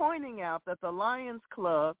on pointing out that the Lions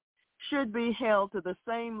Club should be held to the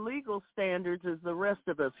same legal standards as the rest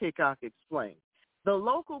of us, Hickok explained. The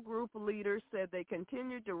local group leaders said they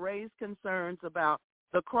continued to raise concerns about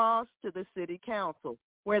the cross to the city council,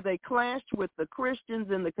 where they clashed with the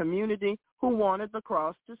Christians in the community who wanted the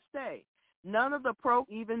cross to stay. None of the pro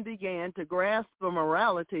even began to grasp the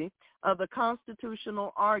morality of the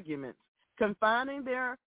constitutional arguments, confining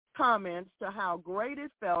their comments to how great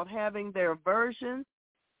it felt having their version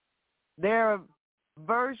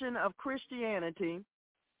of Christianity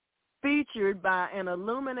featured by an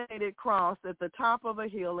illuminated cross at the top of a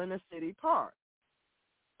hill in a city park.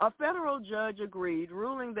 A federal judge agreed,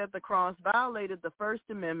 ruling that the cross violated the First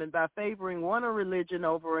Amendment by favoring one religion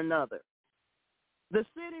over another. The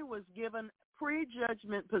city was given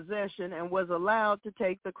prejudgment possession and was allowed to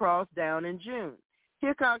take the cross down in June.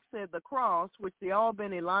 Hickok said the cross, which the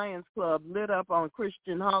Albany Lions Club lit up on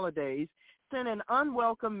Christian holidays, sent an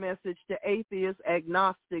unwelcome message to atheists,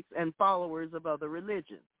 agnostics, and followers of other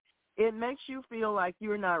religions. It makes you feel like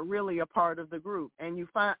you're not really a part of the group, and you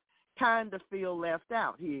kind of feel left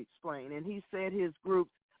out, he explained. And he said his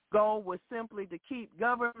group's goal was simply to keep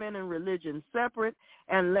government and religion separate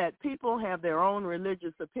and let people have their own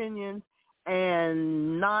religious opinions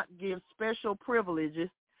and not give special privileges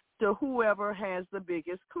to whoever has the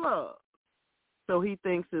biggest club. So he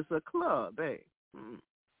thinks it's a club, eh?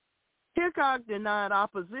 Hickok denied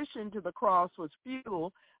opposition to the cross was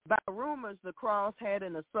fueled by rumors the cross had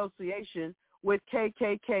an association with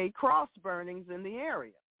KKK cross burnings in the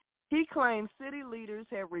area. He claimed city leaders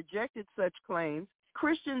had rejected such claims.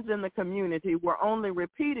 Christians in the community were only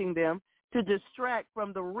repeating them to distract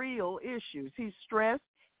from the real issues. He stressed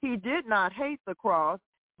he did not hate the cross,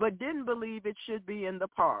 but didn't believe it should be in the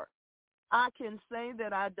park. I can say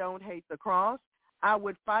that I don't hate the cross. I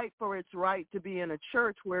would fight for its right to be in a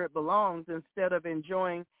church where it belongs instead of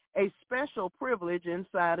enjoying a special privilege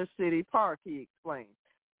inside a city park, he explained.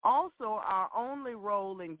 Also, our only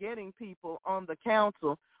role in getting people on the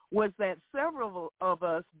council was that several of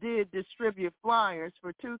us did distribute flyers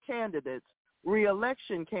for two candidates'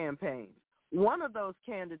 re-election campaigns. One of those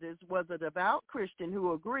candidates was a devout Christian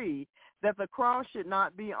who agreed that the cross should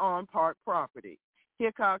not be on park property.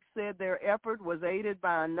 Hickok said their effort was aided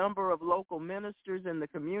by a number of local ministers in the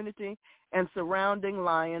community and surrounding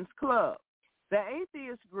Lions Club. The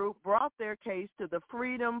atheist group brought their case to the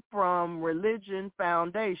Freedom from Religion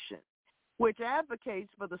Foundation, which advocates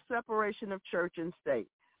for the separation of church and state.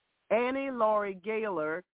 Annie Laurie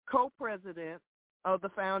Gaylor, co-president of the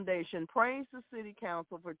foundation, praised the city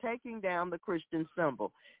council for taking down the Christian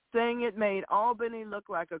symbol, saying it made Albany look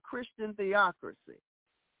like a Christian theocracy,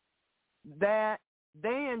 that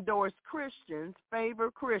they endorse Christians, favor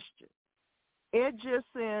Christians. It just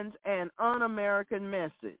sends an un-American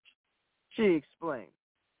message, she explained.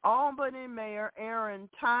 Albany Mayor Aaron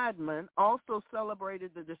Tideman also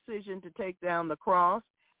celebrated the decision to take down the cross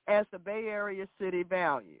as the Bay Area city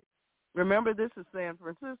values. Remember, this is San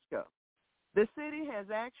Francisco. The city has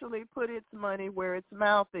actually put its money where its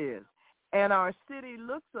mouth is, and our city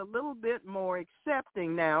looks a little bit more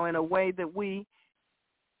accepting now in a way that we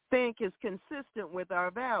think is consistent with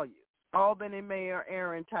our values. Albany Mayor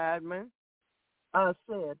Aaron Tideman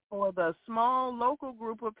said, for the small local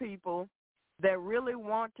group of people that really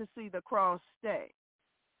want to see the cross stay,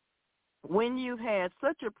 when you've had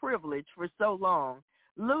such a privilege for so long,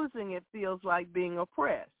 losing it feels like being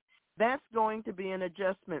oppressed. That's going to be an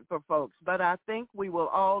adjustment for folks, but I think we will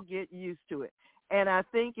all get used to it, and I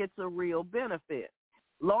think it's a real benefit.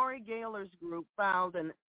 Laurie Gaylor's group filed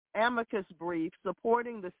an amicus brief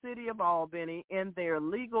supporting the city of Albany in their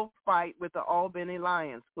legal fight with the Albany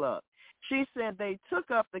Lions Club. She said they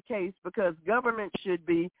took up the case because government should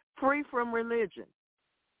be free from religion.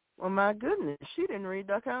 Well, my goodness, she didn't read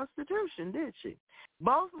the Constitution, did she?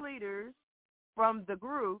 Both leaders from the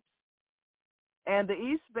group and the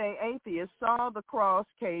East Bay atheists saw the cross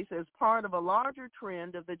case as part of a larger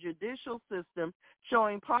trend of the judicial system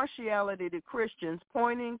showing partiality to Christians,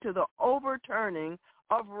 pointing to the overturning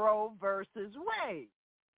of Roe versus Wade.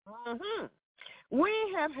 We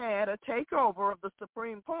have had a takeover of the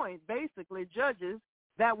Supreme Court, basically judges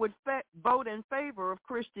that would vote in favor of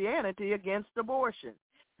Christianity against abortion.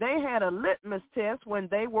 They had a litmus test when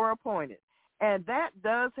they were appointed, and that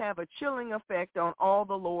does have a chilling effect on all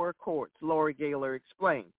the lower courts, Lori Gaylor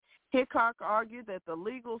explained. Hickok argued that the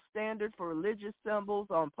legal standard for religious symbols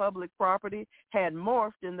on public property had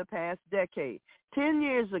morphed in the past decade. 10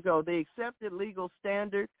 years ago, the accepted legal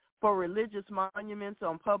standard for religious monuments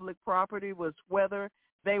on public property was whether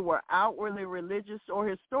they were outwardly religious or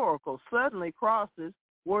historical. Suddenly, crosses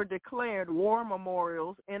were declared war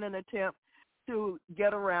memorials in an attempt to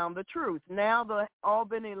get around the truth. Now the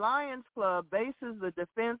Albany Lions Club bases the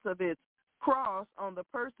defense of its cross on the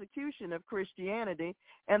persecution of Christianity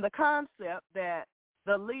and the concept that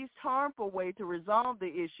the least harmful way to resolve the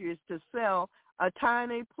issue is to sell a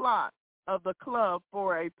tiny plot of the club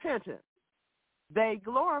for a pittance. They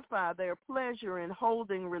glorify their pleasure in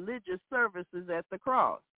holding religious services at the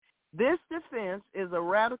cross. This defense is a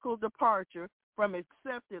radical departure from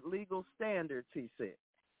accepted legal standards, he said.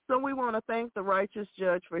 So we want to thank the righteous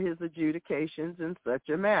judge for his adjudications in such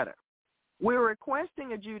a matter. We're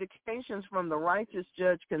requesting adjudications from the righteous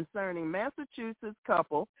judge concerning Massachusetts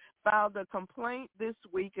couple filed a complaint this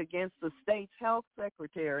week against the state's health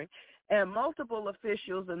secretary and multiple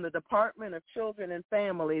officials in the Department of Children and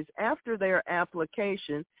Families after their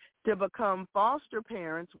application to become foster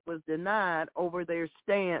parents was denied over their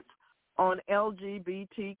stance on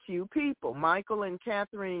LGBTQ people. Michael and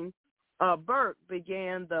Catherine Burke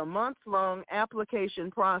began the months-long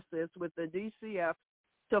application process with the DCF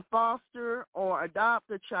to foster or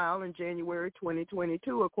adopt a child in January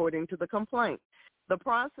 2022, according to the complaint. The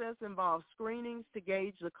process involves screenings to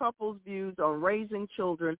gauge the couple's views on raising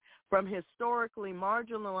children from historically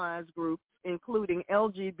marginalized groups, including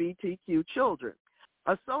LGBTQ children.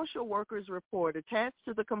 A social worker's report attached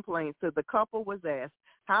to the complaint said the couple was asked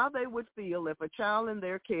how they would feel if a child in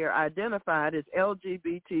their care identified as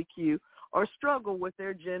LGBTQ or struggled with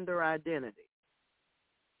their gender identity.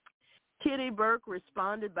 Kitty Burke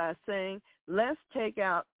responded by saying, let's take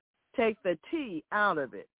the T out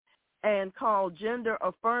of it, and called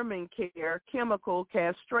gender-affirming care chemical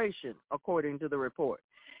castration, according to the report.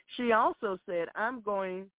 She also said, I'm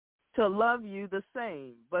going to love you the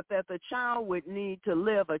same, but that the child would need to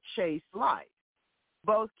live a chaste life.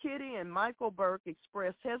 Both Kitty and Michael Burke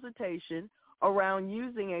expressed hesitation around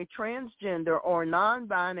using a transgender or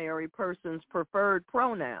non-binary person's preferred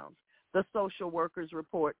pronouns, the social worker's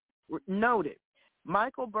report noted.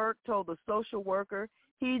 Michael Burke told the social worker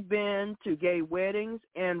he'd been to gay weddings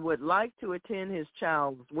and would like to attend his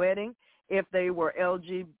child's wedding if they were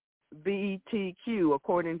LGBTQ,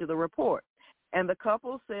 according to the report. And the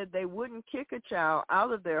couple said they wouldn't kick a child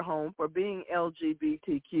out of their home for being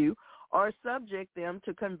LGBTQ or subject them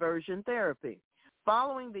to conversion therapy.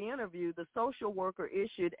 Following the interview, the social worker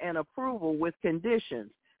issued an approval with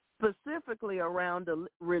conditions, specifically around the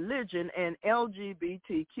religion and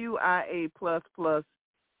LGBTQIA++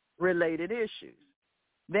 related issues.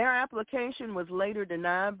 Their application was later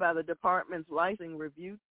denied by the department's licensing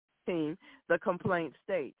review team, the complaint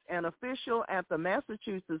states. An official at the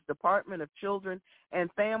Massachusetts Department of Children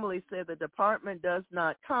and Families said the department does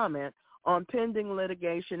not comment on pending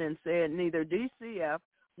litigation and said neither DCF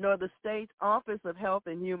nor the state's Office of Health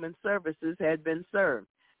and Human Services had been served.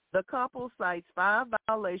 The couple cites 5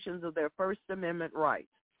 violations of their First Amendment rights.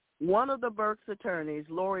 One of the Burke's attorneys,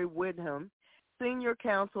 Lori Widham, senior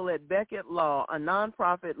counsel at Beckett Law, a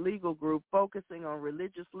nonprofit legal group focusing on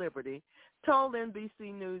religious liberty, told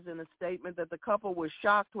NBC News in a statement that the couple was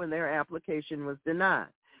shocked when their application was denied.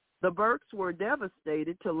 The Burkes were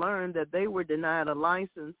devastated to learn that they were denied a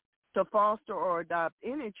license to foster or adopt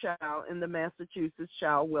any child in the Massachusetts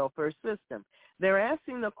child welfare system. They're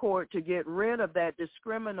asking the court to get rid of that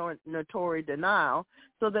discriminatory denial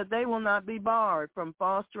so that they will not be barred from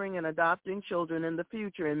fostering and adopting children in the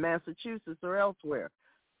future in Massachusetts or elsewhere,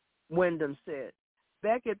 Wyndham said.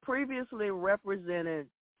 Beckett previously represented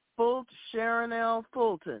Sharon L.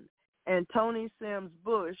 Fulton and Tony Sims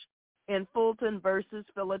Bush in Fulton versus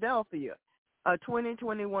Philadelphia. a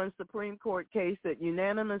 2021 Supreme Court case that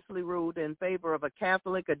unanimously ruled in favor of a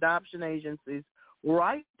Catholic adoption agency's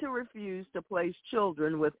right to refuse to place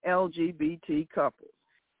children with LGBT couples.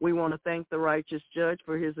 We want to thank the righteous judge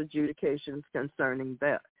for his adjudications concerning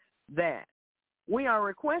that. We are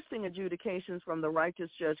requesting adjudications from the righteous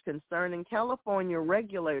judge concerning California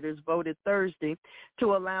regulators voted Thursday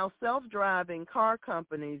to allow self-driving car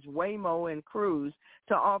companies Waymo and Cruise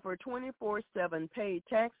to offer 24/7 paid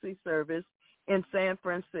taxi service in San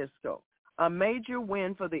Francisco, a major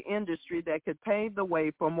win for the industry that could pave the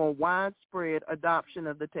way for more widespread adoption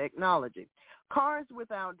of the technology. Cars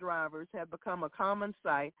without drivers have become a common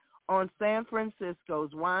sight on San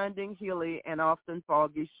Francisco's winding, hilly, and often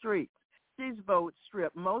foggy streets. These votes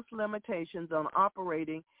strip most limitations on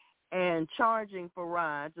operating and charging for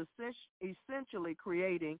rides, essentially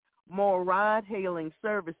creating more ride-hailing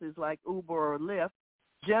services like Uber or Lyft,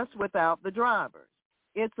 just without the drivers.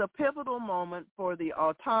 It's a pivotal moment for the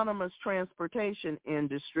autonomous transportation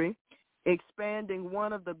industry, expanding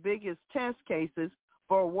one of the biggest test cases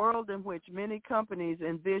for a world in which many companies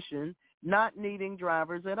envision not needing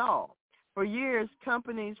drivers at all. For years,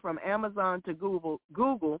 companies from Amazon to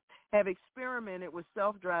Google have experimented with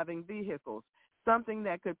self-driving vehicles, something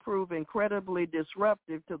that could prove incredibly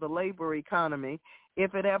disruptive to the labor economy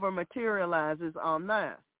if it ever materializes en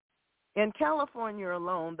masse. In California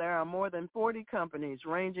alone, there are more than 40 companies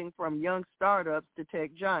ranging from young startups to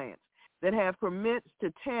tech giants that have permits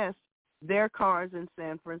to test their cars in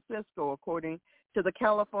San Francisco, according to the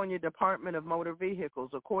California Department of Motor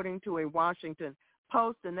Vehicles. According to a Washington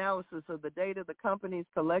Post analysis of the data, the companies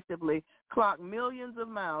collectively clock millions of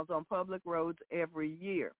miles on public roads every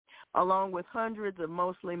year, along with hundreds of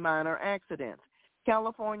mostly minor accidents.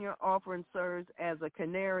 California often serves as a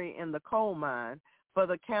canary in the coal mine for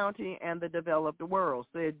the county and the developed world,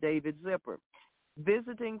 said David Zipper,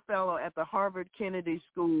 visiting fellow at the Harvard Kennedy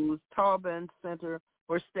School's Taubman Center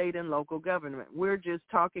for State and Local Government. We're just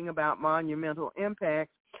talking about monumental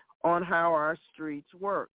impacts on how our streets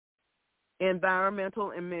work.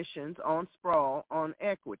 Environmental emissions on sprawl, on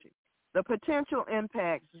equity. The potential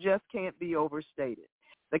impacts just can't be overstated.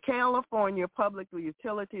 The California Public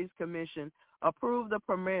Utilities Commission approved the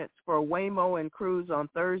permits for Waymo and Cruise on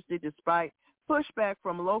Thursday despite pushback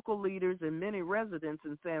from local leaders and many residents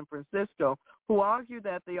in San Francisco who argue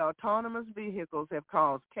that the autonomous vehicles have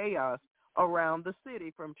caused chaos around the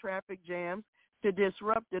city, from traffic jams to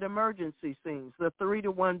disrupted emergency scenes. The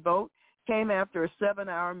 3-1 vote came after a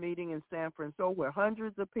 7-hour meeting in San Francisco where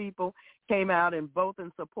hundreds of people came out in both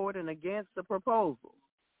in support and against the proposals.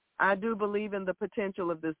 I do believe in the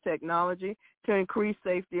potential of this technology to increase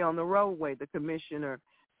safety on the roadway, the Commissioner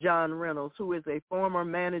John Reynolds, who is a former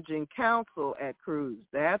managing counsel at Cruise.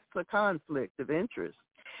 That's a conflict of interest.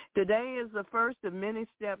 Today is the first of many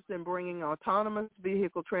steps in bringing autonomous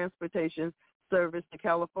vehicle transportation service to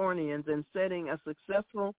Californians and setting a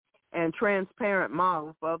successful and transparent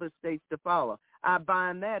model for other states to follow. I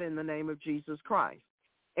bind that in the name of Jesus Christ.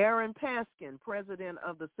 Aaron Paskin, president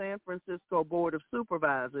of the San Francisco Board of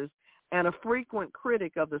Supervisors and a frequent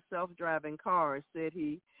critic of the self-driving cars, said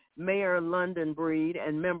Mayor London Breed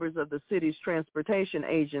and members of the city's transportation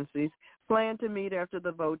agencies plan to meet after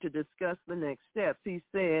the vote to discuss the next steps. He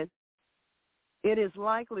said it is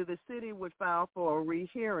likely the city would file for a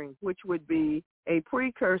rehearing, which would be a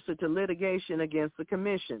precursor to litigation against the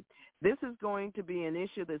commission. This is going to be an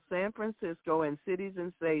issue that San Francisco and cities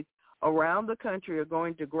and states around the country are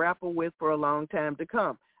going to grapple with for a long time to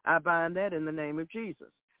come. I bind that in the name of Jesus.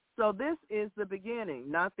 So this is the beginning,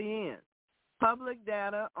 not the end. Public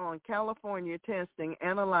data on California testing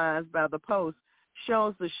analyzed by the Post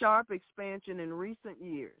shows the sharp expansion in recent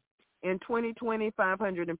years. In 2020,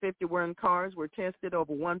 551 cars were tested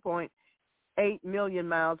over 1.8 million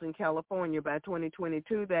miles in California. By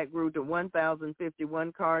 2022, that grew to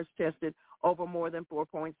 1,051 cars tested over more than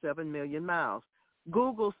 4.7 million miles.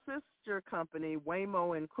 Google's sister company,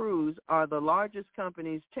 Waymo and Cruise, are the largest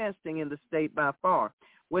companies testing in the state by far,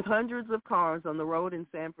 with hundreds of cars on the road in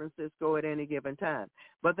San Francisco at any given time.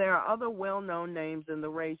 But there are other well-known names in the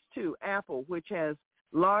race, too. Apple, which has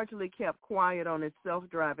largely kept quiet on its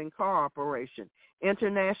self-driving car operation,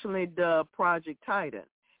 internationally dubbed Project Titan,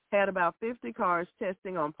 had about 50 cars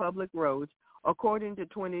testing on public roads, according to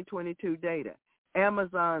 2022 data.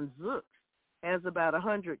 Amazon Zoox has about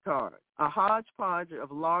 100 cars. A hodgepodge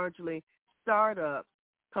of largely startups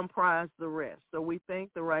comprise the rest. So we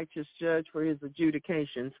thank the righteous judge for his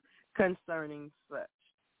adjudications concerning such.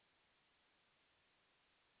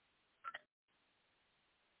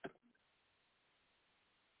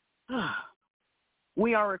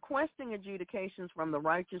 We are requesting adjudications from the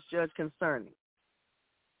righteous judge concerning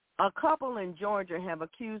A couple in Georgia have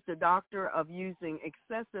accused a doctor of using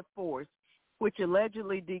excessive force, which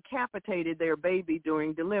allegedly decapitated their baby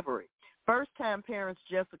during delivery. First-time parents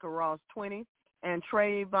Jessica Ross, 20, and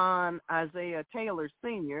Trayvon Isaiah Taylor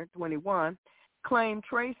Sr., 21, claimed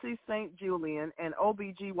Tracy St. Julian, an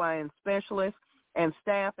OBGYN specialist and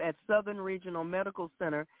staff at Southern Regional Medical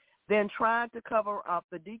Center, then tried to cover up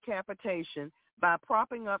the decapitation by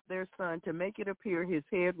propping up their son to make it appear his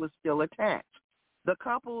head was still attached. The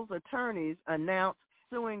couple's attorneys announced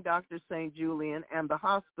suing Dr. St. Julian and the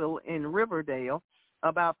hospital in Riverdale,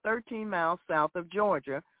 about 13 miles south of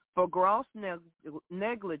Georgia, for gross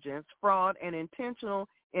negligence, fraud, and intentional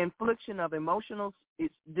infliction of emotional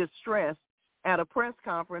distress at a press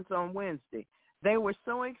conference on Wednesday. They were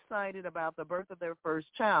so excited about the birth of their first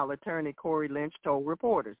child, attorney Corey Lynch told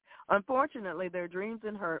reporters. Unfortunately, their dreams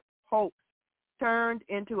and hopes turned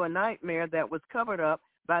into a nightmare that was covered up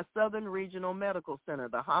by Southern Regional Medical Center.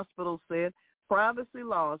 The hospital said privacy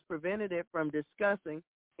laws prevented it from discussing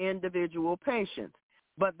individual patients,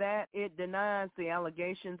 but that it denies the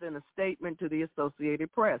allegations in a statement to the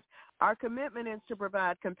Associated Press. Our commitment is to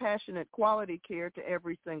provide compassionate, quality care to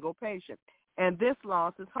every single patient, and this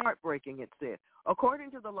loss is heartbreaking, it said.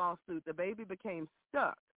 According to the lawsuit, the baby became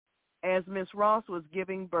stuck as Ms. Ross was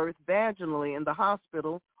giving birth vaginally in the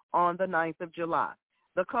hospital on the 9th of July.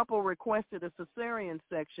 The couple requested a cesarean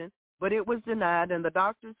section, but it was denied, and the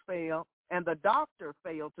doctor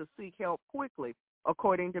failed to seek help quickly,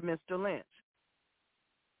 according to Mr. Lynch.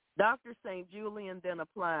 Dr. St. Julian then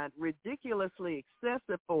applied ridiculously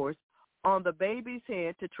excessive force on the baby's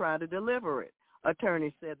head to try to deliver it.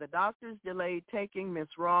 Attorney said the doctors delayed taking Ms.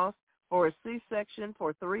 Ross for a C-section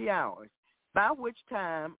for 3 hours, by which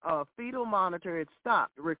time a fetal monitor had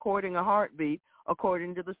stopped recording a heartbeat.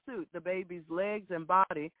 According to the suit, the baby's legs and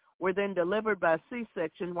body were then delivered by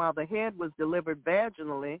C-section while the head was delivered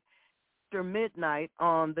vaginally after midnight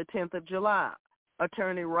on the 10th of July.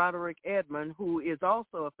 Attorney Roderick Edmond, who is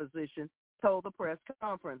also a physician, told the press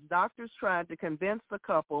conference doctors tried to convince the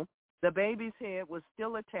couple the baby's head was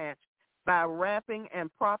still attached by wrapping and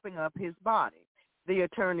propping up his body, the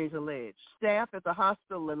attorneys alleged. Staff at the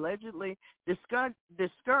hospital allegedly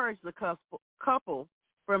discouraged the couple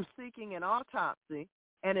from seeking an autopsy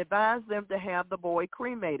and advised them to have the boy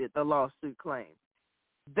cremated, the lawsuit claims.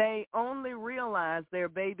 They only realized their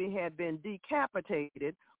baby had been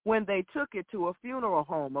decapitated when they took it to a funeral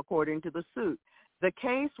home, according to the suit. The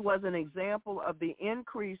case was an example of the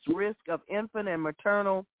increased risk of infant and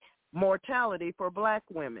maternal mortality for black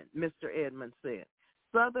women, Mr. Edmonds said.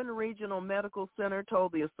 Southern Regional Medical Center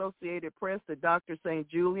told the Associated Press that Dr. St.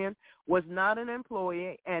 Julian was not an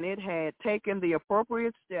employee and it had taken the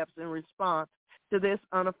appropriate steps in response to this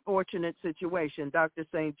unfortunate situation. Dr.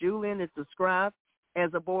 St. Julian is described as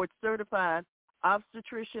a board-certified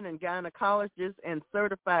obstetrician and gynecologist and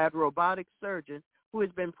certified robotic surgeon who has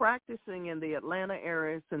been practicing in the Atlanta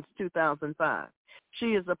area since 2005.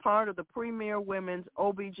 She is a part of the premier women's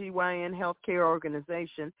OBGYN healthcare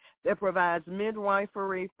organization that provides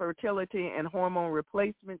midwifery, fertility, and hormone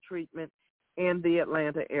replacement treatment in the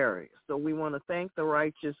Atlanta area. So we want to thank the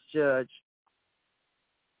righteous judge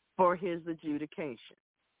for his adjudication.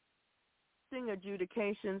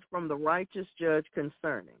 Adjudications from the righteous judge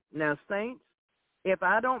concerning. Now, saints, if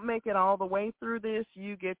I don't make it all the way through this,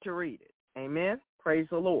 you get to read it. Amen? Praise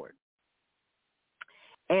the Lord.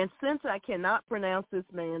 And since I cannot pronounce this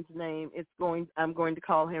man's name, I'm going to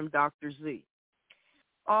call him Dr. Z.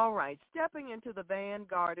 All right, stepping into the van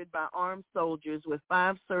guarded by armed soldiers with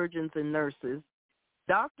 5 surgeons and nurses,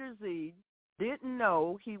 Dr. Z didn't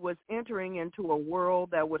know he was entering into a world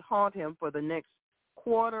that would haunt him for the next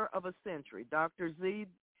quarter of a century. Dr. Z,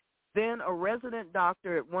 then a resident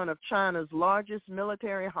doctor at one of China's largest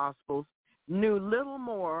military hospitals, knew little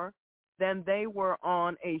more than they were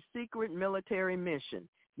on a secret military mission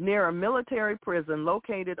near a military prison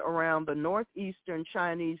located around the northeastern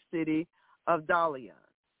Chinese city of Dalian.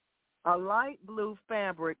 A light blue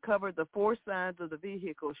fabric covered the 4 sides of the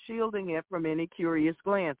vehicle, shielding it from any curious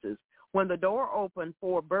glances. When the door opened,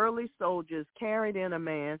 4 burly soldiers carried in a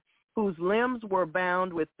man whose limbs were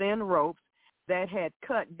bound with thin ropes that had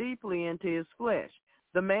cut deeply into his flesh.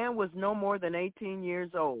 The man was no more than 18 years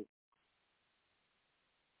old.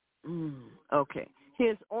 Okay.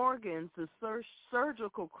 His organs, the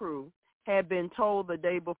surgical crew had been told the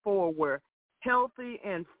day before, were healthy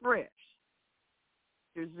and fresh.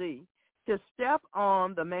 Dr. Z, to step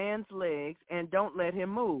on the man's legs and don't let him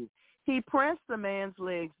move. He pressed the man's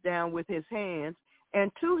legs down with his hands,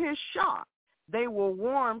 and to his shock, they were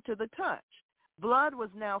warm to the touch. Blood was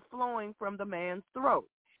now flowing from the man's throat.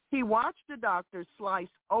 He watched the doctor slice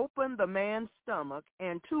open the man's stomach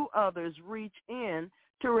and two others reach in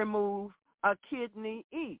to remove a kidney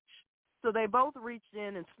each. So they both reached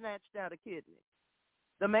in and snatched out a kidney.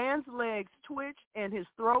 The man's legs twitched and his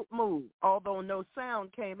throat moved, although no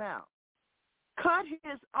sound came out. Cut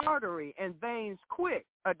his artery and veins quick,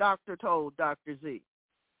 a doctor told Dr. Z.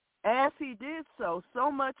 As he did so,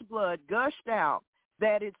 so much blood gushed out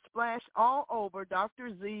that it splashed all over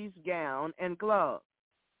Dr. Z's gown and gloves.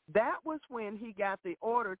 That was when he got the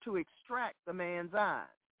order to extract the man's eyes.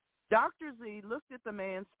 Dr. Z looked at the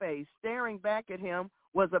man's face. Staring back at him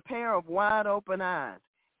was a pair of wide-open eyes.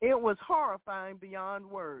 It was horrifying beyond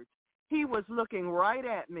words. He was looking right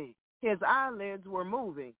at me. His eyelids were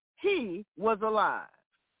moving. He was alive.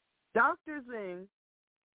 Dr. Z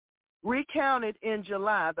recounted in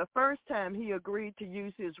July the first time he agreed to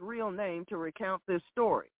use his real name to recount this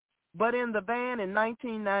story. But in the van in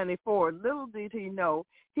 1994, little did he know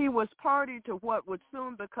he was party to what would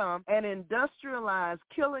soon become an industrialized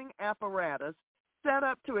killing apparatus set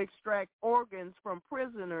up to extract organs from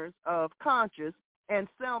prisoners of conscience and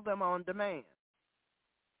sell them on demand.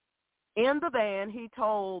 In the van, he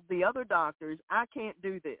told the other doctors, "I can't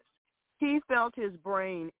do this." He felt his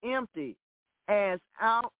brain empty out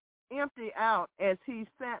as he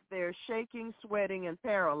sat there shaking, sweating, and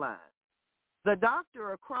paralyzed. The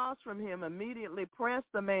doctor across from him immediately pressed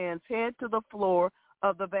the man's head to the floor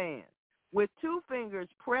of the van. With two fingers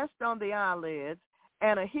pressed on the eyelids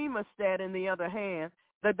and a hemostat in the other hand,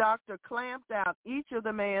 the doctor clamped out each of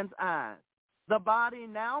the man's eyes. The body,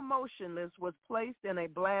 now motionless, was placed in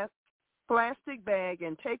a plastic bag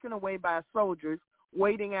and taken away by soldiers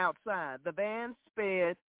waiting outside. The van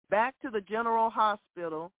sped back to the General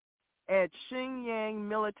Hospital at Xinjiang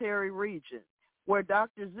Military Region, where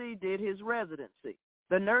Dr. Z did his residency.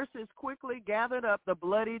 The nurses quickly gathered up the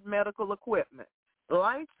bloodied medical equipment.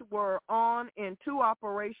 Lights were on in two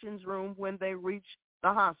operations rooms when they reached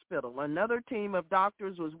the hospital. Another team of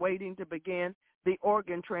doctors was waiting to begin the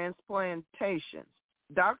organ transplantations.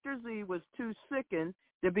 Dr. Z was too sickened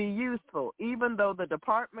to be useful, even though the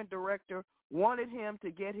department director wanted him to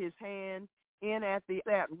get his hand in at the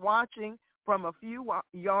sat watching from a few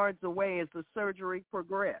yards away as the surgery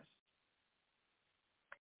progressed.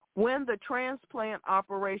 When the transplant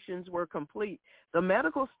operations were complete, the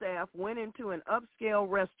medical staff went into an upscale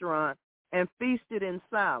restaurant and feasted in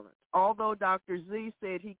silence, although Dr. Z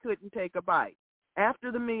said he couldn't take a bite.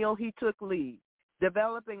 After the meal, he took leave,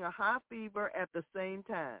 developing a high fever at the same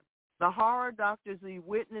time. The horror Dr. Z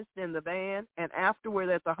witnessed in the van and afterward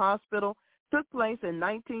at the hospital took place in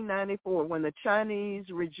 1994 when the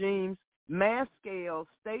Chinese regime's mass-scale,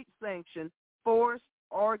 state-sanctioned, forced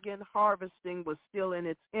organ harvesting was still in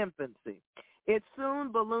its infancy. It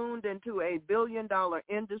soon ballooned into a billion-dollar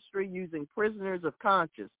industry using prisoners of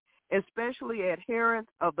conscience, especially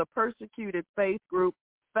adherents of the persecuted faith group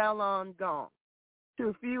Falun Gong,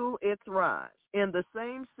 to fuel its rise. In the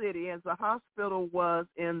same city as the hospital was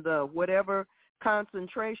in the whatever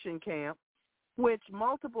concentration camp, which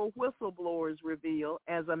multiple whistleblowers reveal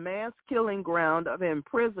as a mass killing ground of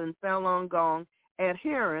imprisoned Falun Gong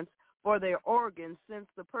adherents for their organs since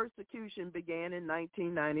the persecution began in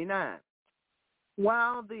 1999.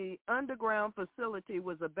 While the underground facility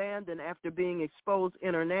was abandoned after being exposed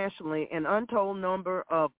internationally, an untold number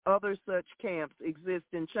of other such camps exist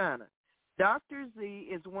in China. Dr. Z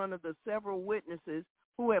is one of the several witnesses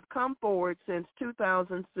who have come forward since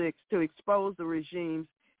 2006 to expose the regime's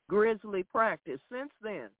grisly practice. Since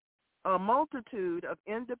then, a multitude of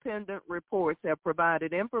independent reports have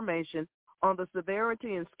provided information on the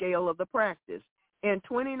severity and scale of the practice. In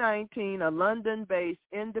 2019, a London-based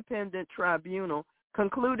independent tribunal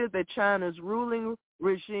concluded that China's ruling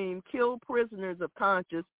regime killed prisoners of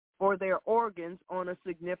conscience for their organs on a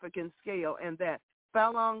significant scale, and that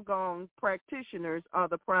Falun Gong practitioners are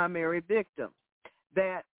the primary victims.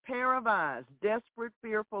 That paralyzed, desperate,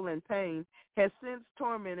 fearful, and pain has since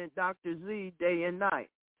tormented Dr. Z day and night.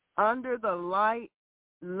 Under the light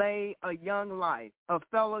lay a young life, a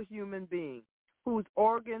fellow human being, whose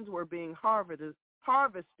organs were being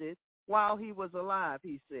harvested while he was alive,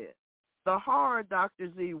 he said. The horror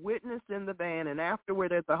Dr. Z witnessed in the van and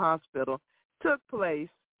afterward at the hospital took place.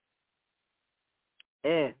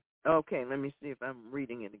 Okay, let me see if I'm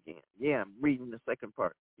reading it again. Yeah, I'm reading the second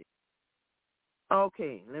part.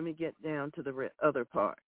 Okay, let me get down to the other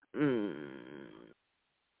part.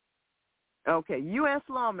 Okay, U.S.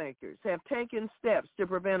 lawmakers have taken steps to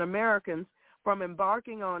prevent Americans from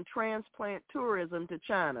embarking on transplant tourism to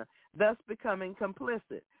China, thus becoming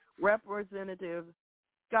complicit. Representative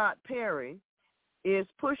Scott Perry is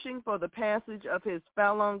pushing for the passage of his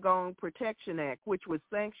Falun Gong Protection Act, which would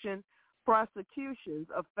sanction prosecutions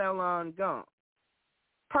of Falun Gong.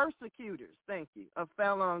 Persecutors, of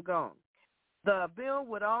Falun Gong. The bill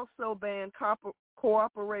would also ban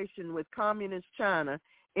cooperation with Communist China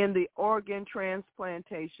in the organ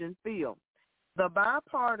transplantation field. The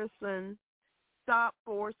bipartisan Stop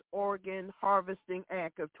Forced Organ Harvesting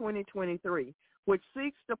Act of 2023, which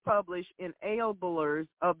seeks to publish enablers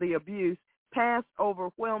of the abuse, passed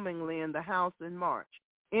overwhelmingly in the House in March.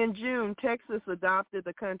 In June, Texas adopted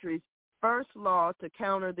the country's first law to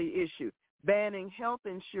counter the issue, banning health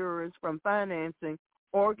insurers from financing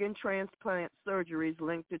organ transplant surgeries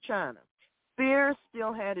linked to China. Fear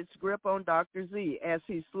still had its grip on Dr. Z as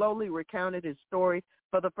he slowly recounted his story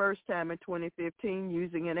for the first time in 2015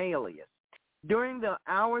 using an alias. During the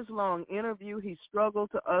hours-long interview, he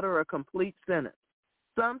struggled to utter a complete sentence,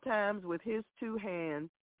 sometimes with his two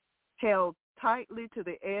hands held tightly to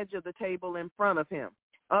the edge of the table in front of him,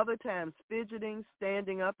 other times fidgeting,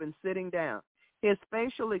 standing up, and sitting down. His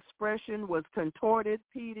facial expression was contorted,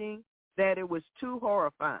 pleading that it was too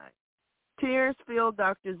horrifying. Tears filled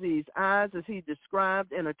Dr. Z's eyes as he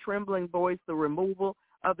described in a trembling voice the removal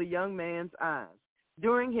of the young man's eyes.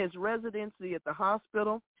 During his residency at the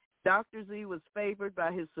hospital, Dr. Z was favored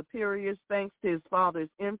by his superiors thanks to his father's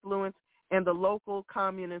influence and the local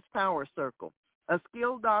communist power circle. A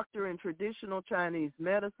skilled doctor in traditional Chinese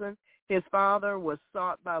medicine, his father was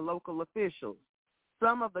sought by local officials.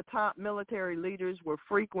 Some of the top military leaders were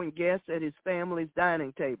frequent guests at his family's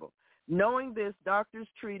dining table. Knowing this, doctors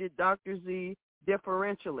treated Dr. Z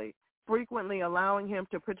differentially, frequently allowing him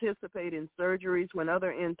to participate in surgeries when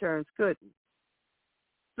other interns couldn't.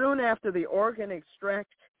 Soon after the organ extraction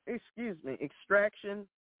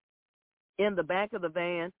in the back of the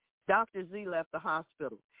van, Dr. Z left the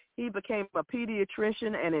hospital. He became a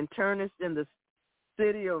pediatrician and internist in the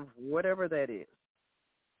city of whatever that is,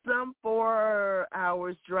 some 4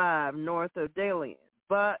 hours drive north of Dalian.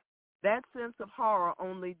 But that sense of horror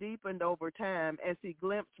only deepened over time as he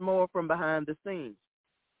glimpsed more from behind the scenes.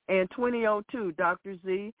 In 2002, Dr.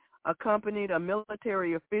 Z accompanied a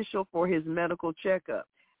military official for his medical checkup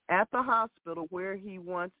at the hospital where he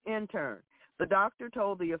once interned. The doctor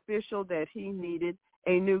told the official that he needed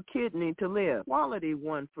a new kidney to live. Quality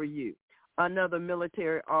one for you, another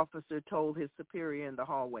military officer told his superior in the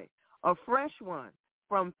hallway. A fresh one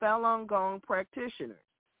from Falun Gong practitioners.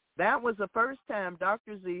 That was the first time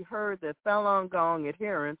Dr. Z heard that Falun Gong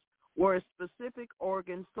adherents were a specific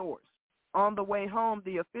organ source. On the way home,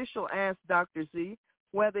 the official asked Dr. Z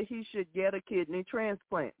whether he should get a kidney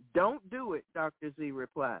transplant. Don't do it, Dr. Z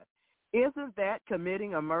replied. Isn't that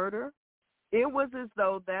committing a murder? It was as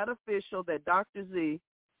though that official that Dr. Z,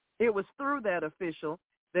 it was through that official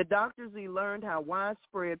that Dr. Z learned how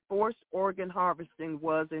widespread forced organ harvesting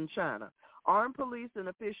was in China. Armed police and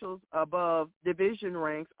officials above division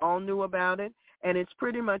ranks all knew about it, and it's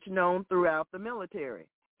pretty much known throughout the military.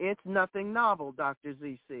 It's nothing novel, Dr.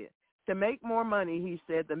 Z said. To make more money, he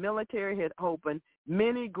said, the military had opened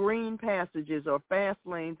many green passages or fast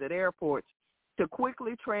lanes at airports to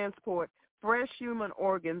quickly transport fresh human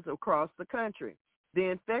organs across the country. The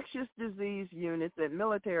infectious disease units at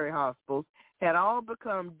military hospitals had all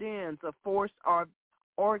become dens of forced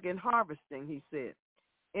organ harvesting, he said.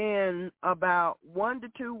 In about 1 to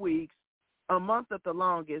 2 weeks, a month at the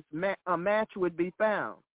longest, a match would be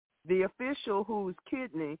found. The official whose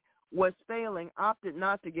kidney was failing opted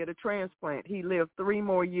not to get a transplant. He lived 3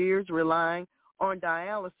 more years relying on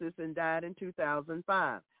dialysis and died in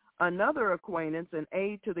 2005. Another acquaintance and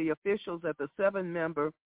aide to the officials at the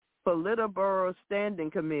 7-member Politburo Standing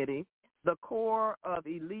Committee, the core of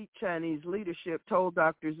elite Chinese leadership, told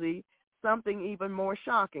Dr. Z something even more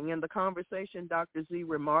shocking. In the conversation, Dr. Z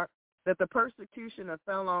remarked that the persecution of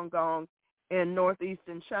Falun Gong in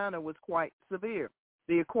northeastern China was quite severe.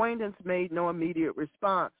 The acquaintance made no immediate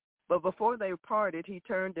response, but before they parted, he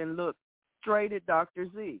turned and looked straight at Dr.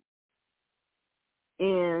 Z.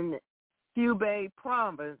 In Hubei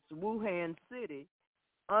Province, Wuhan City,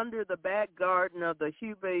 under the back garden of the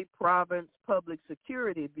Hubei Province Public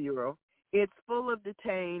Security Bureau, it's full of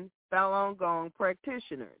detained Falun Gong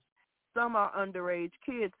practitioners. Some are underage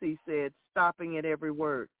kids, he said, stopping at every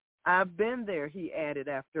word. I've been there, he added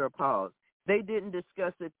after a pause. They didn't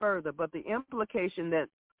discuss it further, but the implication that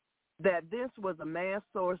this was a mass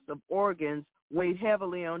source of organs weighed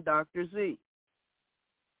heavily on Dr. Z.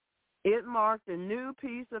 It marked a new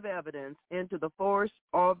piece of evidence into the force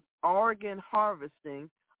of organ harvesting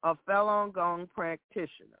of Falun Gong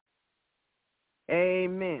practitioners.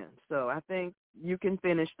 Amen. So I think you can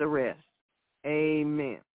finish the rest.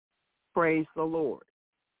 Amen. Praise the Lord.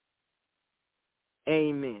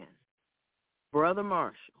 Amen. Brother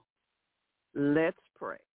Marshall, let's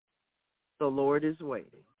pray. The Lord is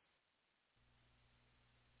waiting.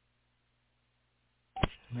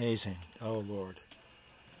 Amazing. Oh, Lord.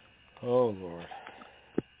 Oh, Lord.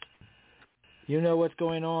 You know what's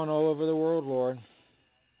going on all over the world, Lord.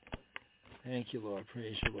 Thank you, Lord.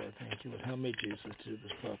 Praise you, Lord. Thank you, Lord. Help me, Jesus, to do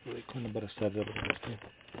this properly.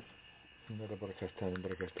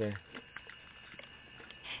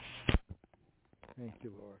 Thank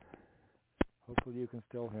you, Lord. Hopefully you can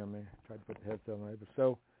still hear me. I tried to put the headset on. I was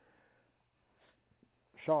so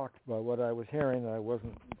shocked by what I was hearing that I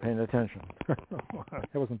wasn't paying attention.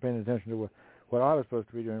 I wasn't paying attention to what I was supposed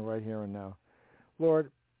to be doing right here and now.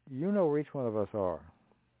 Lord, you know where each one of us are.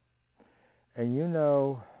 And you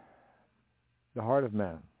know the heart of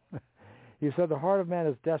man. You said the heart of man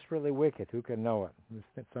is desperately wicked. Who can know it?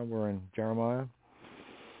 It's somewhere in Jeremiah.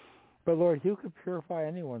 But Lord, you could purify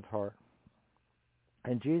anyone's heart.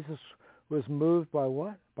 And Jesus was moved by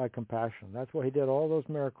what? By compassion. That's why he did all those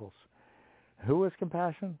miracles. Who is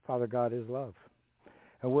compassion? Father God is love.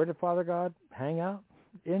 And where did Father God hang out?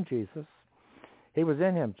 In Jesus. He was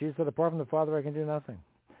in him. Jesus said, apart from the Father, I can do nothing.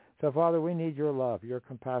 So, Father, we need your love, your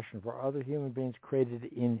compassion for other human beings created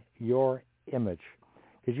in your image.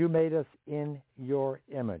 Because you made us in your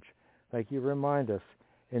image. Like you remind us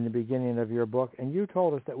in the beginning of your book. And you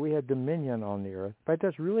told us that we had dominion on the earth. In fact,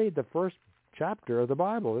 that's really the first chapter of the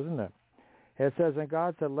Bible, isn't it? It says, and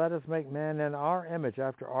God said, let us make man in our image,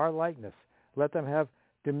 after our likeness. Let them have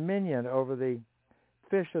dominion over the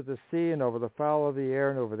fish of the sea and over the fowl of the air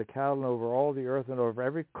and over the cattle and over all the earth and over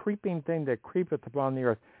every creeping thing that creepeth upon the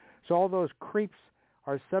earth. So all those creeps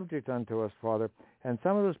are subject unto us, Father. And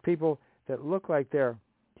some of those people that look like they're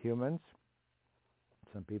humans,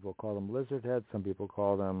 some people call them lizard heads, some people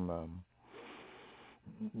call them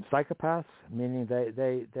psychopaths, meaning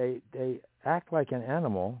they act like an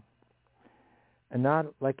animal and not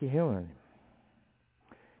like a human.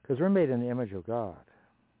 Because we're made in the image of God.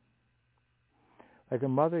 Like a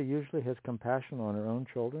mother usually has compassion on her own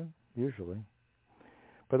children, usually.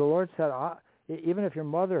 But the Lord said, even if your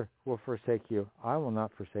mother will forsake you, I will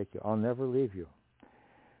not forsake you. I'll never leave you.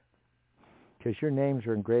 Because your names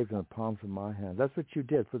are engraved in the palms of my hand. That's what you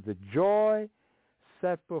did. For the joy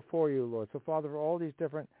set before you, Lord. So, Father, for all these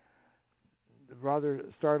different rather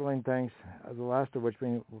startling things, the last of which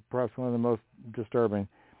being perhaps one of the most disturbing,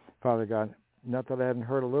 Father God, not that I hadn't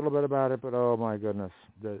heard a little bit about it, but oh my goodness,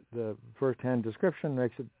 the first-hand description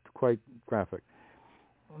makes it quite graphic.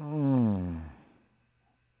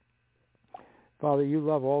 Father, you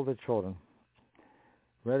love all the children.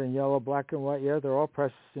 Red and yellow, black and white, yeah, they're all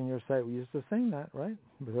precious in your sight. We used to sing that, right?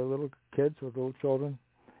 With our little kids, with little children.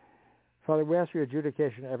 Father, we ask for your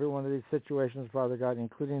adjudication of every one of these situations, Father God,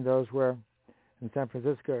 including those where in San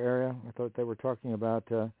Francisco area, I thought they were talking about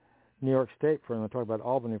New York State for them. They talked about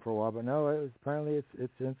Albany for a while, but no, apparently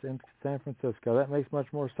it's in San Francisco. That makes much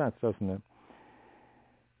more sense, doesn't it?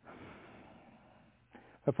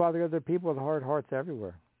 But Father God, there are people with hard hearts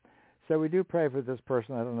everywhere. So we do pray for this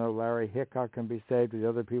person. I don't know, Larry Hickok can be saved. The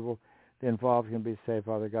other people involved can be saved,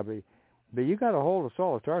 Father God. But you got a hold of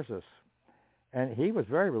Saul of Tarsus, and he was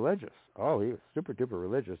very religious. Oh, he was super duper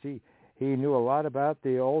religious. He knew a lot about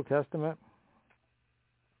the Old Testament,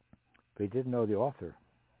 but he didn't know the author.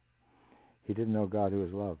 He didn't know God who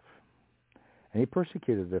is love. And he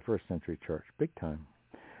persecuted the first century church, big time.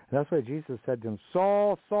 And that's why Jesus said to him,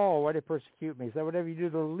 Saul, Saul, why do you persecute me? He said, whatever you do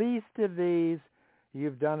the least of these,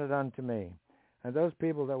 you've done it unto me. And those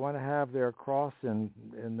people that want to have their cross in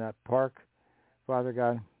that park, Father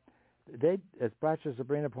God, they, as Pastor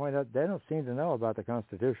Sabrina pointed out, they don't seem to know about the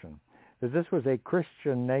Constitution. That this was a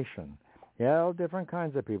Christian nation. Yeah, all different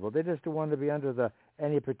kinds of people. They just wanted to be under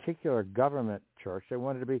any particular government church. They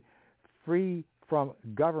wanted to be free from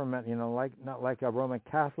government, not like a Roman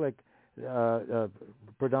Catholic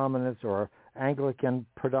predominance or Anglican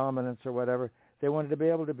predominance or whatever. They wanted to be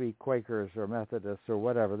able to be Quakers or Methodists or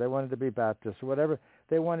whatever. They wanted to be Baptists or whatever.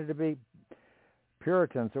 They wanted to be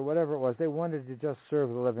Puritans or whatever it was. They wanted to just serve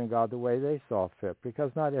the living God the way they saw fit,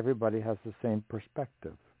 because not everybody has the same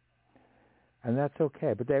perspective. And that's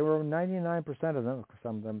okay. But they were 99% of them,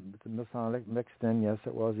 some of them Masonic mixed in. Yes,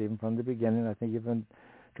 it was, even from the beginning. I think even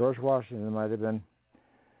George Washington might have been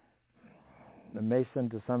a Mason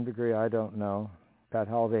to some degree. I don't know. Pat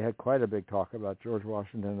Holliday had quite a big talk about George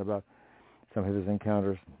Washington, about some of his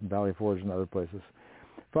encounters in Valley Forge and other places.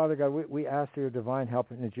 Father God, we ask for your divine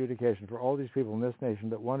help and adjudication for all these people in this nation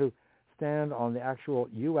that want to stand on the actual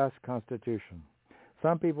U.S. Constitution.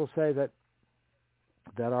 Some people say that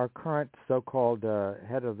our current so-called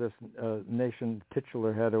head of this nation,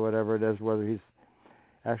 titular head or whatever it is, whether he's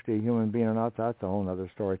actually a human being or not, that's a whole other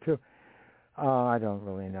story too. I don't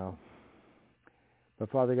really know. But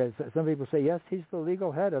Father God, some people say, yes, he's the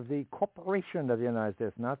legal head of the corporation of the United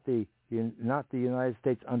States, not the United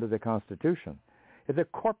States under the Constitution. It's a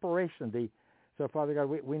corporation. So, Father God,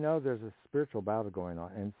 we know there's a spiritual battle going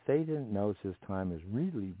on, and Satan knows his time is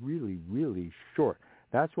really, really, really short.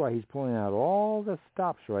 That's why he's pulling out all the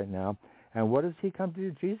stops right now. And what does he come to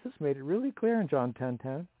do? Jesus made it really clear in John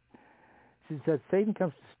 10:10. He said, Satan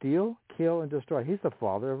comes to steal, kill, and destroy. He's the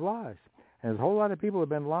father of lies. And there's a whole lot of people have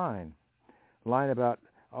been lying about,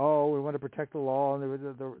 we want to protect the law and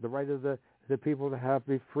the right of the people to have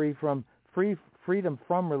be freedom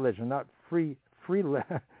from religion, not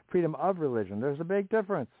freedom of religion. There's a big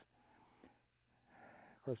difference.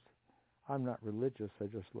 Of course, I'm not religious. I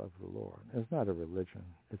just love the Lord. It's not a religion.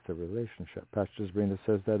 It's a relationship. Pastor Sabrina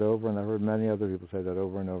says that over, and I've heard many other people say that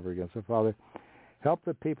over and over again. So, Father, help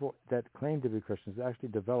the people that claim to be Christians actually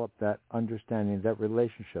develop that understanding, that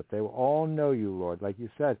relationship. They will all know you, Lord, like you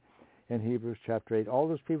said in Hebrews chapter 8. All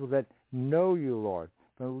those people that know you, Lord,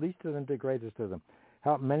 from the least of them to the greatest of them.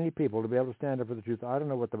 Help many people to be able to stand up for the truth. I don't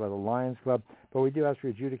know what about the Lions Club, but we do ask for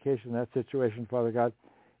adjudication in that situation, Father God,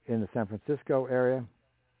 in the San Francisco area,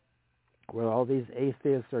 where all these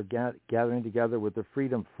atheists are gathering together with the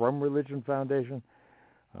Freedom from Religion Foundation.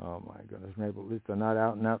 Oh, my goodness, maybe at least they're not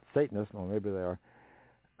out and out Satanists. Well, maybe they are.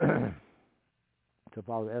 So,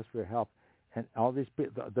 Father, ask for your help. And all these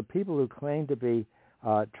the people who claim to be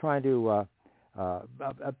trying to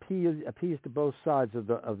appease to both sides of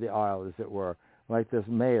the aisle, as it were, like this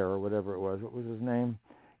mayor or whatever it was. What was his name?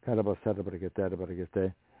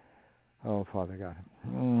 Oh, Father God.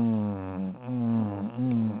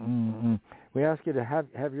 We ask you to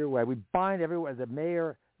have your way. We bind everywhere. The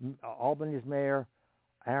mayor, Albany's mayor,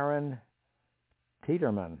 Aaron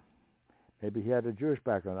Tiedemann. Maybe he had a Jewish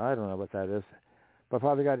background. I don't know what that is. But,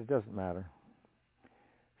 Father God, it doesn't matter.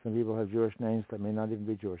 Some people have Jewish names that may not even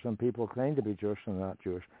be Jewish. Some people claim to be Jewish and they're not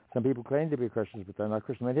Jewish. Some people claim to be Christians, but they're not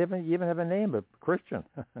Christian. They even have a name, but Christian.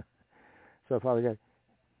 So, Father God,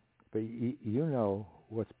 but you know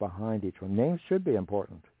what's behind each one. Names should be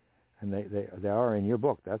important, and they are in your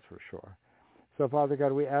book, that's for sure. So, Father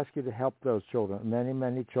God, we ask you to help those children, many,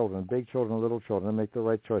 many children, big children, little children, make the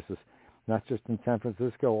right choices, not just in San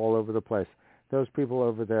Francisco, all over the place. Those people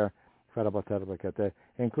over there,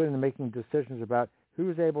 including making decisions about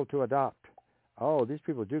who's able to adopt. Oh, these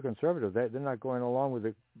people do conservative. They're not going along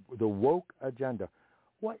with the woke agenda.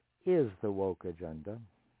 What is the woke agenda?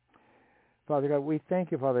 Father God, we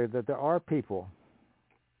thank you, Father, that there are people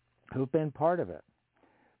who've been part of it,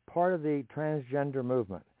 part of the transgender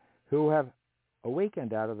movement, who have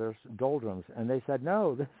awakened out of their doldrums, and they said,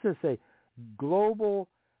 no, this is a global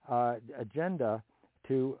agenda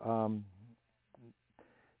to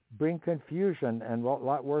bring confusion, and a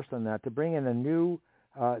lot worse than that, to bring in a new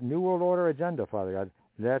world order agenda, Father God.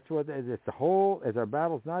 That's what it's the whole. Is our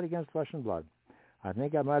battle's not against flesh and blood. I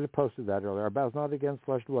think I might have posted that earlier. Our battle's not against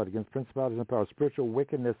flesh and blood, against principalities and powers, spiritual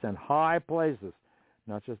wickedness in high places.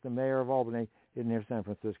 Not just the mayor of Albany near San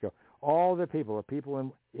Francisco. All the people are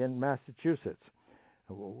people in Massachusetts.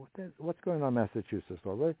 What's going on in Massachusetts,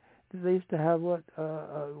 Lord? They used to have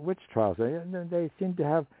witch trials. They seem to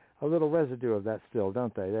have a little residue of that still,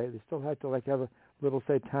 don't they? They still have to have a little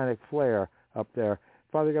satanic flair up there.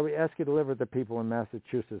 Father God, we ask you to deliver the people in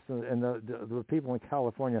Massachusetts and the people in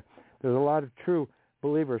California. There's a lot of true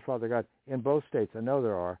believers, Father God, in both states. I know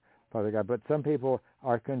there are, Father God, but some people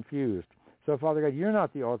are confused. So, Father God, you're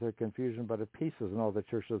not the author of confusion, but of pieces in all the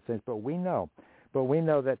churches of the saints. But we know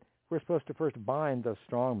that we're supposed to first bind the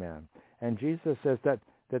strong man. And Jesus says that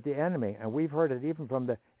the enemy, and we've heard it even from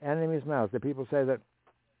the enemy's mouths, that people say that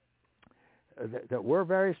we're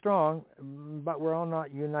very strong, but we're all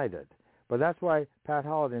not united. But that's why Pat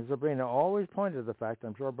Holliday and Sabrina always pointed to the fact,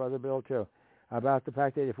 I'm sure Brother Bill too, about the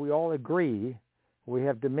fact that if we all agree, we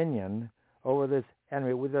have dominion over this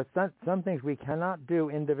enemy. There's some things we cannot do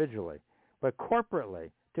individually, but corporately,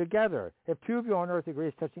 together. If two of you on earth agree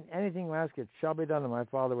touching anything you ask, it shall be done to my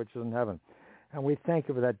Father which is in heaven. And we thank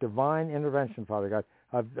you for that divine intervention, Father God,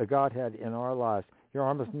 of the Godhead in our lives. Your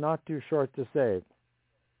arm is not too short to save.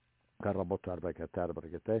 And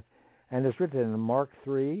it's written in Mark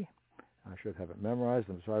 3. I should have it memorized.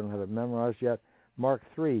 I'm sorry I don't have it memorized yet. Mark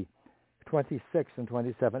 3, 26 and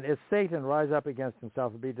 27. If Satan rise up against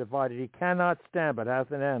himself and be divided, he cannot stand, but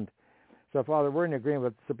hath an end. So, Father, we're in agreement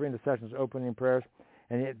with Sabrina Sessions' opening prayers.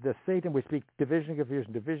 And the Satan, we speak division,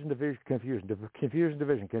 confusion, division, confusion, confusion,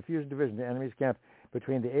 division, the enemy's camp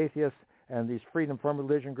between the atheists and these freedom from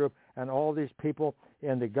religion group and all these people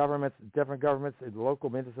in the governments, different governments, in local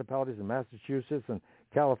municipalities in Massachusetts and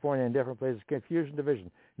California and different places, confusion, division.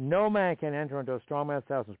 No man can enter into a strong man's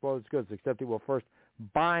house and spoil his goods except he will first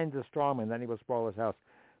bind the strong man, then he will spoil his house.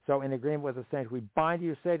 So in agreement with the saints, we bind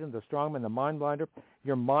you, Satan, the strong man, the mind blinder.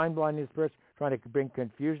 Your mind blinding spirits trying to bring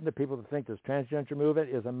confusion to people to think this transgender movement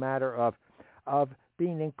is a matter of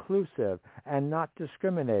being inclusive and not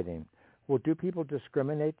discriminating. Well, do people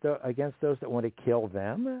discriminate against those that want to kill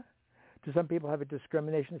them? Do some people have a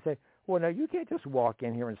discrimination and say, well, no, you can't just walk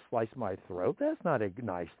in here and slice my throat. That's not a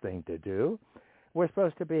nice thing to do. We're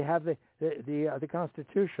supposed to have the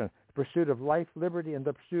Constitution, the pursuit of life, liberty, and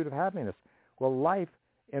the pursuit of happiness. Well, life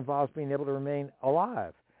involves being able to remain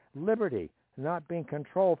alive. Liberty, not being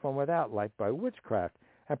controlled from without, like by witchcraft.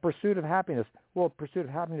 And pursuit of happiness, well, pursuit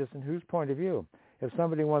of happiness in whose point of view? If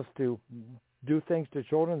somebody wants to do things to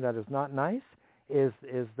children that is not nice, is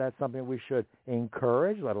that something we should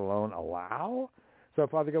encourage, let alone allow? So,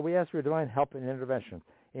 Father God, we ask for your divine help and intervention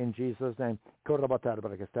in Jesus' name.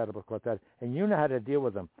 And you know how to deal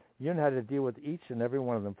with them. You know how to deal with each and every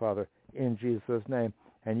one of them, Father, in Jesus' name.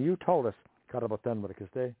 And you told us, where is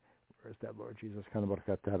that, Lord Jesus?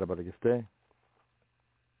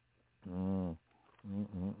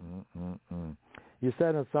 You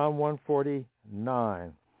said in Psalm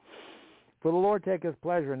 149, for the Lord taketh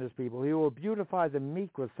pleasure in his people. He will beautify the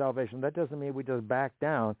meek with salvation. That doesn't mean we just back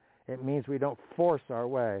down. It means we don't force our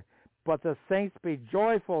way. But the saints be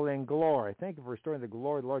joyful in glory. Thank you for restoring the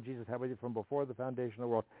glory of the Lord Jesus had with you from before the foundation of the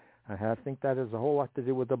world. I think that has a whole lot to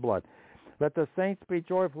do with the blood. Let the saints be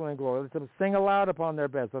joyful in glory. Let them sing aloud upon their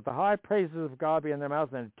beds. Let the high praises of God be in their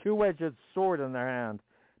mouths and a two-edged sword in their hand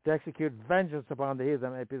to execute vengeance upon the heathen.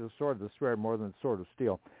 That may be the sword of the Spirit more than the sword of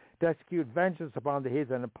steel. To execute vengeance upon the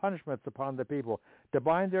heathen and punishments upon the people. To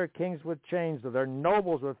bind their kings with chains, their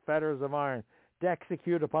nobles with fetters of iron. To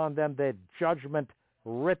execute upon them the judgment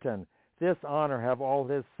written. This honor have all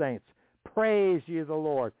his saints. Praise ye the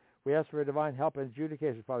Lord. We ask for your divine help and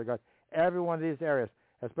adjudication, Father God. Every one of these areas,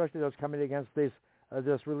 especially those coming against this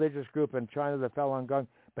religious group in China, the Falun Gong,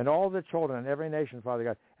 and all the children in every nation, Father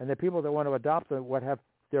God, and the people that want to adopt them would have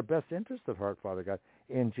their best interest at heart, Father God,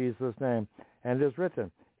 in Jesus' name. And it is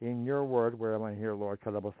written in your word, where am I here, Lord?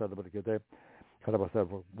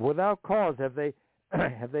 Without cause have they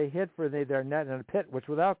hid for thee their net in a pit, which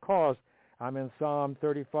without cause, I'm in Psalm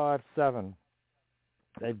 35:7.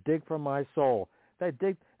 They dig for my soul. They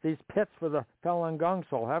dig these pits for the Falun Gong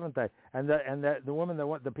soul, haven't they? And the woman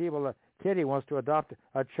the Kitty wants to adopt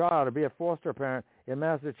a child or be a foster parent in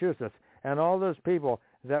Massachusetts, and all those people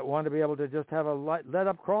that want to be able to just have a let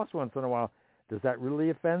up cross once in a while. Does that really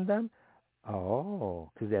offend them? Oh,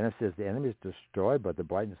 because the enemy says the enemy is destroyed, but the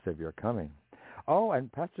brightness of your coming. Oh,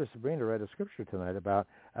 and Pastor Sabrina read a scripture tonight about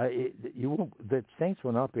the saints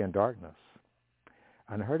will not be in darkness.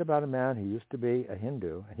 And I heard about a man who used to be a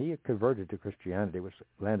Hindu, and he converted to Christianity, which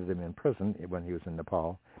landed him in prison when he was in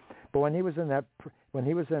Nepal. But when he was in that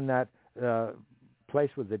place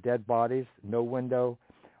with the dead bodies, no window,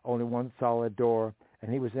 only one solid door,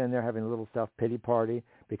 and he was in there having a little self-pity party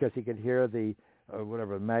because he could hear the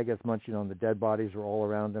maggots munching on the dead bodies were all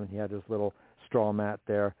around him. He had his little straw mat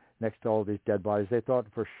there next to all these dead bodies. They thought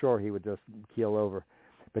for sure he would just keel over,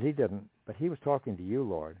 but he didn't. But he was talking to you,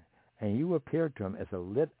 Lord. And you appeared to him as a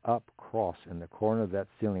lit-up cross in the corner of that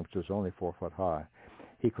ceiling, which was only 4 foot high.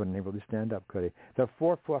 He couldn't even really stand up, could he? The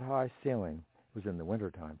 4 foot high ceiling was in the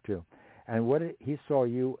wintertime, too. And he saw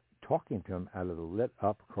you talking to him out of the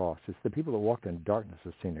lit-up cross. It's the people that walked in darkness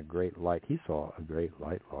have seen a great light. He saw a great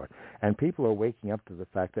light, Lord. And people are waking up to the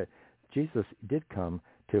fact that Jesus did come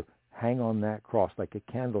to hang on that cross like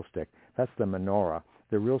a candlestick. That's the menorah,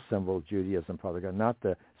 the real symbol of Judaism, Father God, not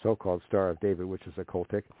the so-called Star of David, which is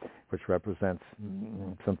occultic, which represents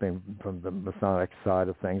something from the Masonic side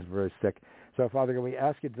of things, very sick. So, Father God, we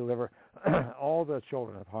ask you to deliver all the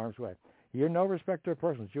children of harm's way. You're no respecter of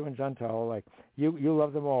persons, Jew and Gentile alike. You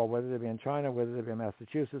love them all, whether they be in China, whether they be in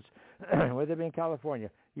Massachusetts, whether they be in California.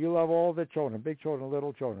 You love all the children, big children,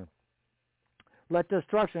 little children. Let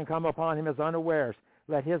destruction come upon him as unawares.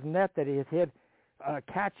 Let his net that he has hid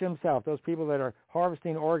catch himself. Those people that are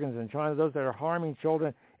harvesting organs in China, those that are harming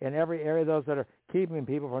children in every area, those that are keeping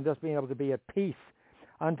people from just being able to be at peace,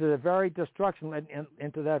 unto the very destruction,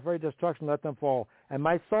 into that very destruction let them fall. And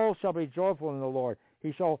my soul shall be joyful in the Lord.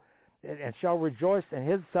 He shall rejoice in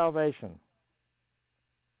his salvation.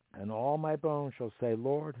 And all my bones shall say,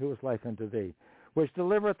 Lord, who is life unto thee? Which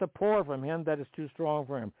delivereth the poor from him that is too strong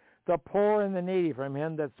for him, the poor and the needy from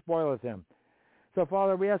him that spoileth him. So,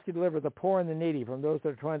 Father, we ask you to deliver the poor and the needy from those that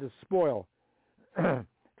are trying to spoil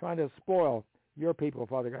your people,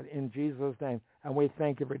 Father God, in Jesus' name. And we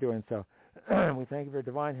thank you for doing so. We thank you for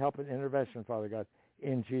divine help and intervention, Father God,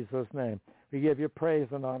 in Jesus' name. We give you praise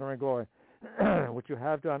and honor and glory, what you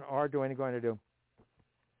have done, are doing, and going to do.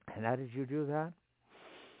 And how did you do that?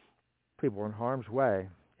 People were in harm's way.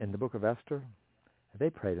 In the book of Esther, they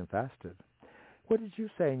prayed and fasted. What did you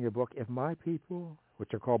say in your book? If my people,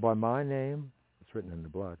 which are called by my name, it's written in the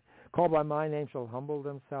blood, called by my name shall humble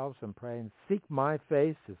themselves and pray and seek my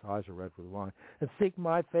face, his eyes are red with wine, and seek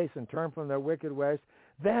my face and turn from their wicked ways,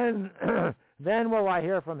 then will I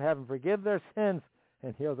hear from heaven, forgive their sins,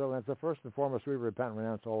 and heal their lands. So first and foremost, we repent and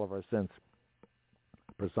renounce all of our sins.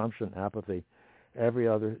 Presumption, apathy, every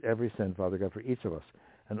sin, Father God, for each of us.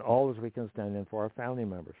 And all as we can stand in for our family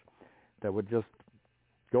members that would just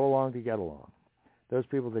go along to get along. Those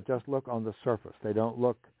people that just look on the surface. They don't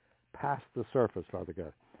look past the surface, Father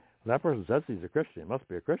God. Well, that person says he's a Christian. He must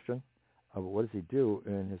be a Christian. But what does he do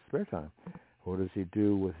in his spare time? What does he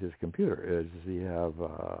do with his computer? Does he have,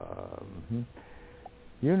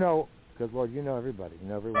 you know, because, Lord, you know everybody. You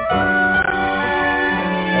know everyone.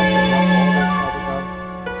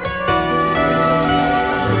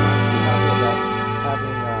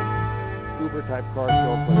 Uber-type car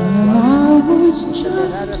show for them. I was just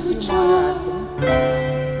had a few a minor child.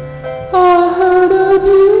 I heard a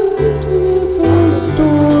beautiful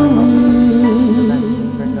story.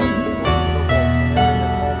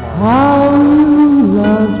 How you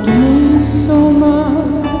loved me so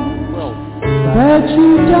much that you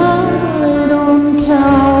died on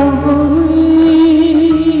Calvary.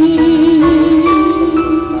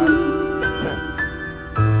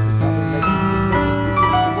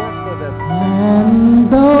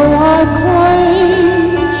 And though I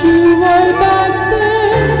claimed you way back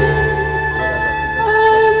then,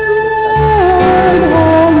 I've read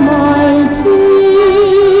all my pleas.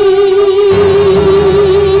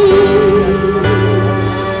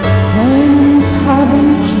 Things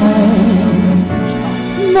haven't changed,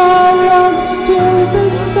 my love's still the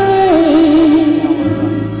same.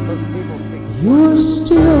 You're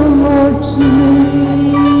still Lord to me.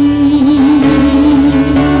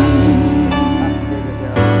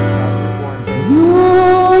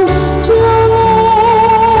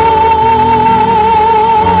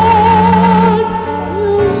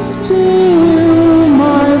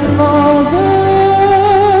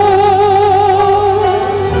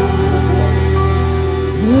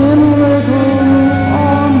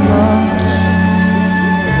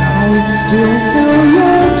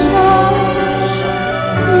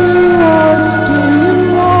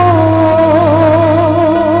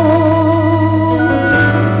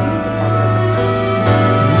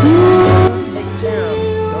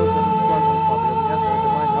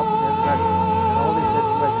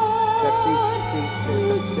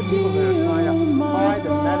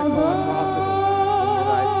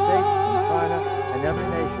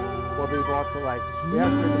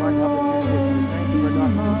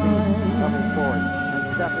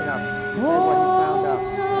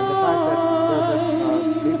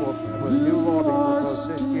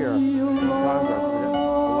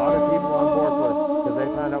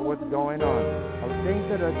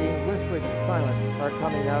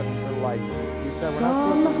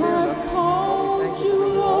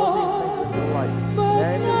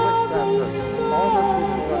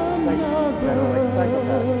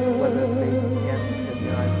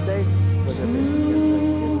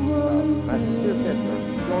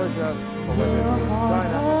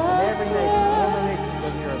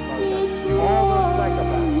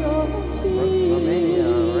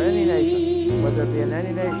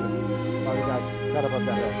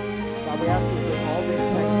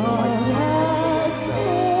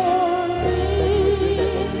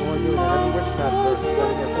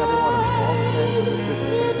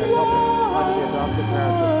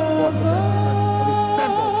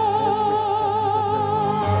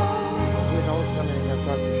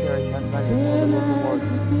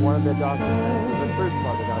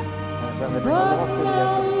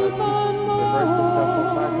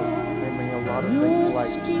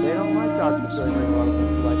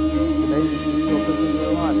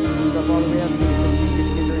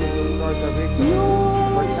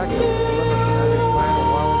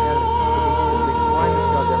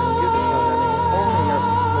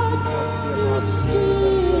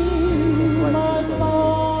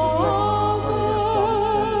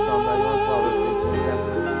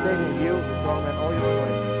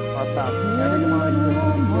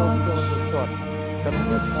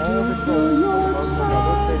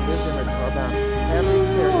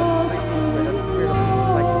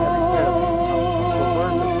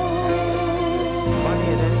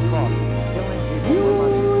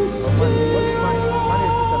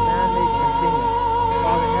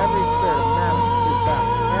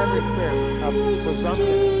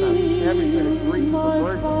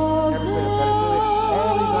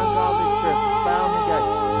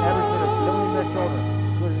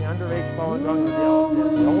 fallen, going with the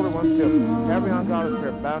older ones too. Every ungodly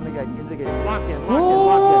spirit, bound the gate, use the gate, lock in.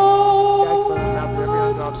 Jack from the mouth of every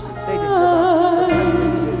ungodly spirit, Satan, you're about to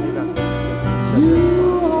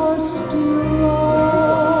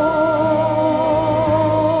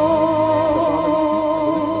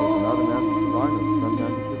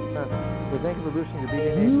we thank you for loosing your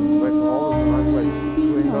obedient nations away from all those who run away,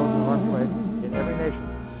 including those who run away in every nation.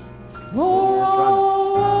 There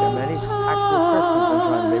are many actual Christians in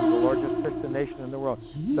China, maybe the largest Christian nation in the world.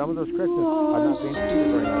 Some of those Christians are not being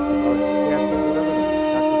treated very nicely. Lord, we ask you to deliver them.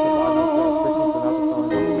 Not just the Christians are not the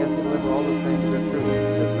following. We ask you to deliver all those things that are true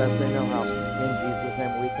as best they know how. In Jesus'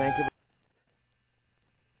 name, we thank you.